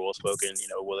 being very well-spoken,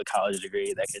 with a college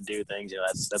degree that could do things,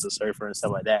 that's a surfer and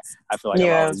stuff like that. I feel like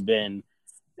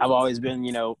I've always been,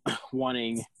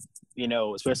 wanting,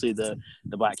 especially the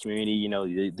Black community,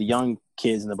 the young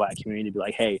kids in the Black community to be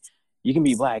like, hey, you can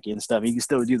be Black and stuff. You can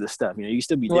still do this stuff. You can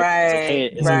still be different.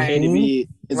 Right, it's okay to be.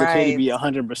 It's okay to be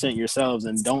 100% yourselves,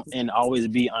 and always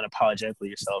be unapologetically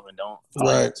yourself, and don't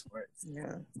apologize for it.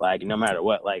 Yeah. Like no matter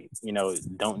what,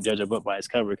 don't judge a book by its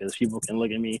cover, because people can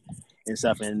look at me and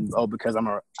stuff, and because I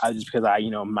might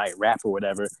rap or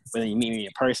whatever. But then you meet me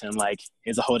in person, like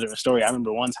it's a whole different story. I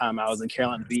remember one time I was in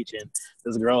Carolina Beach, and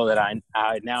this girl that I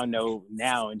now know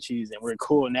and we're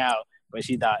cool now. But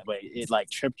she thought, but it like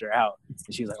tripped her out,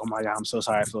 and she was like, "Oh my God, I'm so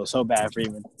sorry. I feel so bad for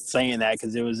even saying that,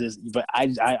 because it was this." But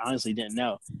I honestly didn't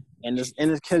know, and it's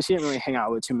because she didn't really hang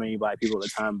out with too many Black people at the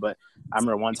time. But I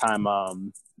remember one time, I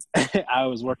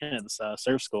was working at this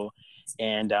surf school,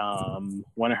 and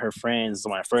one of her friends,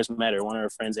 when I first met her, one of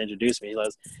her friends introduced me. He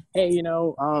goes, "Hey,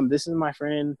 this is my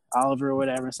friend Oliver or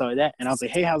whatever," and stuff like that. And I was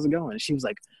like, "Hey, how's it going?" And she was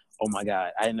like, "Oh my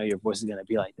God, I didn't know your voice was gonna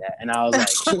be like that." And I was like,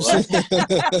 "What?"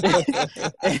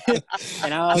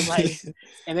 And I was like,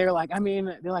 and they're like,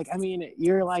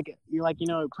 you're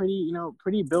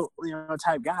pretty built,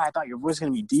 type guy. I thought your voice was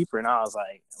gonna be deeper. And I was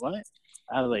like, what?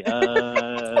 I was like, I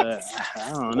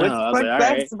don't know. I was like, all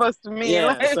that's right. supposed to mean?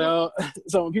 Yeah.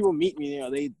 So when people meet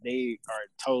me, they are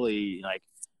totally like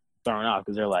thrown off,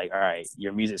 because they're like, all right,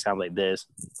 your music sounds like this.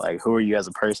 Like, who are you as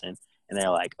a person? And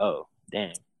they're like, oh,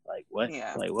 dang. Like what?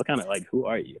 Yeah. Like what kind of who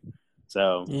are you?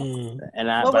 So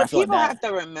what people have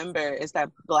to remember is that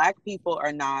Black people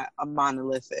are not a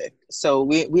monolithic. So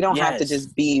we don't have to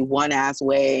just be one ass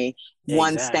way,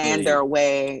 one standard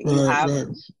way. You have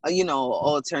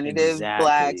alternative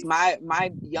Blacks.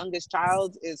 My youngest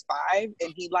child is 5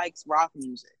 and he likes rock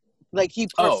music. Like he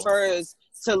prefers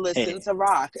to listen to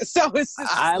rock. So it's just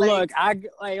I grew up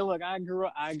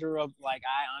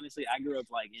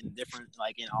in different,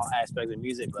 in all aspects of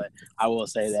music, but I will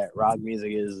say that rock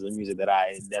music is the music that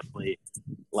I definitely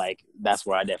that's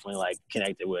where I definitely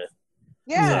connected with.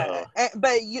 Yeah. So.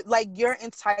 But you're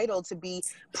entitled to be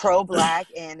pro-Black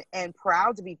and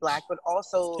proud to be Black, but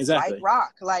also like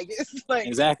rock. It's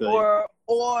or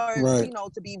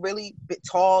to be really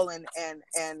tall and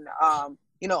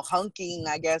hunking,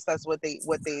 I guess that's what they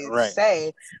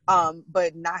say,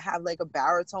 but not have a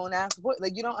baritone ass voice.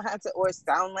 You don't have to, or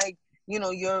sound like you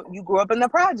grew up in the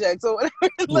projects or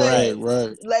whatever.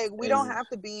 right. We don't have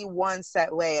to be one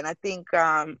set way. And I think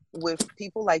with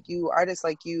people like you, artists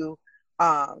like you,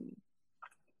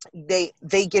 they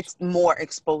get more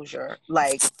exposure.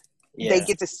 They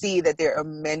get to see that there are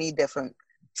many different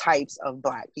types of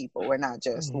Black people. We're not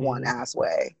just one ass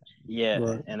way. Yeah,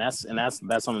 right. and that's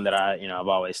something that I've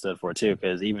always stood for too,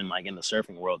 because even in the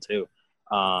surfing world too,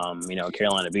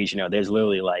 Carolina Beach, there's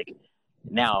literally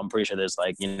now I'm pretty sure there's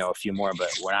like, you know, a few more. But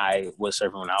when I was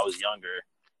surfing when I was younger,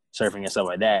 surfing and stuff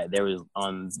like that, there was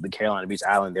on the Carolina Beach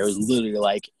Island, there was literally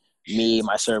like me,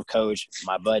 my surf coach,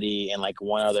 my buddy, and like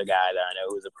one other guy that I know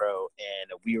who's a pro,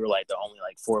 and we were like the only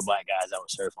like 4 black guys that would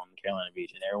surf on the Carolina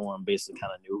Beach, and everyone basically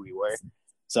kind of knew who we were.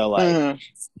 So like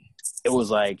it was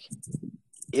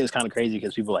kind of crazy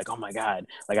because people were like, oh my god,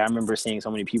 like I remember seeing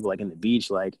so many people like in the beach,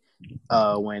 like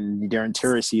when during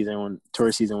tourist season when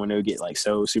they would get like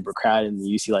so super crowded, and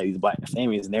you see like these black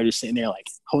families, and they're just sitting there like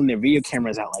holding their video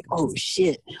cameras out, like, oh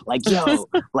shit, like yo,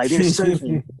 like they're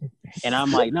surfing. And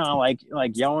I'm like, no, like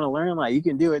y'all want to learn, like you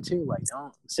can do it too, like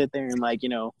don't sit there and like you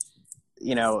know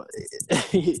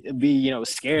be, you know,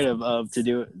 scared of to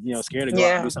do it, you know, scared to go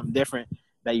out and do something different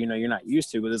that, you know, you're not used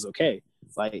to, but it's okay.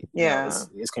 Like, you know,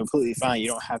 it's completely fine. You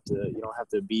don't have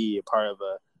to be a part of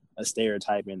a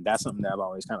stereotype. And that's something that I've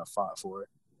always kind of fought for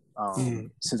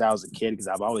since I was a kid, because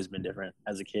I've always been different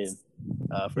as a kid,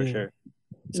 for sure.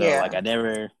 So like I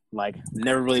never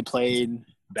really played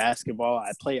basketball.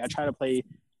 I tried to play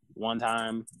one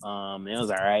time, and it was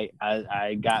all right.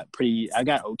 I got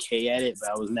okay at it,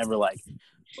 but I was never like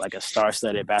a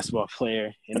star-studded basketball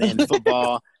player. And then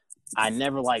football, I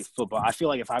never liked football. I feel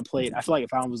like if I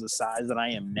was the size that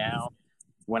I am now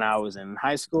when I was in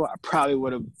high school, I probably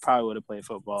would have played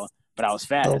football. But I was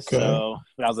fast, but I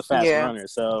was a fast runner.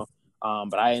 So,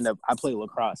 but I played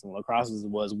lacrosse, and lacrosse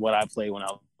was what I played when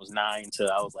I was 9 till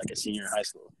I was like a senior in high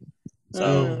school.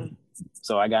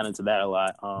 So I got into that a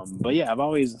lot. But yeah, I've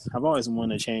always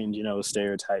wanted to change, you know,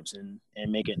 stereotypes and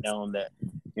make it known that,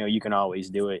 you know, you can always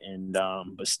do it, and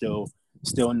but still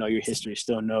know your history,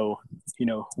 still know, you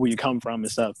know, where you come from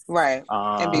and stuff. Right.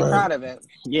 And be proud of it.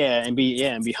 Yeah, and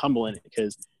be humble in it,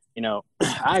 because, you know,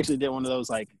 I actually did one of those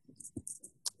like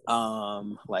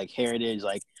heritage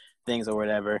like things or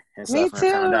whatever and stuff. Me too.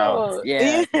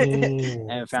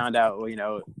 And found out, you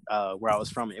know, where I was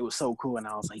from. It was so cool, and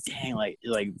I was like, dang, like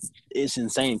it's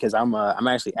insane, because I'm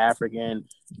actually African,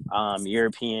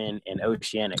 European, and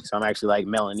Oceanic. So I'm actually like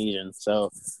Melanesian.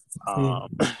 So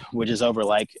which is over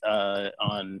like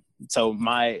so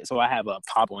I have a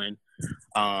Papuan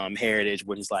heritage,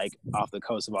 which is like off the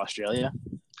coast of Australia.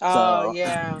 Oh,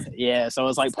 so, yeah. So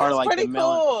it's like part That's of like the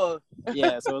cool.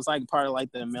 Yeah, so it's like part of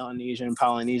like the Melanesian,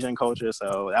 Polynesian culture.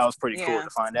 So that was pretty cool to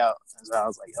find out. And so I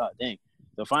was like, oh dang.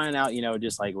 So finding out, you know,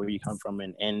 just like where you come from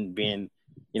and being,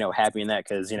 you know, happy in that,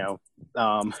 because, you know,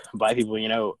 black people, you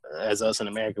know, as us in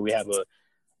America, we have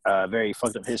a very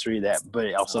fucked up history but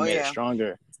it also made it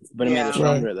stronger. But it made it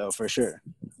stronger though, for sure.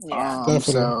 Yeah,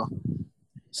 definitely.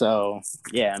 So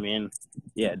yeah, I mean,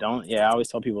 I always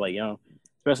tell people, like, you know,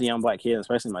 especially young black kids,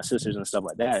 especially my sisters and stuff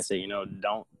like that, I say, you know,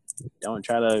 don't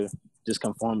try to just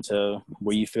conform to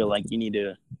where you feel like you need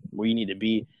to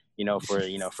be, you know, for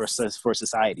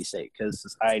society's sake, because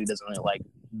society doesn't really like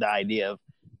the idea of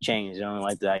change. They don't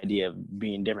like the idea of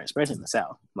being different, especially in the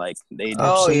South. Like they.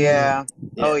 Oh yeah.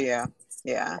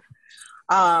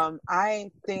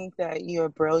 I think that you're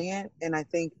brilliant, and I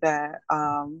think that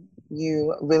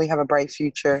you really have a bright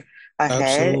future ahead.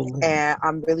 Absolutely. And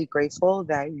I'm really grateful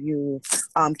that you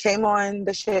came on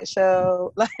the shit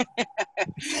show.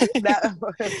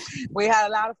 We had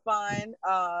a lot of fun.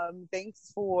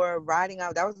 Thanks for riding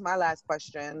out. That was my last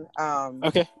question.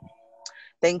 Okay.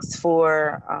 Thanks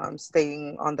for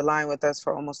staying on the line with us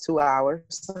for almost 2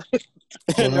 hours.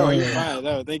 No, you're fine.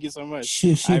 No, thank you so much.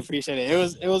 I appreciate it.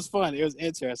 It was fun. It was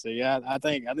interesting. Yeah, I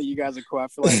think you guys are cool. I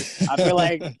feel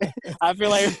like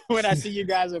when I see you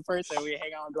guys in person, we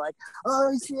hang out and be like,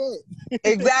 oh shit.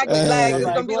 Exactly. Like it's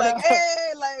gonna be like,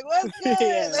 hey, like what's good?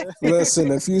 Yeah.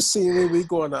 Listen, if you see me, we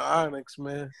going to Onyx,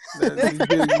 man. We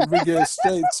get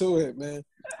straight to it, man.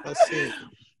 That's it.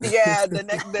 Yeah,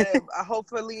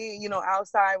 hopefully, you know,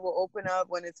 outside will open up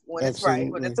when it's right,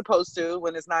 when it's supposed to,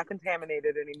 when it's not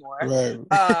contaminated anymore. Right.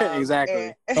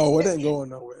 Exactly. It ain't going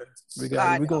nowhere.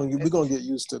 We're gonna get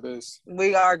used to this.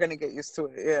 We are gonna get used to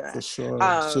it, yeah. For sure.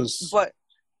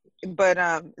 But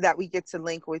that we get to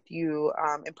link with you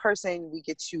in person, we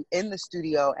get you in the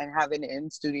studio and have an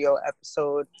in-studio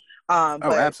episode. But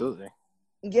absolutely.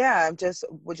 Yeah,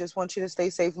 we just want you to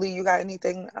stay safely. You got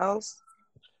anything else?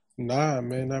 Nah,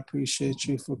 man, I appreciate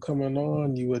you for coming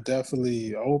on. You were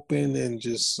definitely open and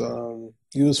just you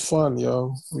was fun,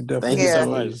 yo. We definitely Thank you so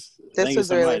much. This was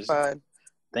really fun.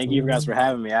 Thank you guys for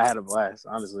having me. I had a blast,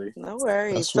 honestly. No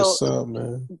worries. That's what's up,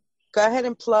 man. Go ahead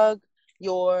and plug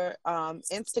your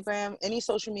Instagram, any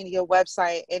social media,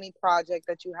 website, any project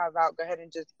that you have out. Go ahead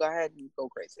and go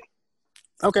crazy.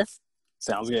 Okay.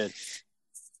 Sounds good.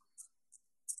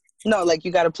 No, like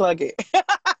you got to plug it.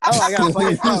 I got to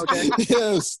plug it. Oh, okay.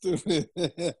 Yeah, stupid.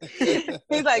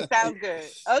 He's like, sounds good.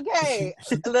 Okay,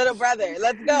 little brother,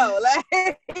 let's go.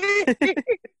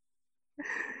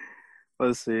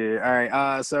 Let's see. All right.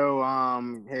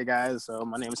 Hey guys. So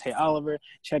my name is Hey Oliver.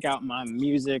 Check out my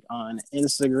music on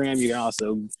Instagram. You can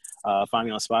also find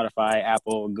me on Spotify,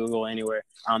 Apple, Google, anywhere.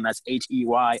 That's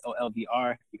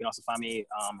HEYOLVR. You can also find me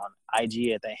on IG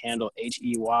at the handle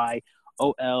HEYOLVR.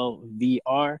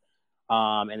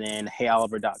 And then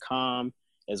HeyOliver.com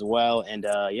as well. And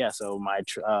so my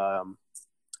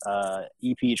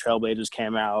EP Trailblazers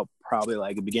came out probably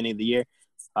like the beginning of the year.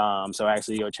 So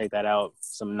actually go check that out.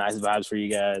 Some nice vibes for you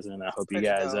guys, and I hope you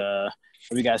guys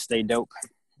stay dope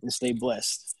and stay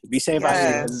blessed. Be safe out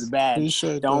here because it's bad.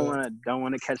 Don't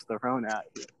want to catch the Rona out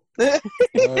here.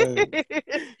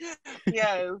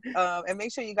 Yes. And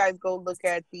make sure you guys go look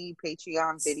at the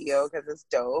Patreon video because it's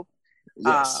dope.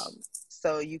 Yes.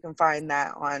 So you can find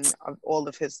that on all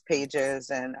of his pages,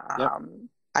 and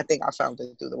I think I found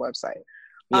it through the website.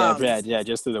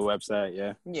 Just through the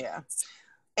website. Yeah.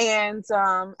 And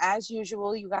as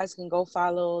usual, you guys can go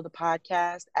follow the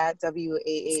podcast at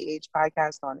WAAH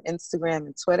Podcast on Instagram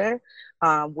and Twitter.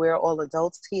 We're all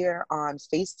adults here on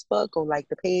Facebook. Go like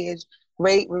the page,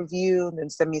 rate, review, then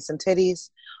send me some titties.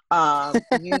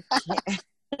 You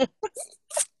can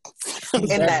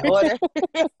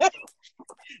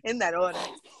in that order.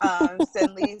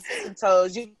 Send Lee some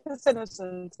toes. You can send him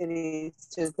some titties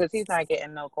too, because he's not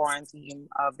getting no quarantine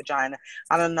vagina.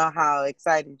 I don't know how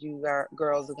excited you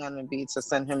girls are gonna be to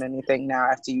send him anything now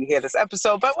after you hear this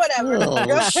episode, but whatever.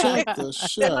 Shut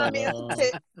up.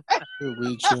 You're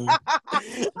reaching.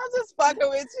 I'm just fucking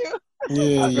with you.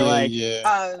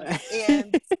 Yeah.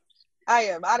 And I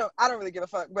am. I don't really give a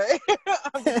fuck, but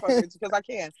I'm just fucking with you because I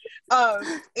can.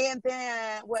 And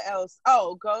then what else?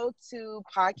 Oh, go to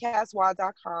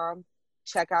podcastwad.com,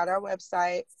 check out our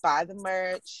website, buy the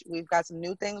merch. We've got some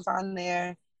new things on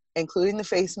there, including the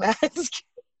face mask.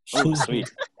 Oh, sweet.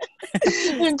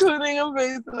 Including a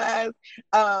face mask.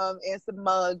 And some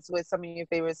mugs with some of your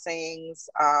favorite sayings.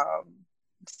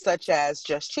 Such as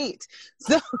just cheat.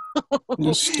 So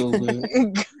you're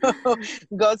stupid.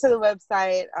 Go to the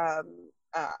website.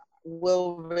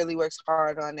 Will really works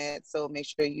hard on it, so make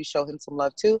sure you show him some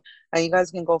love too. And you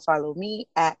guys can go follow me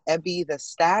at Ebby the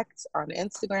Stacked on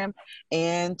Instagram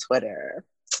and Twitter.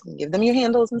 Give them your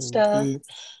handles and stuff.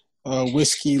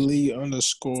 Whiskey Lee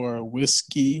 _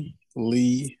 Whiskey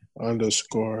Lee _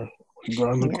 go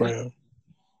on the gram.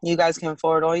 You guys can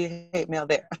forward all your hate mail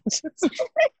there.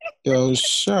 Yo,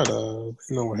 shut up.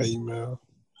 No hate mail.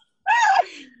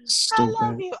 Stupid. I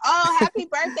love you. Oh, happy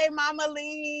birthday, Mama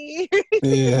Lee.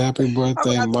 Yeah, happy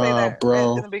birthday, Mom,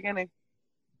 bro. In the beginning.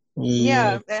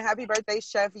 Yeah, and happy birthday,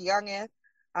 Chef Youngin.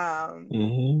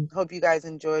 Hope you guys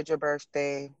enjoyed your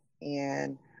birthday.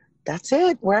 And that's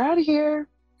it. We're out of here.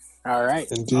 All right.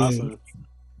 Indeed. Awesome.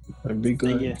 That'd be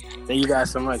good. Thank you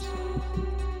guys so much.